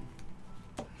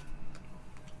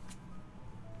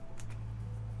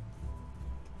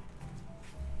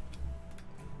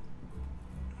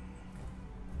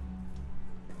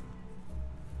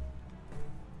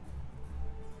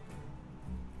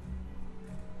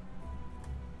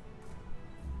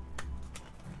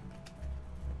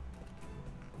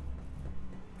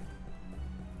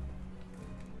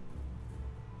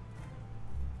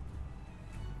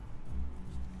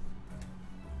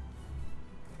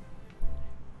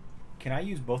 Can I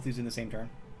use both these in the same turn?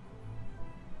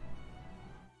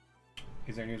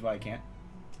 Is there news why I can't?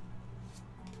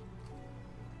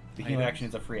 The healing action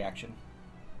is a free action.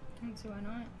 I don't see why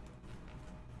not.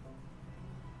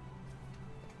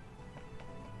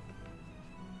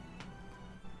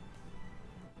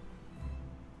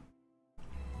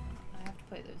 I have to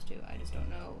play those two. I just don't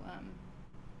know. I'm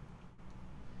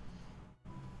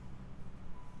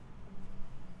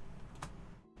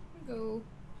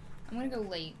gonna go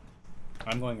late.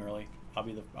 I'm going early.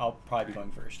 I'll probably be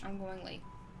going first. I'm going late.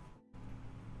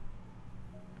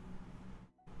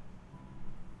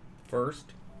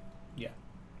 First? Yeah.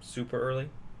 Super early?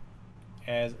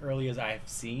 As early as I've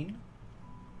seen.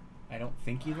 I don't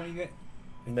think he's going to get.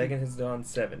 Megan has done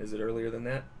 7. Is it earlier than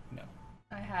that? No.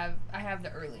 I have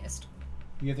the earliest.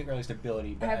 You have the earliest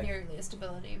ability, I but have the earliest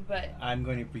ability, but I'm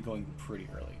going to be going pretty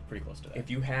early, pretty close to that. If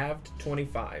you halved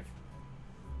 25,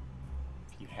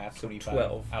 you have so 25,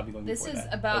 12. I'll be going this before is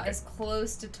that. about Okay. as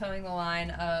close to towing the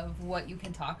line of what you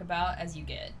can talk about as you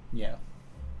get. Yeah.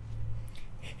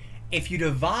 If you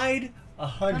divide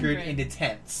 100 100. into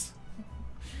tenths,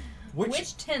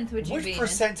 Which tenth would you which be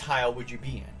percentile would you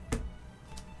be in?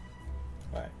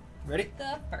 All right, ready? in?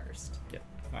 The first. All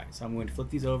right, so I'm going to flip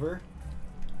these over.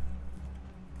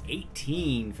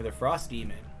 18 for the Frost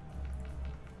Demon,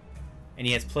 and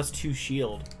he has +2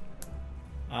 shield.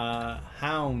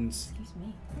 Hounds, Excuse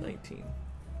me. 19,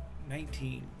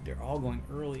 19. They're all going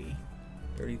early.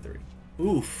 33,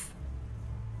 Oof.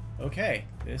 Okay,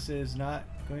 this is not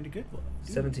going to good.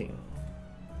 17.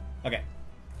 Okay,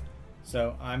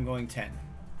 so I'm going 10.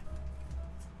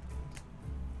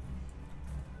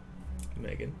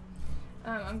 Megan,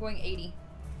 I'm going 80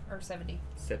 or 70.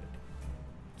 70.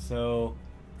 So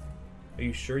Are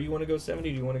you sure you want to go 70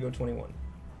 or do you want to go 21?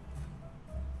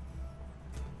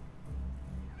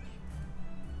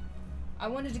 I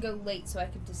wanted to go late so I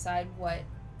could decide what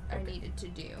I Okay. needed to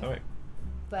do. Alright.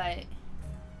 But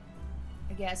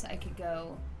I guess I could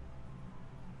go.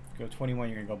 21.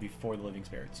 You're gonna go before the living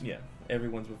spirits. Yeah,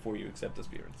 everyone's before you except the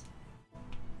spirits.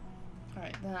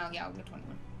 Alright, then I'll go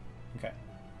 21. Okay.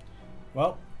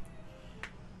 Well,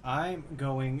 I'm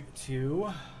going to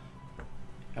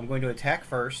attack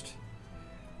first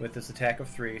with this attack of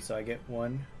 3, so I get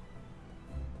 1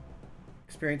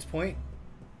 experience point.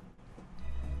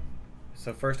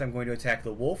 So first I'm going to attack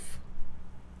the wolf.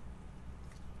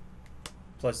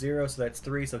 +0, so that's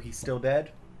 3, so he's still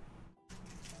dead.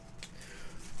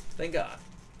 Thank God.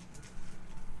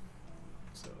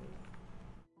 So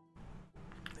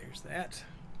there's that.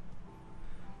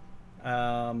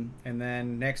 And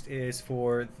then next is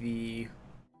for the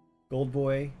gold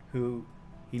boy, who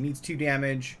he needs 2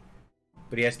 damage,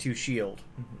 but he has 2 shield.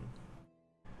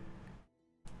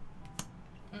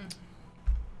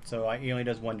 So he only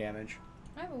does 1 damage.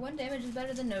 Alright, but 1 damage is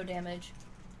better than no damage.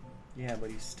 Yeah, but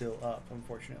he's still up,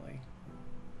 unfortunately.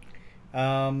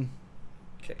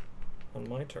 Okay, on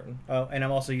my turn. Oh, and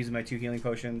I'm also using my 2 healing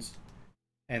potions.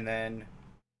 And then,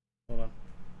 hold on.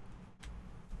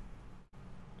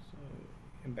 So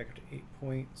I'm back up to 8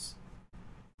 points.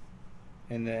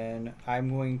 And then I'm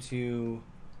going to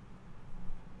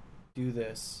do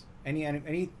this. Any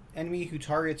enemy who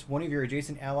targets one of your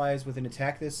adjacent allies with an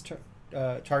attack this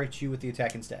targets you with the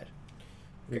attack instead,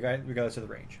 regardless of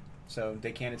the range. So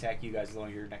they can't attack you guys as long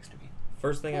as you're next to me.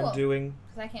 First thing Cool. I'm doing,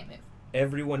 Because I can't move.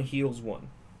 everyone heals 1.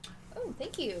 Oh,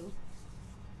 thank you.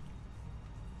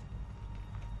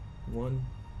 1,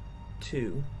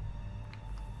 2.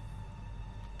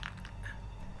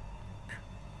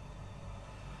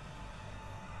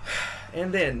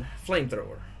 And then,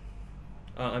 flamethrower.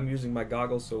 I'm using my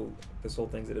goggles, so this whole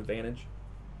thing's at advantage.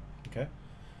 Okay.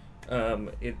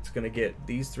 It's gonna get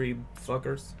these 3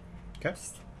 fuckers. Okay.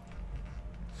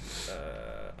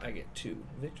 I get 2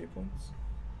 victory points.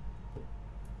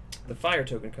 The fire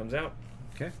token comes out.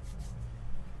 Okay.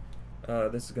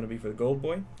 This is gonna be for the gold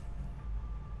boy.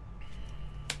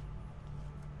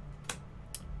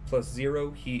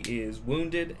 +0, he is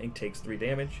wounded and takes 3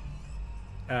 damage.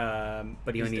 But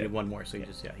he He's only needed dead. 1 more, so he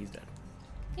Yeah. he's dead.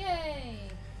 Yay!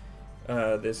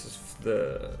 This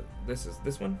is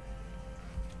this one.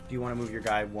 Do you want to move your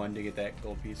guy 1 to get that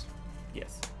gold piece?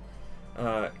 Yes.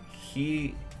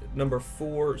 He number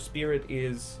 4 spirit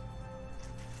is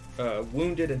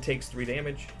wounded and takes 3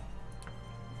 damage.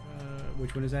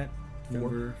 Which one is that? 4.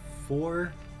 Number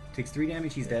 4 takes 3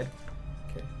 damage. He's dead.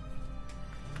 Okay.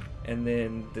 And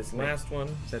then this last one,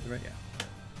 Is that the right?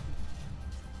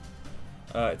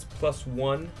 Yeah. it's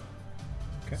 +1.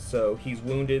 Okay. So he's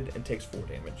wounded and takes 4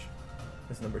 damage.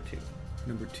 That's number 2.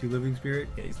 Number 2 living spirit.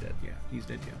 Yeah, he's dead. Yeah, he's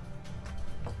dead.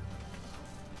 Yeah.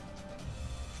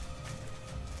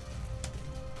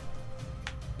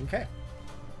 Okay.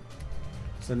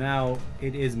 So now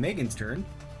it is Megan's turn.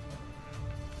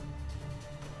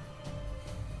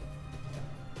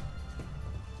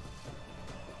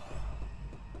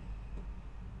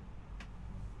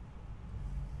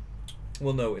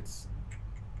 Well, no, it's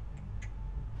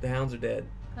the hounds are dead.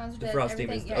 Hounds are The dead. frost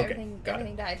Everything, demons- yeah, okay, everything, got it.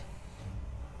 everything died.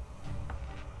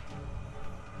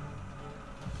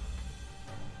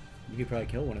 You could probably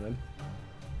kill one of them.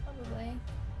 Probably. I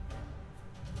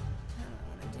don't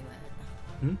want to do it.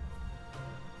 Hmm?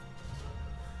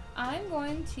 I'm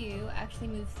going to actually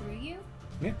move through you.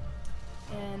 Yeah.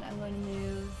 And I'm going to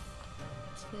move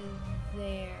to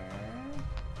there.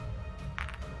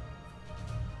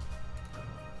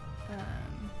 And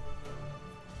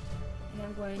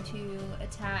I'm going to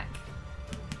attack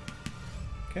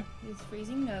Okay. with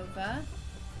Freezing Nova.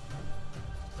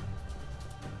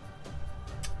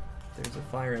 There's a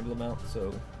fire emblem out,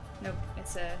 so Nope,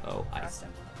 it's a ice. frost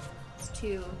emblem. It's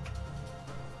 2.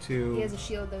 2. He has a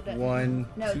shield though, doesn't he? 1.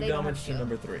 No, 2 they don't have damage to shield.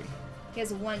 number 3. He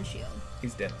has a 1 shield,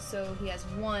 He's dead. so he has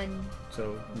 1.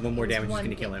 So one more he has damage is 1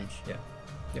 going to kill him. damage. Yeah.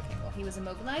 Yep. Okay, well he was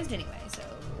immobilized anyway, so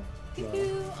Well,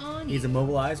 cuckoo on He's you.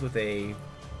 immobilized with a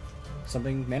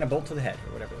something mana bolt to the head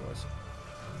or whatever it was.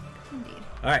 Indeed.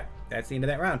 All right, that's the end of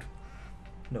that round.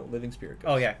 No, living spirit.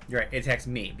 Oh yeah, you're right. It attacks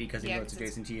me because even Yeah, though it's 'cause it's-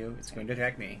 adjacent to you, it's going to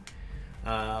attack me.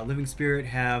 Living Spirit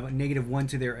have -1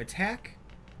 to their attack,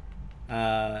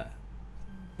 but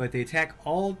they attack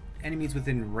all enemies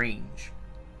within range.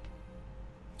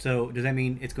 So does that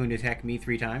mean it's going to attack me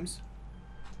 3 times?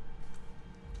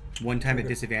 1 time at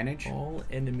disadvantage. All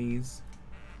enemies.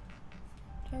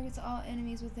 Targets all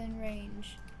enemies within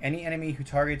range. Any enemy who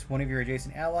targets one of your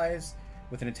adjacent allies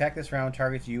with an attack this round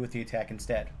targets you with the attack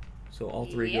instead. So all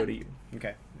 3 go Yep. to you.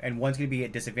 Okay, and one's going to be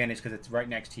at disadvantage because it's right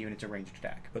next to you and it's a ranged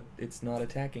attack. But it's not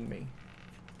attacking me.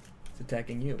 It's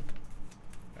attacking you.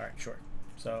 All right, sure.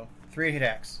 So 3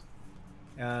 attacks,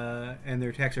 and their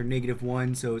attacks are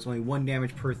 -1, so it's only 1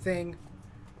 damage per thing.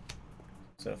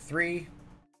 So 3.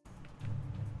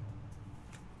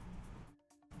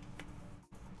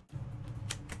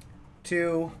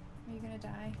 Two. Are you gonna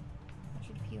die? I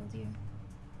should have healed you.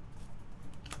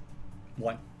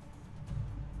 1.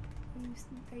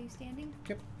 Are you standing?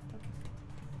 Yep.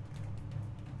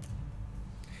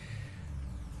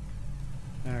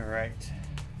 Okay. All right.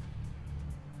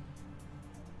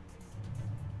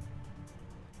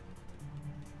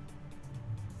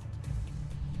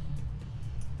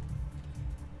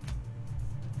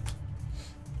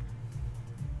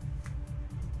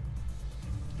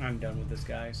 I'm done with this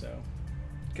guy, so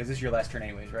because this is your last turn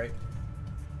anyways, right?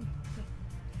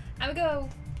 I'm gonna go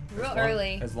real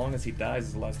early. As long as he dies,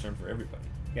 is the last turn for everybody.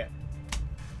 Yeah.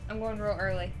 I'm going real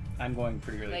early. I'm going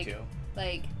pretty early Like, too.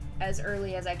 Like, as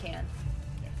early as I can.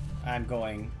 I'm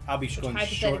going. I'll be Which going short.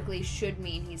 hypothetically should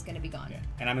mean he's gonna be gone. Yeah,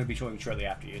 and I'm going to be showing shortly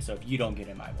after you. So if you don't get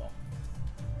him, I will.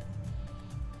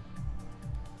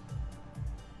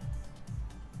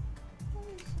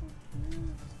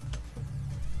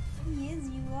 Yes,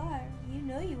 you are. You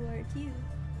know you are too.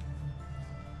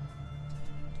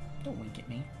 Don't wink at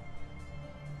me.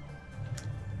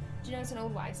 Do you know it's an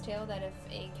old wives' tale that if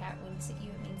a cat winks at you,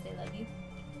 it means they love you?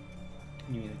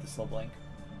 You mean like the slow blank?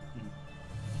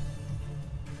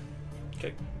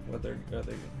 Okay. What are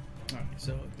they? Alright,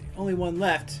 so the only one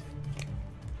left.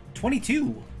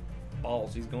 22.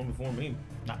 Balls. He's going before me.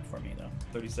 Not for me though.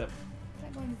 37. It's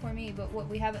not going before me, but what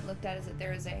we haven't looked at is that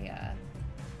there is a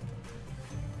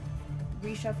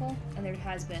reshuffle, and there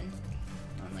has been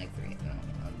on like 3.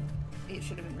 It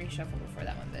should have been reshuffled before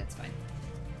that one, but it's fine.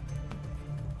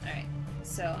 Alright,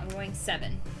 so I'm going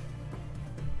 7.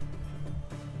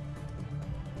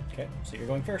 Okay, so you're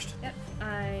going first. Yep,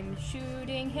 I'm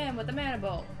shooting him with a mana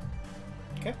bolt.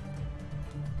 Okay.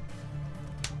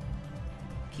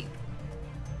 Pew.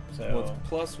 So Well,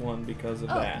 it's +1 because of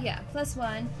Oh, that. yeah,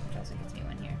 +1, which also gets me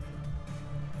 1 here.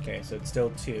 okay, so it's still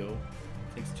 2.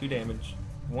 Takes 2 damage,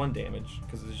 1 damage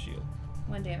because of the shield.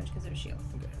 1 damage because of a shield.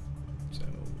 Okay. So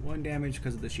 1 damage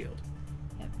because of the shield,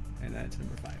 Yep. and that's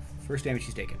number 5. First damage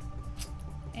he's taken.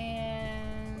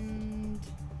 And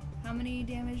how many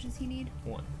damage does he need?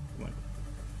 1. 1.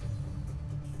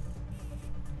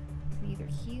 I can either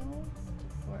heal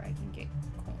or I can get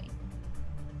coin.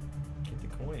 Get the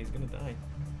coin. He's gonna die.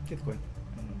 Get the coin.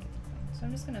 I'm gonna get the coin. So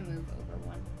I'm just gonna move over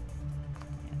 1.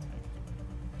 Yeah, it's fine.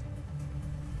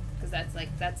 Because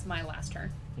that's my last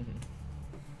turn. Mm-hmm.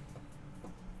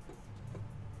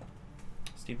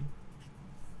 Steven?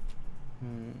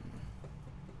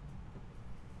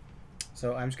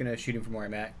 So I'm just gonna shoot him from where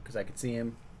I'm at because I can see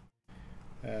him.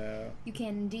 You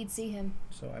can indeed see him.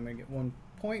 So I'm gonna get 1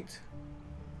 point.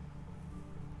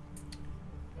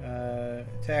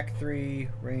 Attack 3,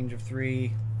 range of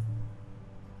 3,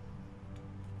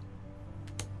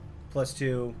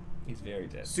 +2, He's very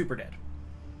dead. super dead.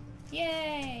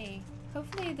 Yay!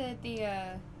 Hopefully that the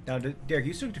Now, Derek,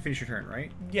 you still have to finish your turn,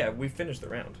 right? Yeah, we finished the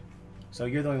round. So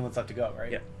you're the only one left to go,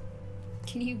 right? Yeah.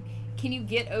 Can you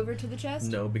get over to the chest?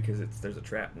 No, because there's a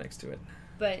trap next to it.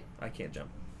 But I can't jump.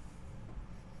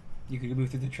 You could move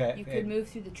through the trap. you could move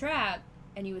through the trap,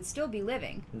 and you would still be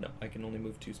living. No, I can only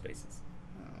move 2 spaces.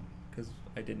 Oh. Because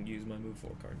I didn't use my move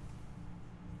 4 card.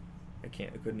 I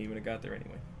couldn't even have got there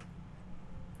anyway.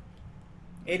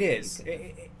 It is.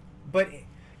 But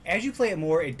as you play it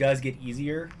more, it does get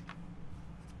easier.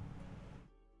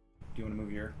 Do you want to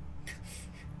move your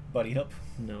buddy up?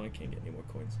 No, I can't get any more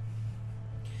coins.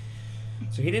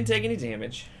 So he didn't take any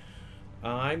damage.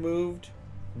 I moved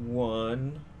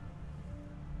 1.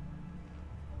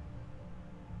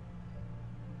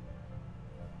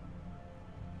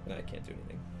 And I can't do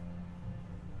anything.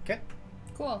 Okay.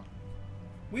 Cool.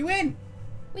 We win!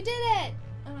 We did it!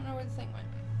 I don't know where the thing went.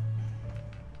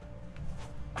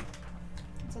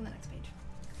 It's on the next page.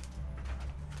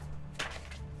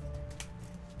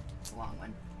 It's a long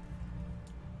one.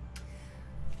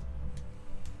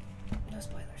 No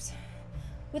spoilers.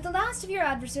 With the last of your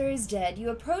adversaries dead, you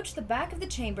approach the back of the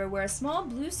chamber where a small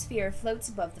blue sphere floats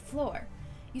above the floor.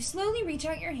 You slowly reach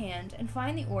out your hand and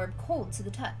find the orb cold to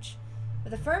the touch.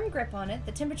 With a firm grip on it,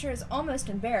 the temperature is almost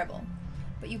unbearable,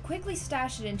 but you quickly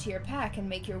stash it into your pack and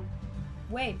make your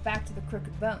way back to the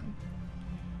crooked bone.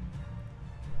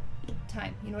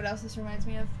 Time. You know what else this reminds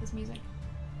me of? This music?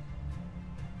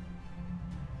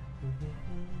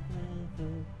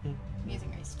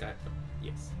 Amazing Race.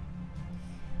 Yes.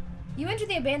 You enter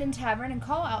the abandoned tavern and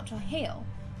call out to Hale.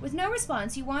 With no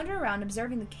response, you wander around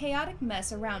observing the chaotic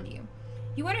mess around you.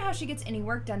 You wonder how she gets any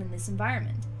work done in this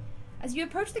environment. As you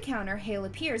approach the counter, Hale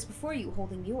appears before you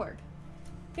holding the orb.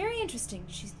 Very interesting.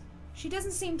 She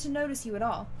doesn't seem to notice you at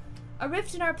all. A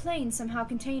rift in our plane somehow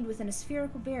contained within a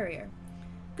spherical barrier.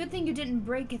 Good thing you didn't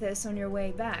break this on your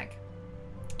way back.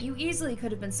 You easily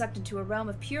could have been sucked into a realm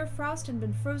of pure frost and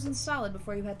been frozen solid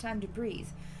before you had time to breathe.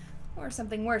 Or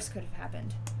something worse could have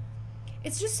happened.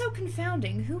 It's just so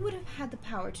confounding. Who would have had the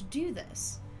power to do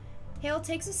this? Hale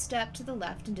takes a step to the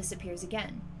left and disappears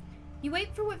again. You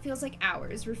wait for what feels like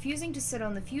hours, refusing to sit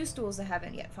on the few stools that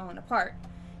haven't yet fallen apart.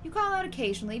 You call out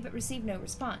occasionally, but receive no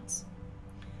response.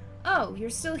 Oh, you're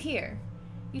still here.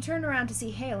 You turn around to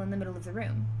see Hale in the middle of the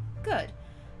room. Good.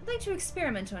 I'd like to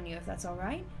experiment on you, if that's all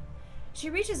right. She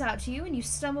reaches out to you, and you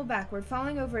stumble backward,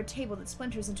 falling over a table that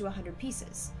splinters into 100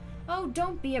 pieces. Oh,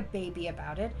 don't be a baby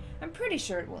about it. I'm pretty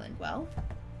sure it will end well.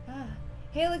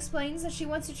 Hale explains that she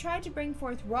wants to try to bring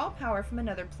forth raw power from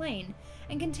another plane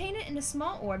and contain it in a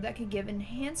small orb that could give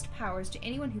enhanced powers to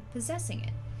anyone who possessing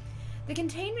it. The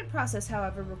containment process,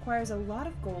 however, requires a lot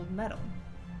of gold metal.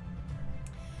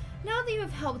 Now that you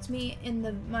have helped me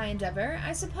in my endeavor,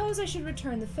 I suppose I should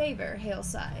return the favor, Hale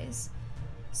sighs.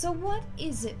 So what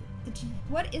is it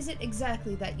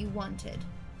exactly that you wanted?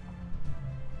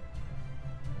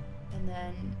 And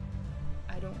then,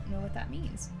 I don't know what that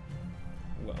means.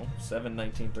 Well, 7,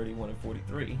 19, 31, and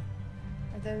 43.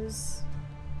 Are those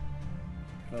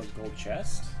gold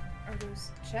chests? Are those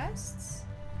chests?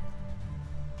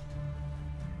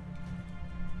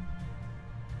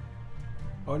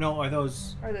 Oh no, are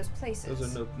those... Or are those places?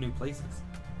 Those are new places.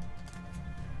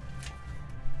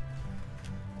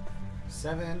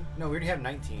 7... No, we already have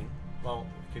 19. Well,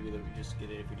 it could be that we just get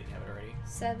it if we didn't have it already.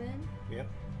 7. Yep.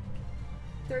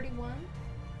 31.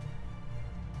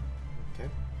 Okay.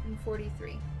 And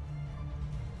 43.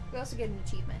 We also get an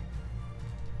achievement.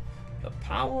 The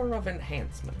power of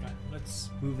enhancement. Alright, let's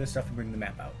move this stuff and bring the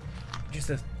map out. Just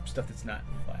the stuff that's not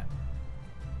flat.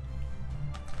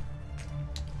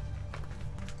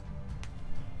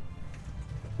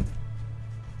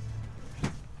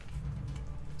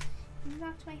 You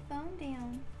knocked my phone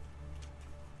down.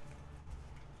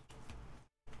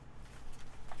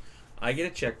 I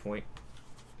get a checkpoint.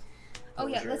 Oh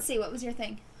yeah, Sure. let's see. What was your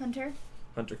thing? Hunter?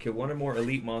 Hunter, kill 1 or more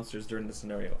elite monsters during the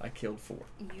scenario. I killed 4.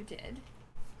 You did.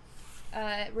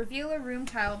 Reveal a room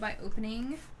tile by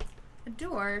opening a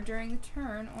door during the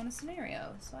turn on a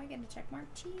scenario. So I get a check mark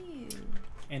too.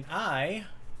 And I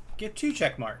get 2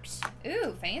 check marks.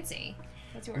 Ooh, fancy.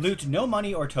 What's yours? Loot no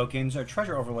money or tokens or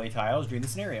treasure overlay tiles during the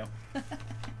scenario.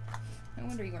 No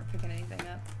wonder you weren't picking anything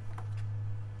up.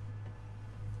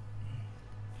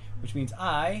 Which means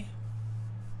I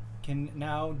can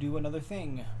now do another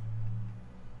thing.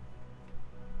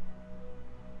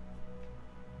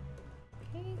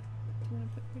 Okay. Do you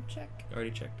want to put your check? I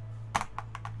already checked.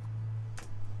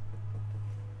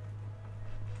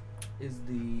 Is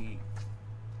the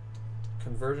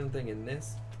conversion thing in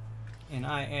this? And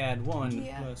I add 1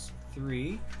 Yeah. plus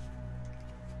 3.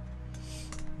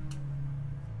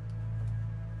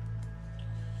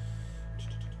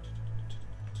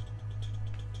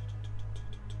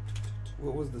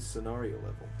 What was the scenario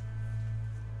level?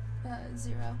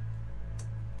 0.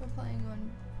 We're playing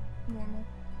on normal.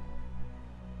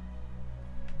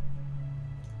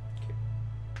 Okay.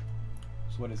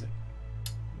 So what is it?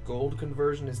 Gold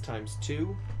conversion is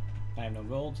 ×2. I have no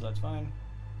gold, so that's fine.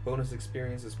 Bonus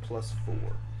experience is +4.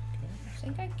 I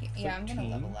think I can. Yeah, I'm gonna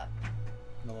 13. level up.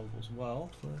 No level as well.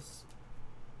 Plus.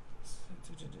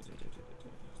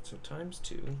 So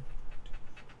 ×2.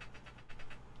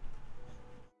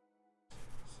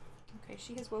 Okay,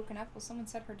 she has woken up. Will someone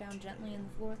set her down gently on the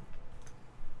floor?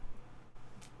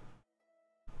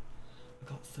 I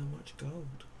got so much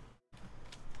gold.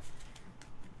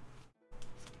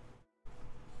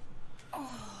 Oh,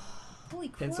 holy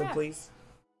crap. Pencil, please.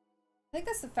 I think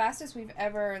that's the fastest we've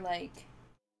ever, like...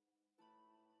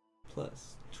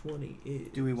 Plus 20 is.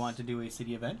 Do we want to do a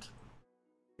city event?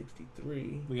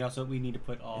 63. We need to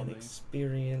put all And the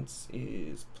experience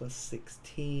is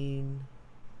 +16.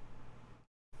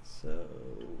 So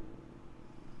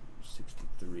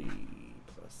 63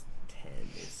 plus 10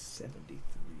 is 73.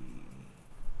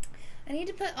 I need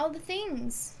to put all the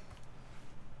things.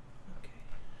 Okay.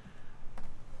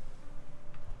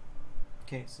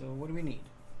 Okay, so what do we need?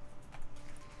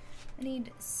 I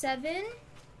need 7.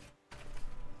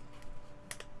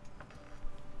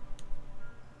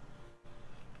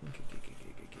 Okay.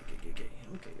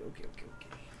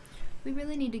 We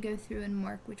really need to go through and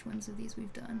mark which ones of these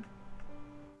we've done.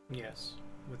 Yes,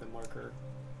 with a marker.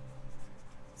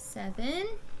 7.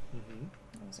 Mm-hmm.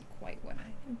 That wasn't quite what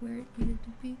where it needed to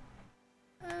be.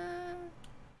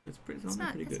 It's pretty, It's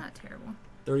pretty good. not terrible.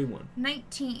 31.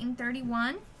 19,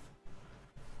 31.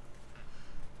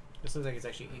 This looks like it's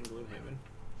actually in Gloomhaven.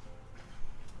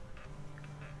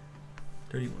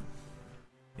 31.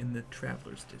 In the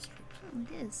Traveler's District. Oh,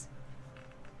 it is.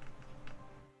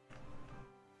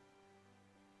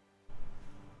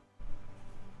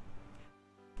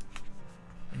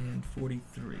 And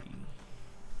 43.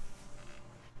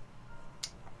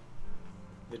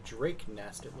 The Drake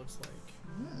Nest, it looks like.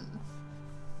 Mm.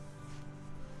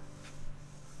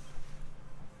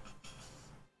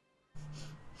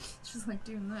 It's just like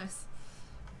doing this.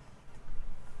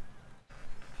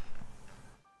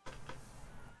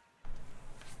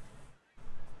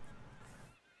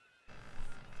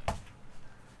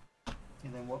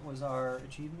 And then what was our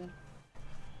achievement?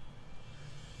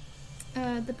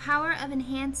 The power of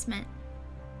enhancement.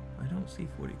 I don't see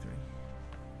 43.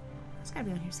 It's gotta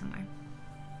be on here somewhere.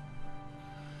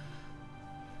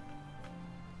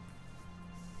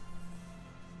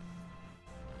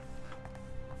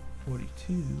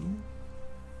 $42.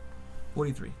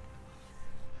 43.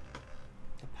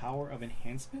 The power of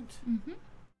enhancement? Mm-hmm.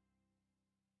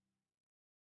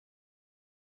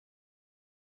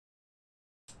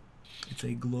 It's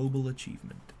a global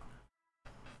achievement.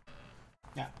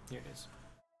 Yeah, here it is.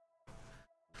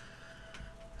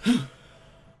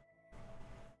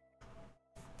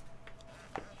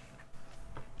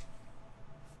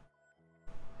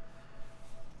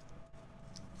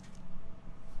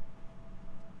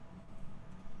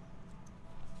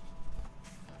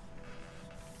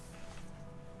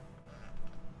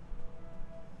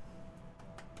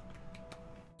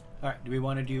 Alright, do we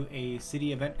want to do a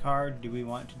city event card? Do we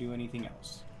want to do anything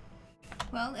else?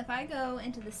 Well, if I go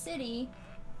into the city,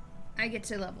 I get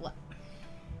to level up.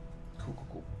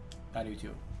 Cool. I do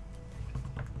too.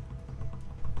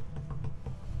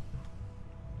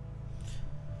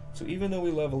 So even though we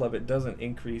level up, it doesn't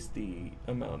increase the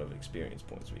amount of experience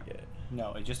points we get.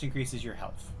 No, it just increases your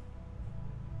health.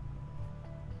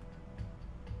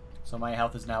 So my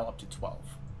health is now up to 12.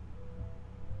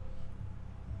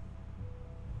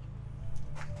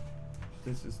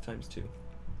 This is ×2.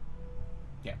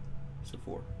 Yeah. So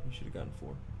 4. You should have gotten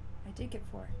 4. I did get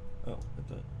 4. Oh, I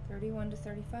thought. 31 to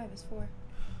 35 is 4.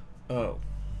 Oh.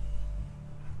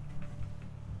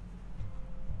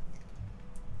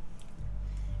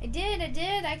 I did.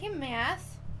 I can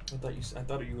math. I thought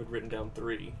you had written down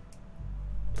 3,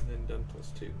 and then done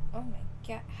 +2. Oh my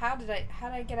god! How did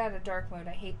I get out of dark mode?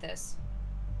 I hate this.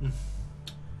 So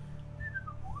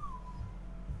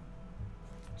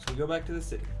we go back to the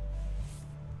city.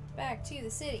 Back to the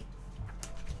city.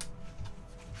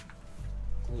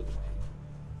 Gloomhaven.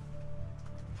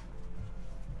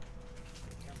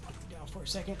 Put it down for a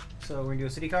second. So we're gonna do a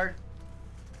city card.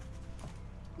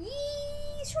 Yee,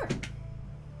 sure.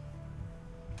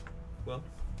 Well,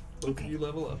 both Okay. of you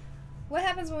level up. What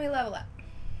happens when we level up?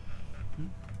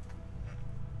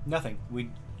 Nothing.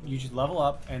 You just level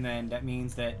up, and then that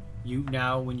means that you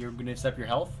now, when you're gonna step your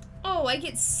health. Oh, I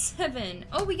get 7.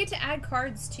 Oh, we get to add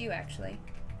cards too, actually.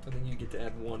 And then you get to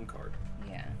add 1 card.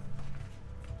 Yeah.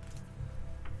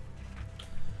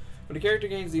 When a character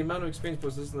gains the amount of experience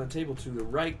points listed on the table to the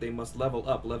right, they must level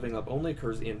up. Leveling up only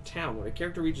occurs in town. When a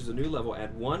character reaches a new level,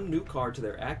 add 1 new card to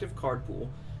their active card pool.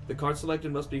 The card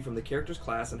selected must be from the character's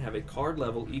class and have a card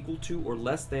level equal to or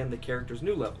less than the character's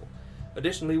new level.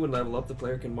 Additionally, when level up, the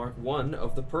player can mark one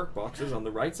of the perk boxes on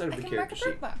the right side of the character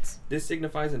sheet. Box. This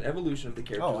signifies an evolution of the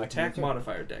character's attack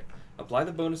modifier deck. Apply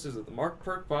the bonuses of the marked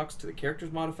perk box to the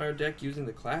character's modifier deck using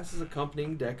the class's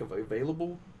accompanying deck of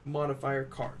available modifier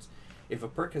cards. If a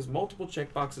perk has multiple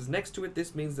checkboxes next to it,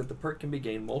 this means that the perk can be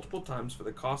gained multiple times for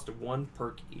the cost of 1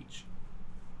 perk each.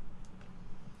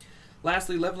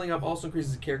 Lastly, leveling up also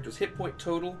increases a character's hit point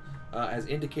total, as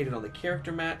indicated on the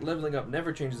character mat. Leveling up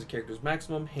never changes a character's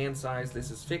maximum hand size.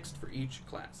 This is fixed for each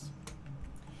class.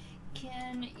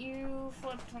 Can you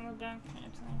flip to the back?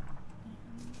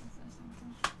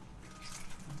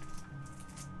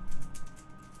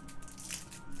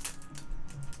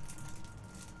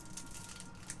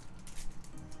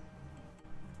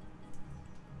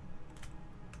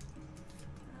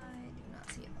 I do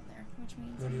not see it on there, which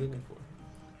means What are you looking for?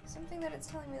 something that it's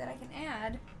telling me that I can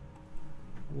add.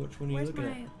 Which one are you looking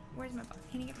at? Where's my box?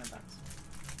 Can you get my box?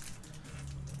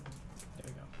 There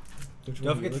we go. Which one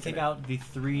Don't are you forget to looking take at? out the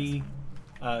 3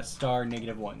 star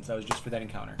negative ones. That was just for that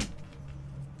encounter.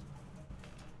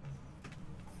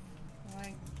 Well,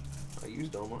 I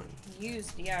used all mine. I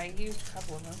used a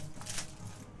couple of them.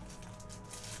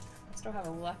 I still have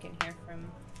a luck in here from.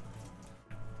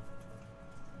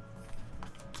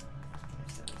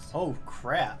 Where's those? Oh,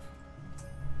 crap.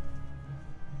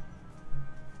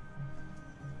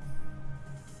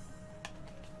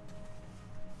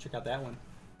 Check out that one.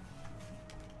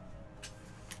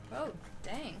 Oh,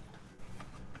 dang.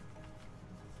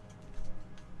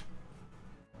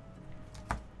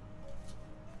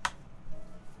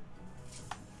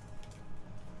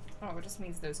 Oh, it just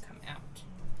means those come out.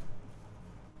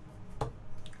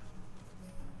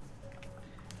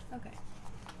 Okay.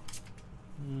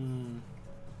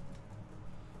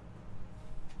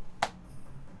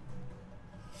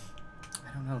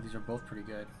 I don't know. These are both pretty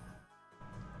good.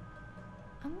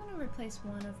 I'm gonna replace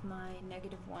one of my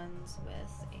negative ones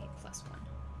with a +1.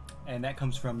 And that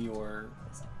comes from your...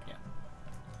 Yeah.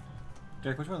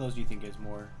 Derek, which one of those do you think is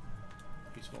more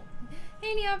useful?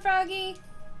 Hey, Neon Froggy!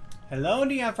 Hello,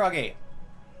 Neon Froggy!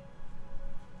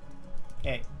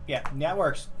 Hey, yeah, that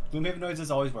works. Gloomhaven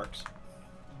noises always works. So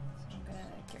I'm gonna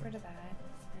get rid of that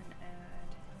and add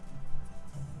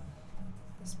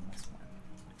this +1.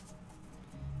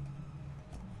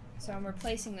 So I'm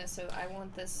replacing this, so I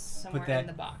want this somewhere that- in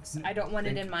the box. I don't want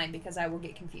it in mine because I will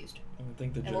get confused. I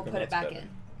think the And we'll put it back in.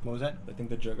 What was that? I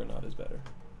think the Juggernaut is better.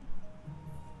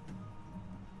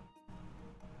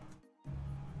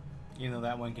 You know,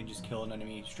 that one can just kill an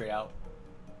enemy straight out.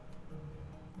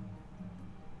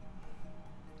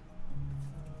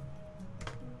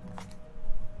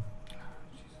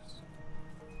 Jesus.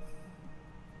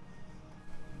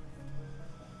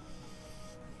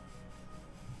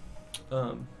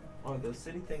 Are the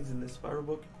city things in this spiral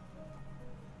book?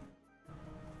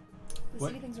 The What?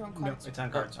 city things are on No, cards. it's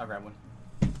on cards. I'll grab one.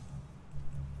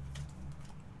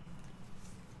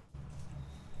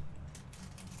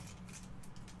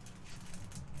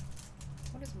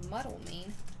 What does muddle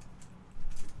mean?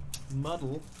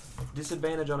 Muddle.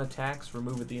 Disadvantage on attacks.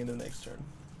 Remove at the end of the next turn.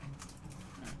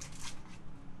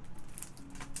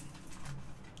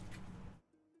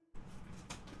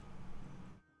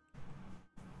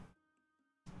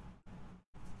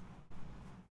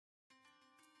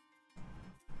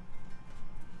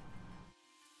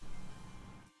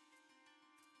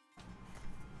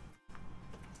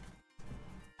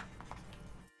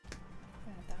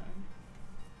 Add that one.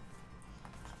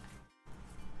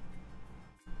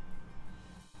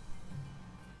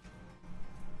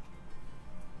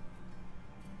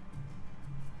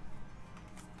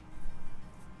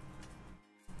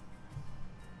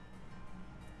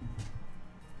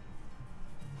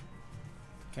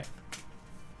 Okay.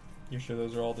 You're sure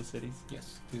those are all the cities?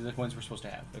 Yes. These are the ones we're supposed to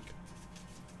have. Okay.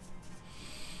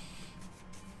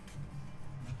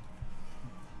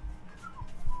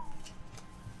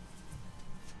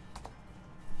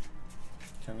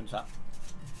 So I'm going to stop.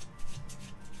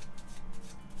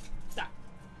 Stop.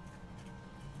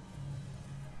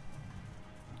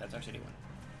 That's our city one.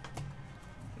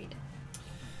 Read it.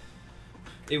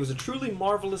 It was a truly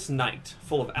marvelous night,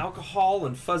 full of alcohol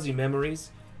and fuzzy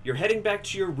memories. You're heading back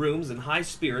to your rooms in high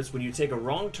spirits when you take a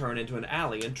wrong turn into an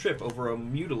alley and trip over a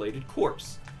mutilated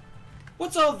corpse.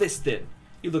 What's all this then?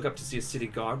 You look up to see a city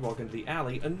guard walk into the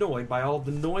alley, annoyed by all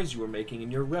the noise you were making in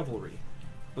your revelry.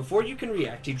 Before you can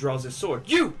react, he draws his sword.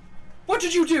 You! What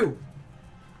did you do?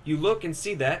 You look and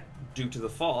see that, due to the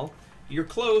fall, Your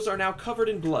clothes are now covered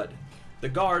in blood. The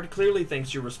guard clearly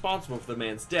thinks you're responsible for the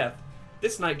man's death.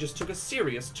 This night just took a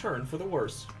serious turn for the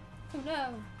worse. Oh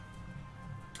no.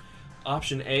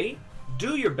 Option A,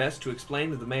 do your best to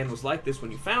explain that the man was like this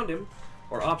when you found him.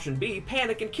 Or option B,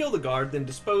 panic and kill the guard, then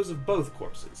dispose of both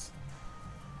corpses.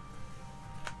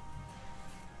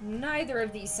 Neither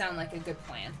of these sound like a good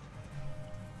plan.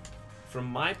 From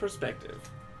my perspective,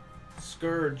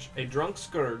 Scourge, a drunk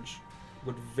Scourge,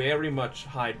 would very much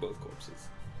hide both corpses.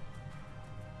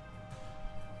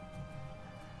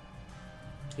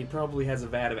 He probably has a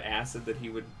vat of acid that he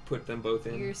would put them both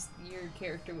in. Your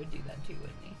character would do that too,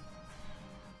 wouldn't he?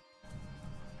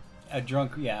 A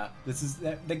drunk, yeah. This is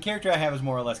the character I have is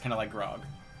more or less kind of like Grog.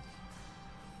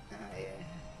 Yeah.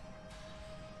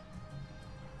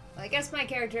 Well, I guess my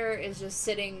character is just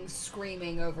sitting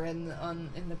screaming over in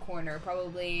the corner,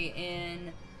 probably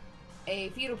in a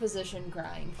fetal position,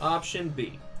 crying. Option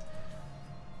B.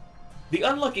 The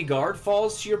unlucky guard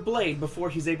falls to your blade before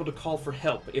he's able to call for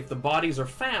help. If the bodies are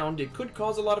found, it could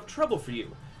cause a lot of trouble for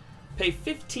you. Pay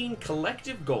 15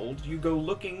 collective gold. You go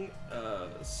looking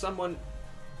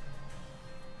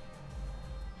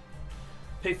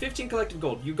Pay 15 collective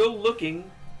gold. You go looking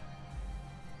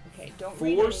Okay, don't for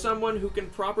read any- someone who can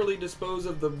properly dispose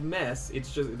of the mess.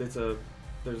 It's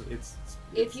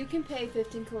If you can pay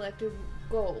 15 collective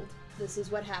gold, this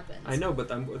is what happens. I know, but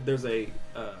there's a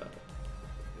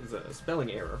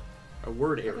spelling error, a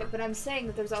word error. Okay, but I'm saying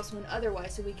that there's also an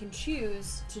otherwise, so we can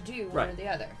choose to do one Right. or the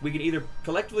other. We can either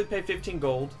collectively pay 15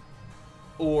 gold,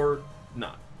 or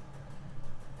not.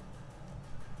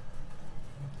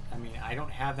 I mean, I don't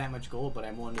have that much gold, but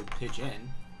I'm willing to pitch in.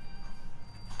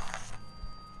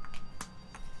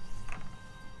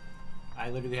 I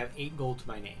literally have 8 gold to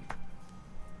my name.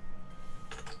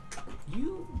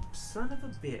 You son of a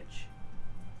bitch.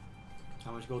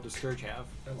 How much gold does Scourge have?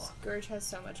 Scourge has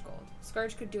so much gold.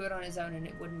 Scourge could do it on his own and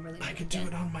it wouldn't really I make could a do dent.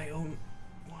 it on my own.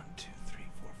 1, 2, 3,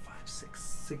 4, 5, 6.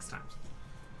 6 times.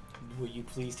 Will you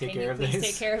please take Can care you of please this?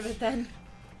 take care of it then?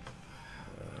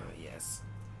 Yes.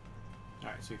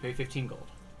 Alright, so we pay 15 gold.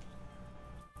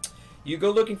 You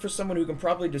go looking for someone who can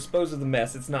probably dispose of the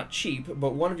mess. It's not cheap,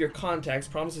 but one of your contacts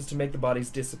promises to make the bodies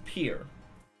disappear.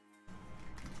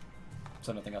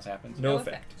 So nothing else happens? No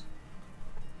effect.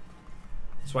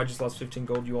 So I just lost 15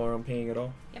 gold. You are paying it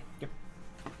all? Yep. Yep.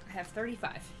 I have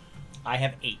 35. I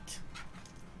have 8.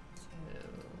 So,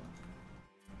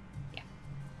 yeah.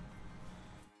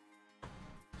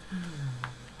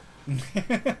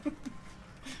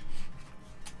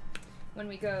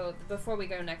 Before we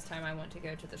go next time, I want to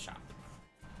go to the shop.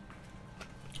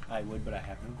 I would, but I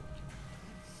have no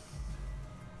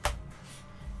gold.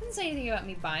 Didn't say anything about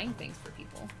me buying things for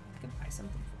people. I could buy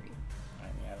something for you. I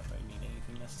mean, I don't really need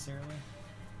anything necessarily.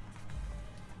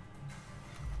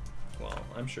 Well,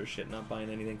 I'm sure shit not buying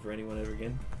anything for anyone ever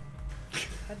again. I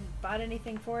hadn't bought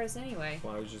anything for us anyway.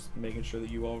 Well, I was just making sure that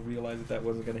you all realized that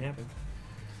wasn't going to happen.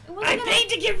 It wasn't gonna-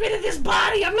 to get rid of this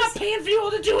body! I'm not paying for you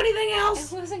all to do anything It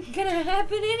else! wasn't gonna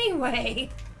happen anyway.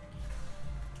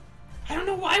 I don't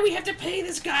know why we have to pay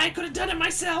this guy. I could have done it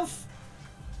myself.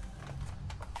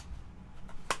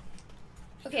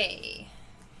 Okay.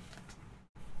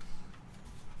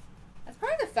 That's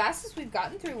probably the fastest we've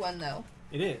gotten through one, though.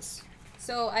 It is.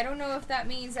 So I don't know if that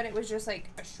means that it was just like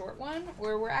a short one,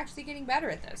 or we're actually getting better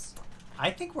at this. I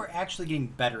think we're actually getting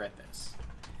better at this.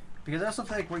 Because I also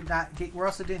feel like we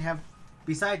also didn't have,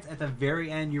 besides at the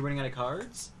very end you're running out of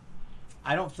cards,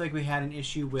 I don't feel like we had an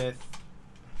issue with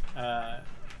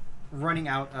running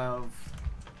out of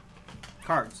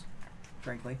cards,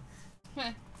 frankly.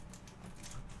 Heh.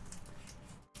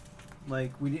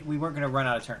 Like, we weren't going to run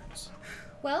out of turns.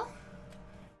 Well,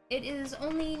 it is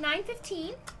only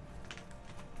 9:15.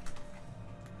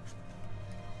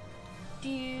 Do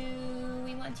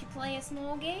we want to play a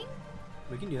small game?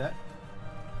 We can do that.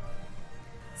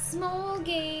 Small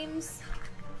games.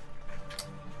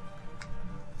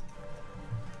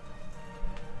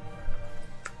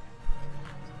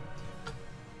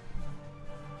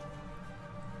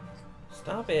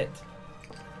 Stop it.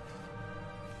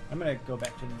 I'm going to go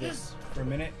back to this for a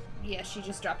minute. Yeah, she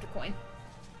just dropped a coin.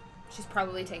 She's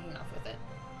probably taking off with it.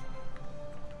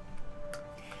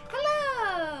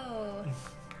 Hello!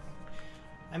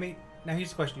 I mean, now here's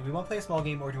the question. Do we want to play a small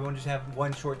game or do we want to just have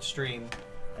one short stream?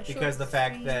 A Because short the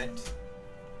fact stream. that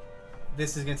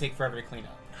this is going to take forever to clean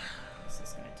up. This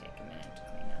is gonna take a minute to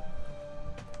clean up.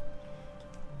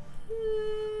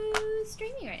 Who's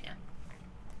streaming right now?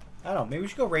 I don't know. Maybe we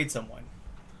should go raid someone.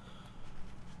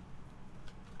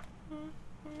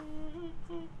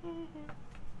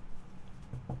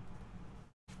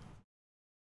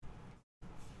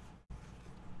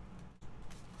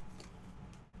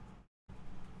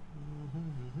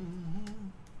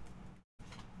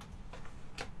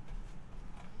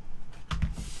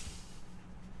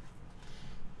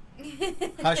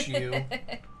 Hush you.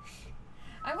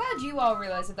 I'm glad you all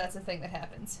realize that that's a thing that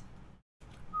happens.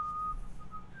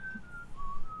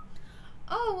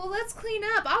 Oh, well, let's clean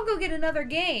up. I'll go get another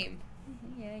game.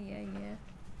 Yeah.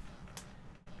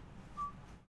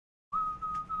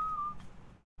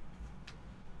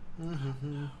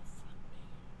 Mm-hmm.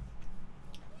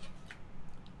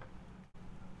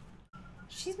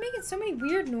 She's making so many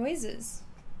weird noises.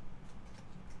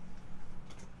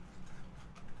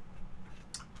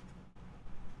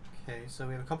 Okay, so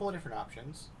we have a couple of different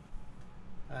options.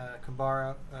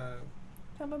 Kambara,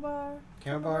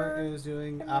 Kamabar is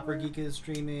doing. Opera Geek is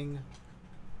streaming.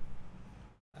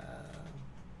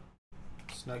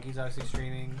 Snuggy's obviously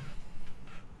streaming.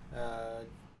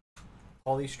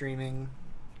 Polly's streaming.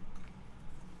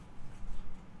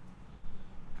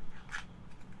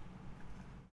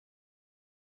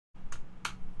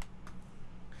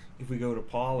 If we go to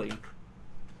Polly,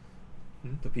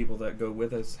 the people that go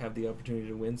with us have the opportunity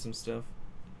to win some stuff.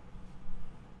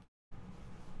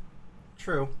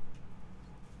 True.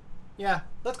 Yeah,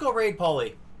 let's go raid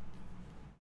Polly.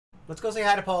 Let's go say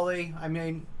hi to Polly. I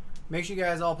mean, make sure you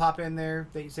guys all pop in there.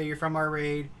 That you say you're from our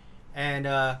raid, and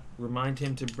Remind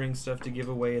him to bring stuff to give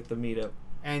away at the meetup.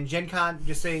 and Gen Con,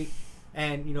 just say,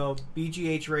 and you know,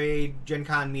 BGH raid, Gen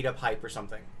Con meetup hype or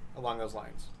something along those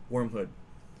lines. Wormhood.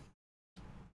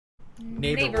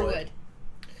 Neighborwood.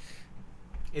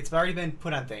 It's already been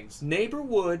put on things.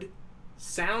 Neighborwood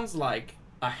sounds like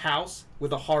a house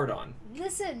with a heart on.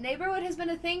 Listen, neighborhood has been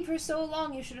a thing for so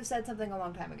long, you should have said something a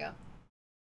long time ago.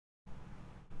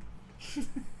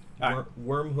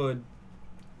 Wormhood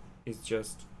is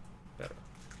just better.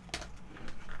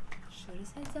 Should have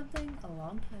said something a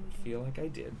long time ago. I feel like I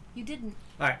did. You didn't.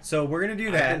 Alright, so we're going to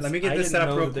do that. Let me get this set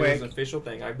up real There was quick. an official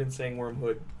thing. I've been saying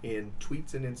Wormhood in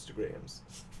tweets and Instagrams.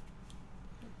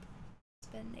 It's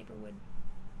been neighborhood.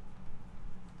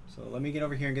 So let me get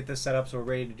over here and get this set up so we're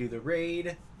ready to do the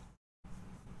raid.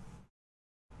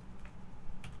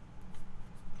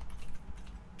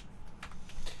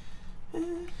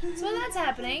 So while that's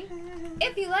happening,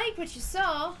 if you liked what you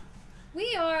saw,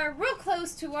 we are real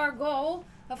close to our goal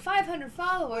of 500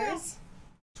 followers.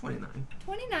 29.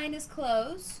 29 is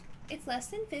close. It's less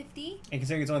than 50. And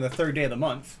considering it's only the third day of the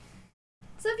month,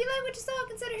 So if you like what you saw,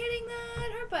 consider hitting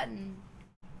that heart button.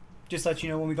 just let you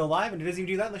know when we go live, and it doesn't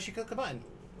even do that unless you click the button.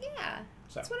 Yeah,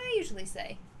 So. that's what I usually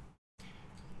say.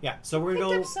 Yeah, so we're I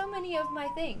going picked to up go... so many of my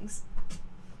things.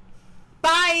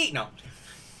 Bye! No.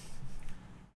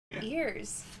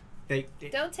 Ears. They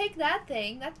Don't take that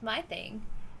thing. That's my thing.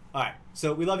 Alright,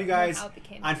 so we love you guys. How it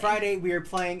became On a thing. Friday, we are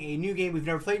playing a new game we've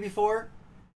never played before,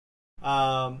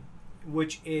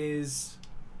 which is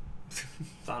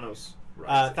Thanos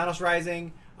Rising. Thanos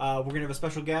Rising. We're going to have a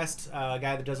special guest, a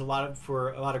guy that does a lot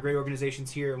of great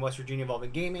organizations here in West Virginia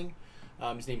involving gaming.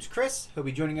 His name's Chris. He'll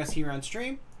be joining us here on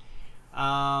stream.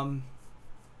 But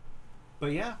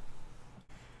yeah,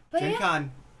 Gen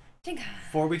Con, Gen Con.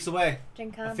 4 weeks away,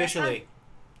 Gen Con. officially.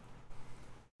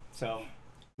 So,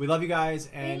 we love you guys,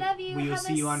 and love you. we will Have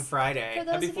see you on For Friday.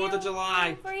 those Happy of 4th you, of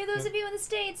July. For those of you in the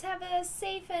States, have a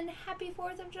safe and happy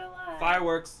 4th of July.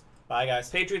 Fireworks. Bye,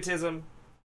 guys. Patriotism.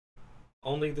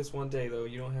 Only this one day, though.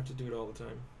 You don't have to do it all the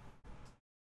time.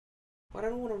 But I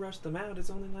don't want to rush them out. It's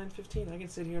only 9:15. I can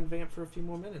sit here and vamp for a few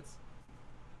more minutes.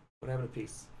 What happened to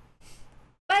peace?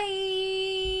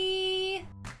 Bye.